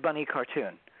the Bugs Bunny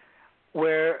cartoon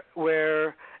where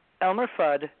Elmer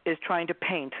Fudd is trying to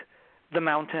paint the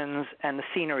mountains and the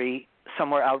scenery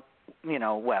somewhere out,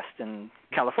 west in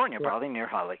California, probably near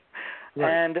Holly.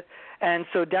 Right. And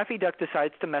so Daffy Duck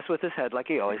decides to mess with his head like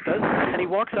he always does, and he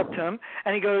walks up to him,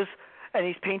 and he goes, and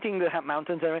he's painting the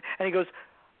mountains, and he goes,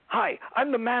 "Hi,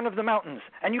 I'm the man of the mountains,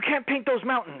 and you can't paint those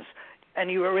mountains," and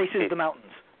he erases the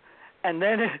mountains. And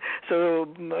then,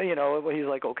 so, he's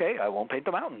like, okay, I won't paint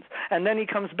the mountains. And then he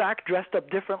comes back dressed up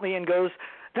differently and goes,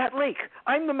 "That lake,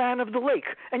 I'm the man of the lake,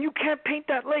 and you can't paint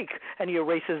that lake." And he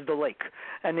erases the lake.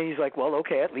 And then he's like, well,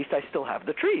 okay, at least I still have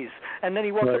the trees. And then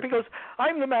he walks up and goes,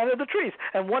 "I'm the man of the trees."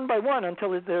 And one by one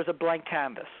until there's a blank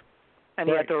canvas. And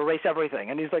he had to erase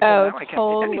everything. And he's like, well, now I can't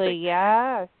paint anything.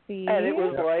 Yeah. See? And it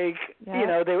was like,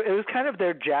 it was kind of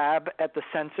their jab at the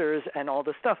censors and all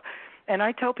this stuff. And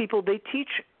I tell people they teach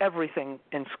everything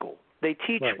in school. They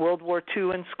teach World War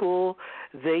II in school.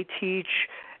 They teach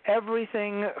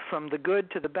everything from the good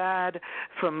to the bad,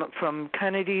 from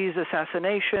Kennedy's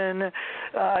assassination,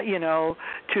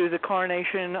 to the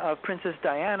coronation of Princess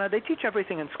Diana. They teach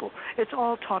everything in school. It's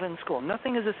all taught in school.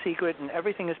 Nothing is a secret, and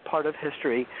everything is part of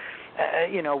history.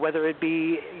 Whether it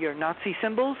be your Nazi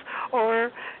symbols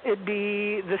or it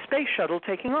be the space shuttle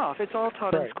taking off. It's all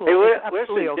taught in school. Hey,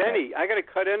 listen, okay. Denny, I got to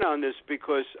cut in on this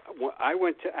because I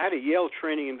had a Yale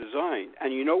training in design,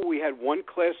 and we had one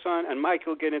class on, and Mike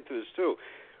will get into this too.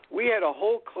 We had a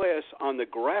whole class on the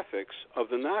graphics of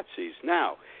the Nazis.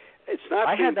 Now, it's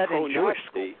not being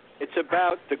pro-Nazi. It's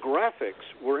about the graphics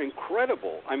were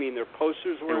incredible. I mean, their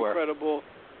posters were incredible.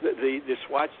 The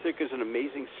swastika is an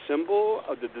amazing symbol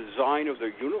of the design of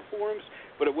their uniforms,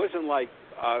 but it wasn't like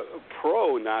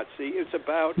pro-Nazi. It's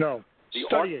about the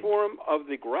art form of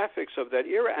the graphics of that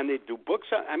era, and they do books.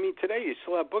 I mean, today you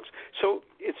still have books. So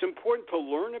it's important to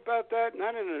learn about that,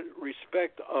 not in a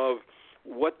respect of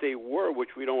what they were, which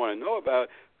we don't want to know about,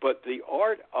 but the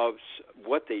art of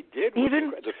what they did,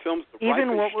 the films, the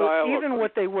style, even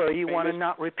what they were, you want to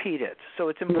not repeat it. So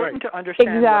it's important to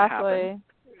understand what happened.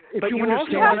 But you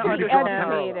also want to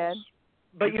understand.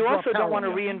 But you also don't want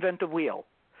to reinvent the wheel.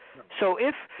 So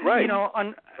if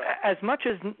as much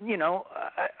as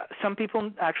some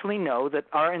people actually know that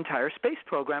our entire space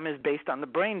program is based on the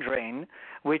brain drain,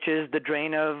 which is the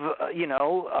drain of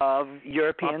of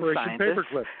European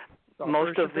scientists.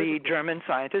 Most of the German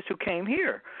scientists who came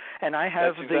here. And I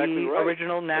have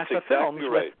original NASA films.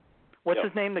 What's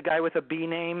his name? The guy with a B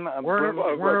name? Werner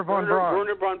von Braun.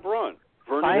 Werner von Braun.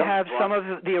 I have some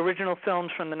of the original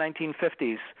films from the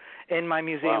 1950s in my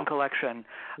museum collection,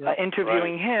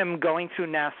 interviewing him going through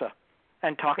NASA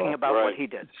and talking about what he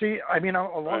did. See, I mean,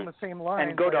 along the same line.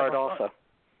 And Godard also.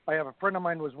 I have a friend of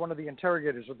mine who was one of the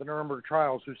interrogators of the Nuremberg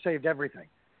trials who saved everything.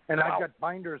 And I've got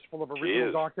binders full of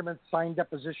original documents, signed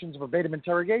depositions, verbatim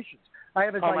interrogations. I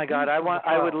have. Oh my God! I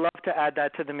would love to add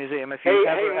that to the museum. If you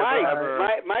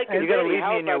Mike, you got to leave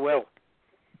me in your will.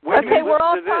 Okay, we're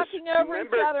all talking over each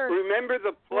other. Remember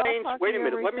the planes. Wait a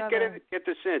minute. Let me get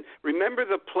this in. Remember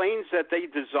the planes that they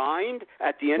designed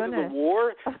at the end of the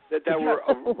war that were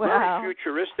very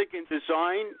futuristic in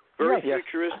design.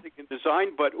 Futuristic in design,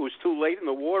 but it was too late in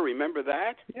the war. Remember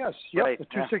that? Yes. Yep. The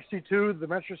 262, the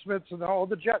Messerschmitts, and all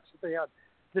the jets that they had,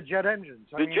 the jet engines.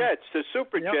 The jets, the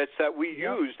super jets that we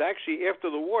used actually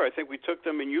after the war. I think we took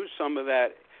them and used some of that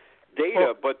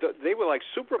data, but they were like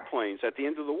super planes at the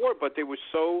end of the war. But they were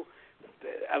so,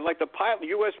 like the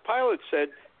U.S. pilot said,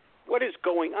 "What is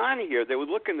going on here?" They would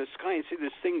look in the sky and see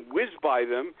this thing whiz by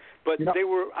them, but they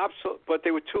were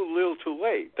too little, too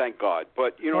late. Thank God.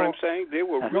 But you know what I'm saying? They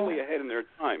were really ahead in their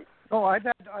time. No, I've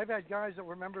had guys that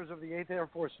were members of the 8th Air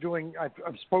Force doing.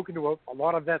 I've spoken to a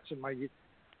lot of vets in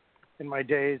my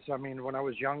days. I mean, when I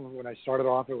was young, when I started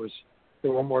off,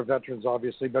 there were more veterans,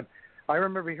 obviously, but I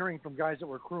remember hearing from guys that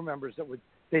were crew members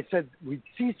they said we'd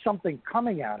see something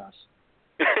coming at us,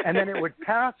 and then it would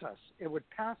pass us. It would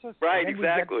pass us. Right,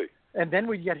 exactly. And then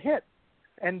we'd get hit.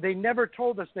 And they never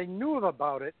told us. They knew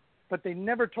about it, but they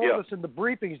never told us in the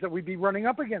briefings that we'd be running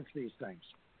up against these things.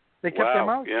 They kept their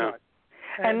mouths shut.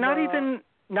 And not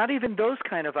even those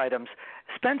kind of items.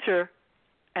 Spencer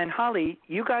and Holly,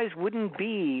 you guys wouldn't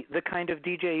be the kind of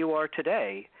DJ you are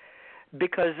today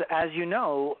because, as you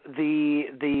know,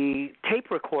 the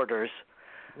tape recorders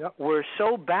were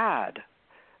so bad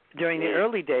during the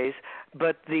early days,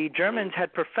 but the Germans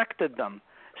had perfected them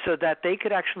so that they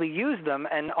could actually use them,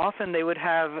 and often they would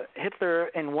have Hitler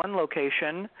in one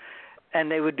location, and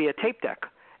they would be a tape deck,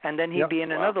 and then he'd be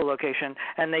in another location,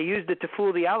 and they used it to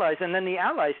fool the Allies, and then the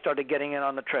Allies started getting in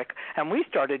on the trick, and we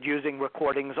started using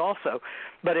recordings also,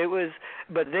 but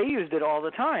they used it all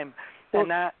the time.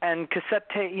 And cassette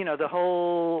tape, the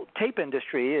whole tape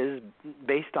industry is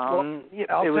based on. It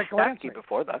was Stacky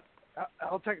before that.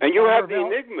 And you have the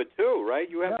Enigma too, right?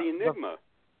 You have the Enigma.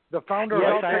 The founder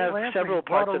of I have several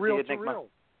parts of the Enigma.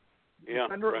 Yeah,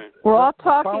 right. We're all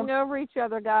talking over each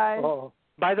other, guys. Oh.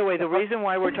 By the way, the reason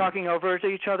why we're talking over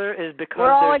each other is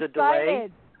because there's a delay.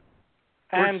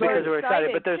 And because we're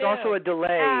excited, but there's also a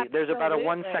delay. Absolutely. There's about a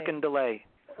 1 second delay.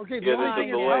 Okay, there's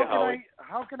a delay,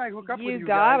 how can I hook up with you guys? You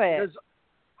got it.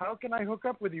 How can I hook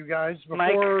up with you guys before...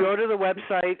 Mike, go to the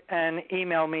website and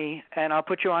email me, and I'll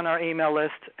put you on our email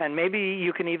list. And maybe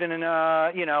you can even,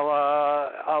 I'll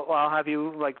have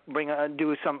you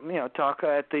do some, talk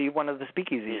at one of the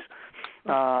speakeasies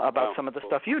about some of the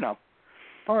stuff you know.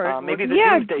 All right. Maybe the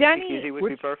Doomsday Speakeasy would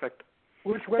be perfect.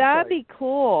 Which website? That'd be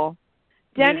cool.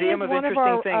 Denny is one of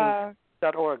our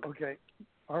 .org. Okay.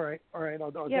 All right.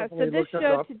 I'll so definitely this look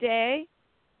show up. today,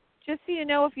 just so you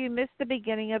know, if you missed the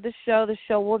beginning of the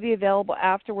show will be available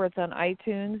afterwards on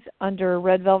iTunes under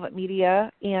Red Velvet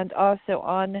Media and also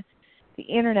on the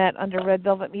Internet under Red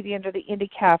Velvet Media under the Indie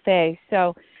Cafe.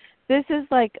 So this is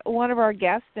like one of our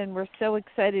guests, and we're so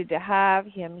excited to have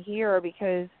him here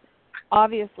because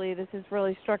obviously this has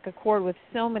really struck a chord with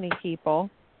so many people,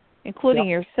 including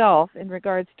yourself, in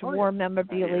regards to war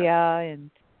memorabilia and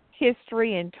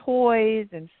history and toys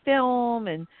and film,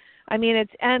 and I mean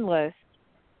it's endless.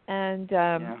 And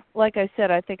like I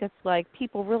said, I think it's like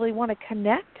people really want to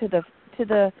connect to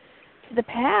the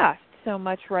past so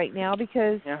much right now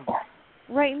because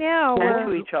right now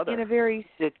we're in a very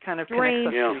strange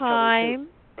time.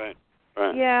 Right.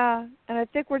 Yeah, and I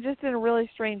think we're just in a really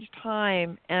strange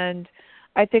time, and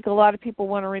I think a lot of people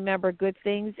want to remember good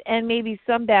things and maybe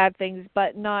some bad things,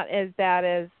 but not as bad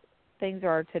as things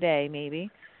are today, maybe,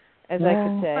 as I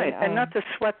could say. Right, and not to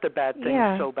sweat the bad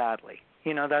things so badly.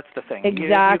 That's the thing.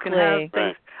 Exactly. You can have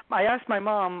things. I asked my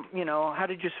mom, how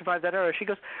did you survive that era? She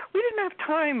goes, we didn't have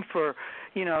time for,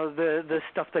 the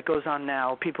stuff that goes on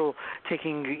now. People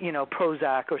taking,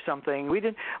 Prozac or something. We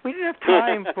didn't have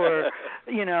time for,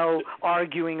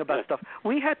 arguing about stuff.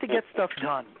 We had to get stuff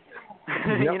done.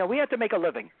 We had to make a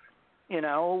living.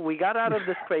 We got out of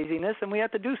this craziness and we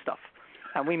had to do stuff,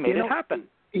 and we made it happen.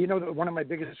 One of my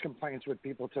biggest complaints with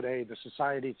people today, the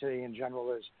society today in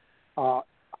general, is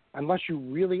unless you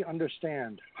really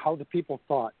understand how the people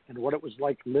thought and what it was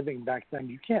like living back then,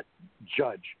 you can't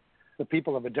judge the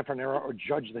people of a different era or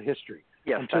judge the history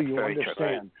until you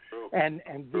understand. True. And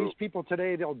these people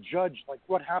today, they'll judge like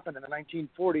what happened in the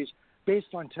 1940s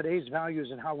based on today's values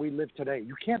and how we live today.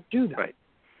 You can't do that. Right.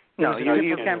 No,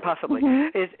 you can't possibly.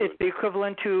 It's the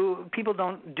equivalent to, people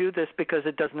don't do this because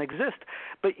it doesn't exist,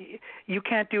 but you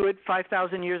can't do it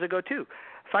 5,000 years ago too.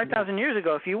 5,000 years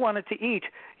ago, if you wanted to eat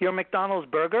your McDonald's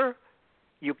burger,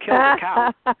 you killed a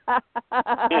cow.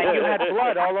 And you had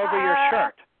blood all over your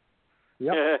shirt.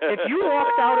 Yep. If you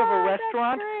walked out of a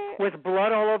restaurant with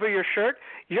blood all over your shirt,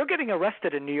 you're getting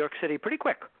arrested in New York City pretty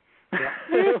quick. Yeah.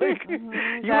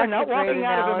 You are not walking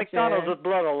out of a McDonald's with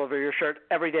blood all over your shirt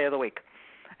every day of the week.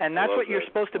 And that's what you're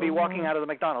supposed to be walking out of the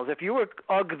McDonald's. If you were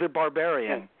Ugg the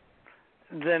Barbarian,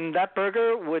 then that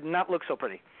burger would not look so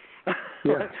pretty.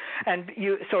 And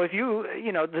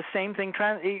if the same thing,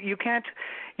 you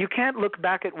can't look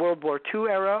back at World War II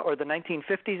era or the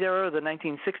 1950s era or the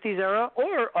 1960s era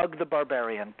or Ugg the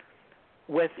Barbarian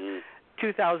with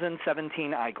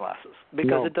 2017 eyeglasses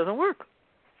because it doesn't work.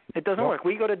 It doesn't work.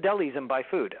 We go to delis and buy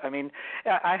food. I mean,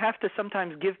 I have to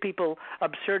sometimes give people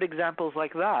absurd examples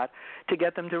like that to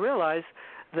get them to realize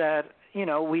that,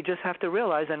 we just have to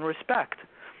realize and respect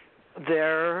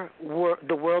the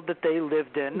world that they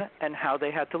lived in and how they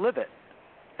had to live it,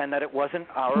 and that it wasn't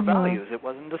our values. It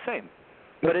wasn't the same.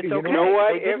 But it's okay. You know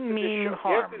what? They didn't mean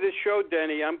harm. After the show,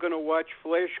 Denny, I'm going to watch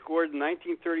Flash Gordon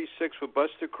 1936 with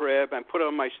Buster Crabbe and put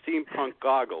on my steampunk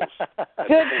goggles.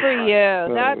 Good for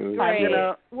you. That's great.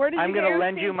 I'm going to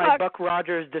lend you my Buck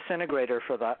Rogers disintegrator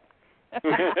for that.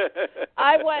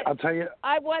 I'll tell you.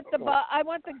 I want the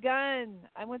gun.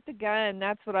 I want the gun.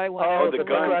 That's what I want. Oh, the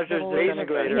Buck Rogers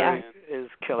disintegrator is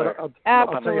killer.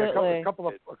 I'll tell you a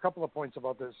couple of points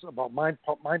about this, about my end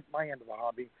of the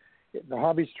hobby. The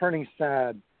hobby's turning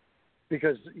sad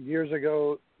because years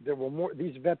ago there were more.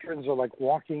 These veterans are like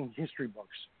walking history books.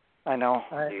 I know.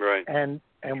 Right. And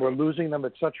we're losing them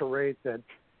at such a rate that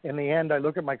in the end I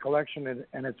look at my collection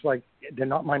and it's like they're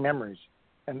not my memories.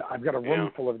 And I've got a room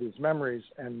full of these memories,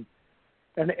 and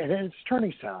it's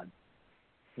turning sad.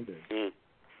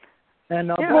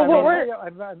 And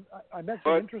I met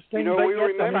some interesting. We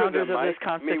remember the founders of this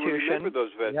Constitution. We remember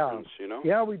those veterans.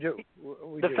 Yeah, we do.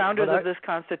 The founders of this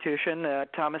Constitution,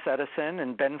 Thomas Edison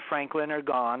and Ben Franklin, are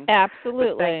gone.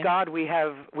 Absolutely. But thank God we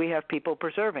have people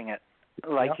preserving it,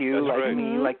 like you, like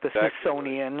me, like the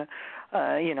Smithsonian.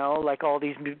 like all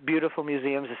these beautiful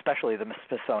museums, especially the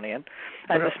Smithsonian.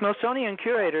 And the Smithsonian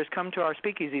curators come to our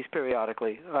speakeasies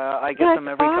periodically. I get them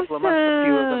every couple of months, a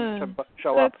few of them to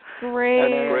show up. That's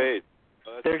great. Great.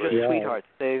 They're just sweethearts.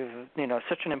 They've,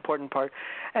 such an important part.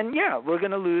 And, we're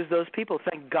going to lose those people.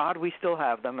 Thank God we still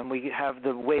have them, and we have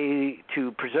the way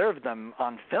to preserve them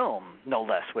on film, no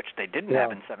less, which they didn't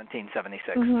have in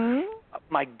 1776.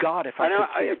 My God, if I could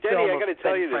see a Denny, film I got to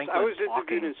tell you this. Franklin I was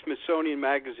interviewed in Smithsonian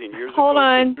Magazine years ago. Hold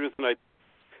on. And I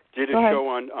did a show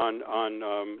on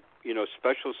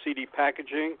special CD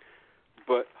packaging.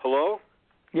 But, hello?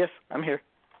 Yes, I'm here.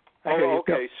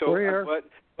 Okay. So,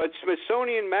 But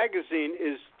Smithsonian Magazine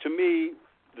is, to me,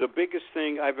 the biggest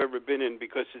thing I've ever been in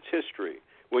because it's history.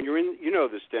 When you're in,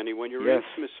 this, Denny, when you're in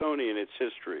Smithsonian, it's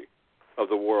history of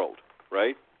the world,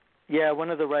 right? Yeah, one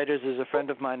of the writers is a friend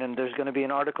of mine, and there's going to be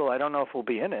an article. I don't know if we'll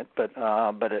be in it, but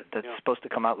it's supposed to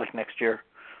come out like next year.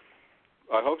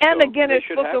 I hope and so. the Guinness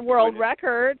Book of World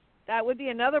Records. That would be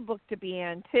another book to be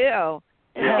in, too.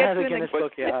 Yeah, the Guinness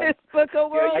Book, Guinness Book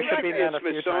of World Records. You should be in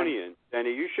Smithsonian, Denny.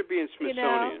 You should be in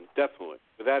Smithsonian, definitely,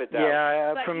 without a doubt.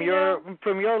 Yeah,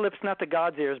 from your lips, not the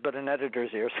God's ears, but an editor's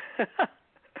ears.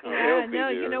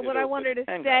 What I wanted to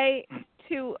say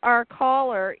to our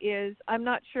caller is, I'm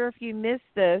not sure if you missed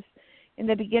this. In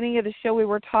the beginning of the show, we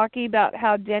were talking about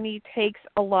how Denny takes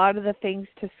a lot of the things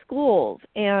to schools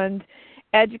and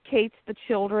educates the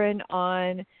children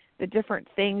on the different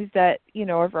things that,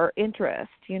 of our interest,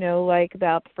 like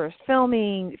about the first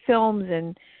films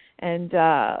and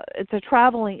it's a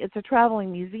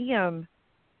traveling museum,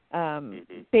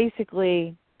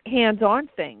 basically hands-on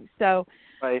things. So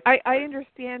I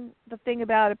understand the thing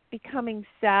about it becoming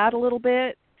sad a little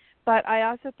bit, but I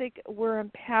also think we're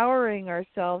empowering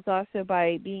ourselves also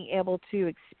by being able to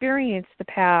experience the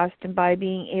past and by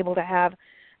being able to have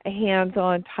a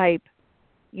hands-on type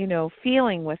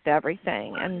feeling with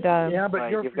everything. And but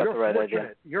you're right fortunate.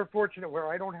 Idea. You're fortunate where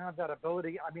I don't have that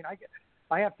ability. I mean,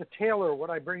 I have to tailor what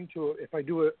I bring to if I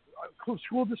do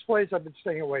school displays. I've been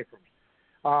staying away from.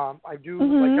 I do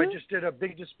like I just did a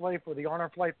big display for the Honor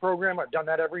Flight program. I've done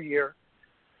that every year.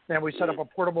 And we set up a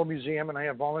portable museum, and I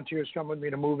have volunteers come with me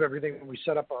to move everything. And we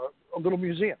set up a little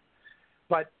museum.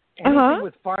 But anything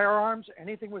with firearms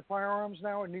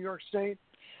now in New York State.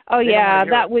 Oh yeah,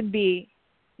 that would be.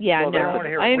 Yeah, well, no, they don't want to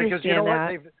hear I it understand because you know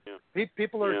that.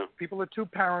 What? People are too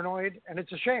paranoid, and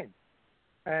it's a shame.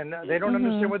 And they don't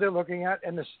understand what they're looking at.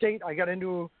 And the state, I got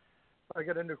into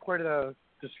quite a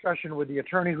discussion with the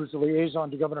attorney who's the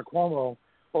liaison to Governor Cuomo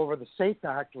over the SAFE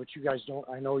Act, which you guys don't.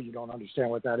 I know you don't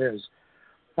understand what that is.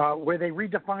 Where they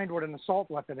redefined what an assault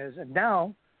weapon is, and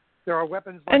now there are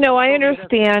weapons. Like I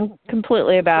understand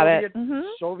completely about it.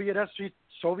 Soviet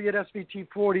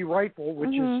SVT-40 rifle,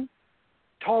 which is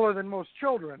taller than most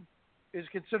children, is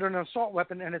considered an assault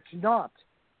weapon, and it's not.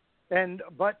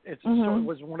 But it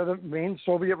was one of the main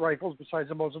Soviet rifles besides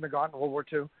the Mosin Nagant in World War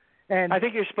II. And I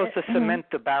think you're supposed to cement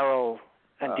the barrel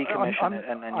and decommission it,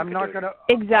 and then I'm not going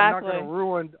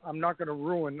to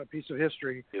ruin a piece of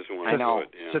history. I know.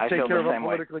 To take care of it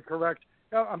politically correct.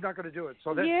 No, I'm not going to do it.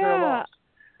 So they're lost.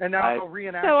 And now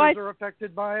reenactors are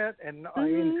affected by it. And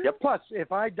plus,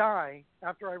 if I die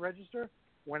after I register,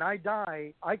 when I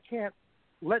die, I can't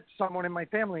let someone in my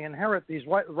family inherit these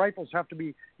rifles. Have to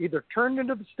be either turned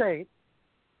into the state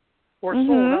or sold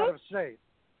out of state.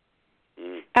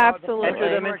 Absolutely. Enter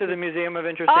them into the Museum of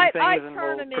Interesting Things and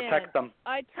we'll protect them.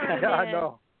 I turn them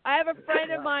in. I have a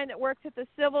friend of mine that works at the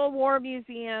Civil War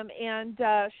Museum, and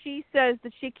she says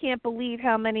that she can't believe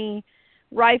how many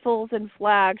rifles and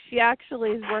flags. She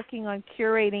actually is working on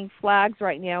curating flags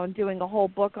right now and doing a whole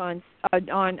book on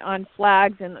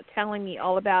flags and telling me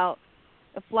all about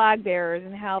the flag bearers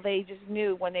and how they just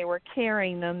knew when they were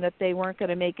carrying them that they weren't going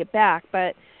to make it back.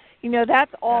 But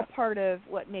that's all part of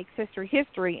what makes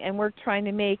history, and we're trying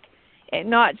to make it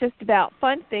not just about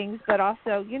fun things, but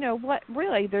also,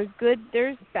 really, there's good,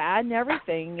 there's bad, and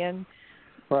everything, and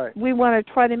we want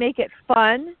to try to make it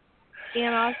fun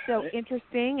and also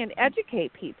interesting and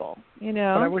educate people, But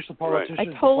I wish the politicians. I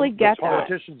totally get that.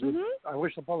 I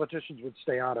wish the politicians would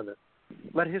stay out of it.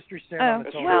 Let history stand on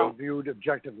its own, viewed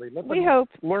objectively. Let them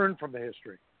learn from the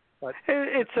history. But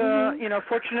it's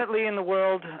fortunately in the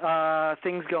world,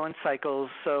 things go in cycles.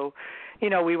 So,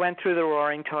 we went through the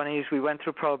Roaring '20s, we went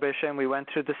through Prohibition, we went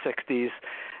through the '60s.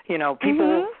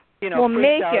 People,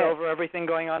 freaked out over everything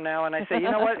going on now. And I say, you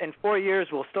know what? In 4 years,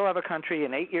 we'll still have a country.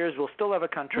 In 8 years, we'll still have a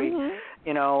country.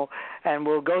 And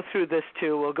we'll go through this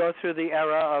too. We'll go through the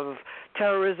era of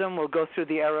terrorism. We'll go through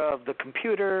the era of the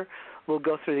computer. We'll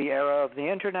go through the era of the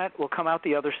internet. We'll come out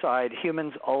the other side.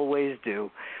 Humans always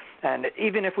do. And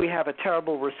even if we have a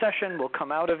terrible recession, we'll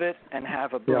come out of it and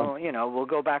have we'll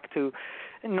go back to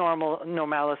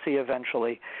normalcy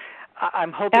eventually.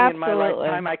 I'm hoping in my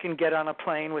lifetime I can get on a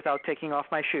plane without taking off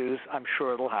my shoes. I'm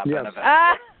sure it'll happen eventually.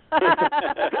 You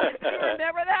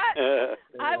remember that?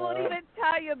 I won't even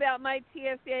tell you about my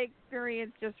TSA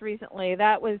experience just recently.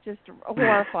 That was just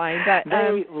horrifying. But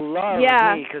they love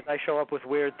me because I show up with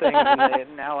weird things,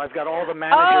 and now I've got all the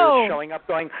managers showing up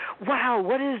going, "Wow,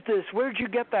 what is this? Where'd you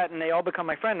get that?" And they all become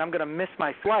my friend. I'm going to miss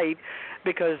my flight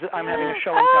because I'm having a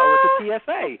show and tell with the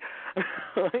TSA.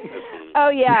 Oh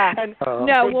yeah. And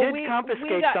they did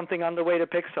confiscate something on the way to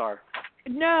Pixar.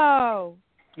 No.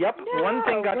 Yep, one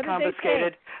thing got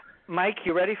confiscated. Mike,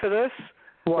 you ready for this?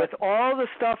 What? With all the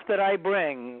stuff that I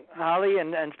bring, Holly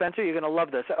and Spencer, you're going to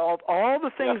love this. All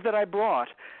the things that I brought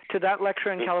to that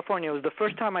lecture in California, it was the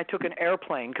first time I took an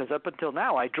airplane, because up until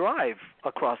now I drive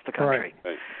across the country.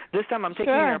 Right. This time I'm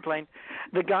taking an airplane.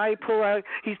 The guy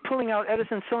he's pulling out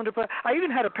Edison cylinder. I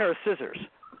even had a pair of scissors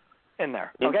in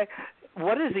there, okay?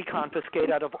 What does he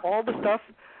confiscate out of all the stuff?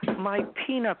 My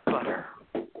peanut butter.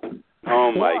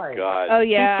 Oh my God! Oh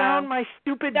yeah! He found my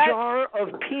stupid jar of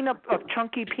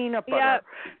chunky peanut butter.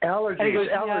 Yep.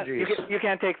 Allergies. You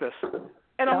can't take this.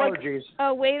 And I'm allergies. Like,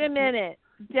 oh wait a minute,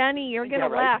 Denny, you're gonna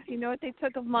laugh. You know what they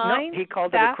took of mine? No, he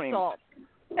called it a cream.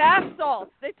 Bath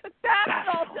salts. They took bath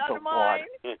salts out of mine.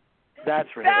 That's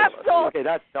ridiculous. Bath salts. Okay,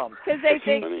 that's dumb. Because they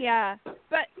think,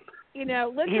 but listen, we're down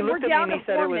to 4 minutes. He looked at me and he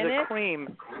said it was a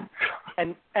cream.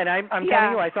 And I'm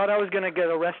telling you, I thought I was going to get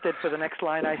arrested for the next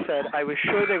line I said. I was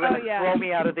sure they were going to throw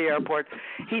me out of the airport.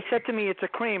 He said to me, it's a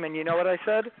cream. And you know what I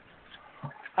said?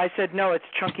 I said, no, it's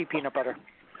chunky peanut butter.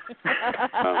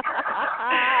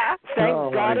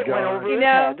 Thank God it went over his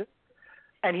head.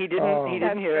 And he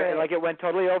didn't hear it. Like, it went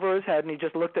totally over his head, and he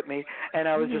just looked at me. And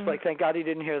I was just like, thank God he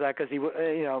didn't hear that, because he,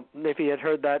 if he had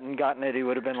heard that and gotten it, he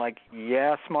would have been like,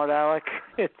 yeah, smart Alec,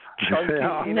 it's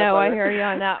chunky. No, I hear you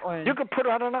on that one. You could put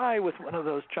on an eye with one of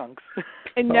those chunks.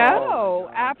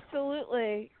 No,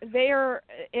 absolutely.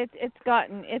 It's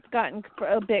gotten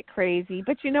a bit crazy.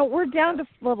 But we're down to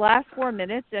the last 4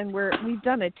 minutes, and we've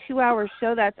done a 2-hour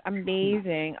show. That's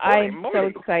amazing. I'm so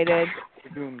excited.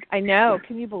 I know.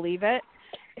 Can you believe it?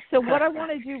 So what I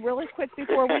want to do really quick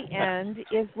before we end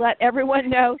is let everyone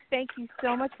know, thank you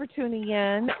so much for tuning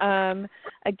in.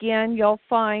 Again, you'll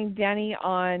find Denny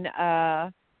on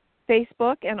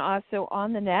Facebook and also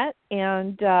on the net.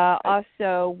 And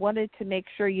also wanted to make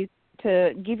sure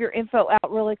to give your info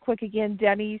out really quick again,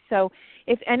 Denny. So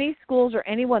if any schools or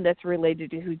anyone that's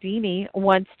related to Houdini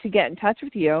wants to get in touch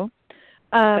with you,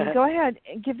 go ahead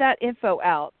and give that info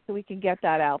out so we can get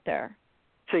that out there.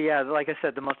 So, like I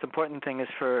said, the most important thing is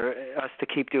for us to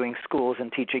keep doing schools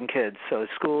and teaching kids. So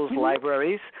schools,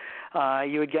 libraries,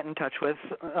 you would get in touch with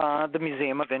the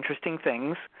Museum of Interesting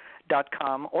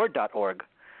Things.com or .org.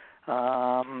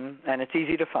 And it's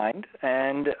easy to find.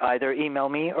 And either email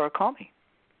me or call me.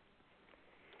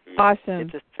 Awesome.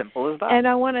 It's as simple as that. And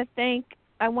I want to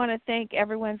thank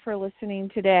everyone for listening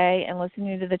today and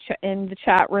listening to in the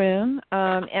chat room.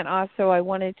 And also I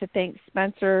wanted to thank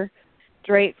Spencer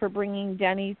Drake for bringing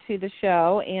Denny to the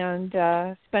show, and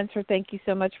Spencer, thank you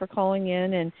so much for calling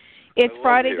in. And it's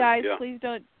Friday, guys. Yeah. Please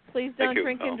don't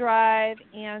drink and drive.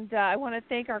 And I want to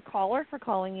thank our caller for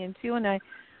calling in too. And I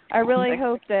really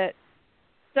hope that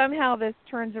somehow this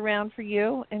turns around for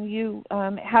you and you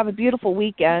have a beautiful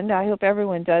weekend. I hope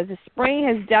everyone does. The spring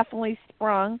has definitely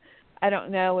sprung. I don't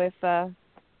know if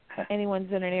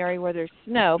anyone's in an area where there's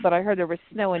snow, but I heard there was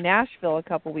snow in Nashville a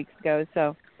couple weeks ago.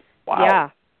 So,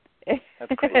 yeah.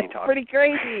 That's crazy talk. Pretty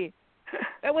crazy.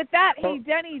 But with that, hey,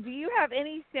 Denny, do you have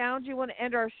any sounds you want to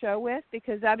end our show with?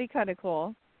 Because that'd be kind of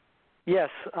cool. Yes,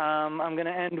 I'm going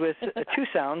to end with 2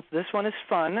 sounds. This one is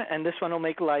fun, and this one will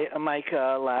make Mike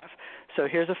laugh. So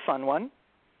here's a fun one.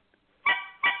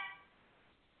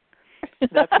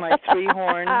 That's my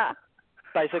 3-horn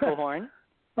bicycle horn.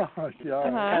 Oh, yeah.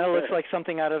 Kind of looks like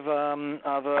something out of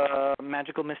a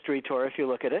Magical Mystery Tour if you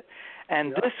look at it.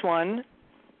 And this one...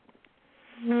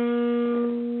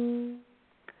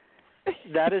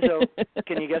 That is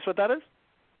can you guess what that is?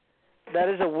 That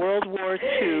is a World War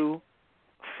II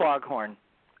foghorn.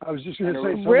 I was just going to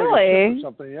say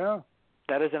something, yeah.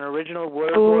 That is an original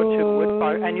World War II wood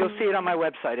fog, and you'll see it on my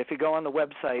website. If you go on the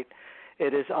website,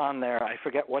 it is on there. I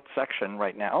forget what section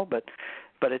right now, but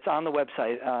it's on the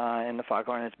website in the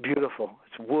foghorn. It's beautiful.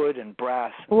 It's wood and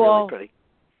brass. Really pretty.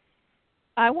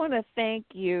 I want to thank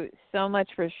you so much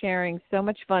for sharing so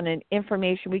much fun and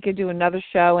information. We could do another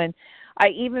show, and I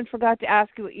even forgot to ask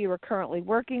you what you were currently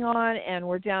working on, and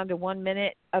we're down to 1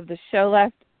 minute of the show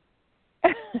left.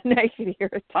 Now you can hear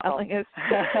it telling us.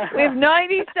 We have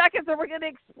 90 seconds or we're going to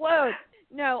explode.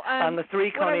 No. On the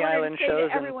 3 Coney Island shows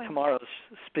and tomorrow's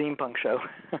Steampunk show.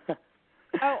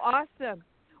 Oh, awesome.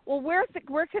 Well, where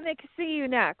can they see you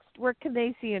next? Where can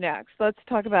they see you next? Let's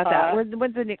talk about that.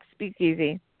 When's the next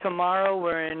speakeasy? Tomorrow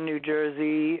we're in New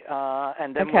Jersey,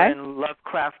 and then we're in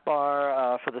Lovecraft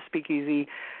Bar for the speakeasy.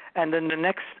 And then the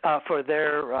next, for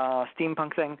their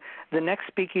steampunk thing, the next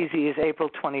speakeasy is April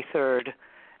 23rd,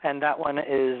 and that one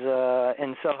is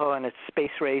in Soho, and it's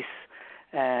Space Race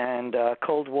and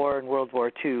Cold War and World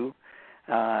War II.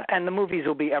 And the movies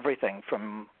will be everything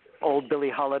from old Billie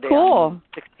Holiday on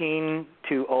 16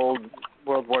 to old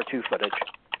World War II footage.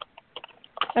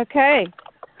 Okay.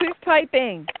 Who's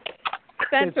typing?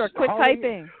 Spencer, quit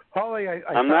typing. Holly, I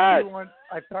found you on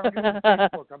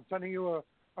Facebook. I'm sending you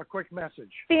a quick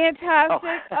message.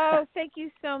 Fantastic. Oh, thank you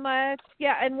so much.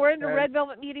 Yeah, and we're in the Red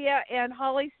Velvet Media, and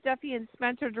Holly, Steffi, and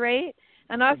Spencer Drake,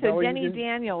 and also Denny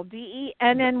Daniel, DennyDaniel.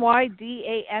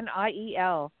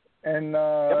 And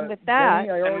with that,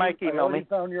 Denny, I already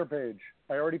found your page.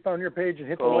 I already found your page and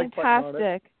hit the like button on it.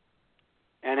 Fantastic.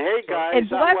 And hey,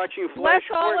 guys, I'm watching Flash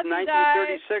Gordon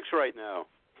 1936 right now.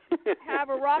 Have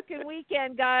a rockin'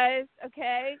 weekend, guys.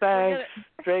 Okay. Thanks,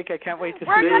 Drake. I can't wait to see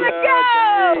you. We're gonna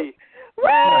go.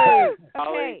 Woo!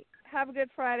 Okay. Have a good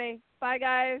Friday. Bye,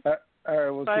 guys. All right.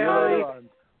 We'll see you later on.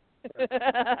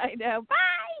 I know.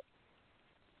 Bye.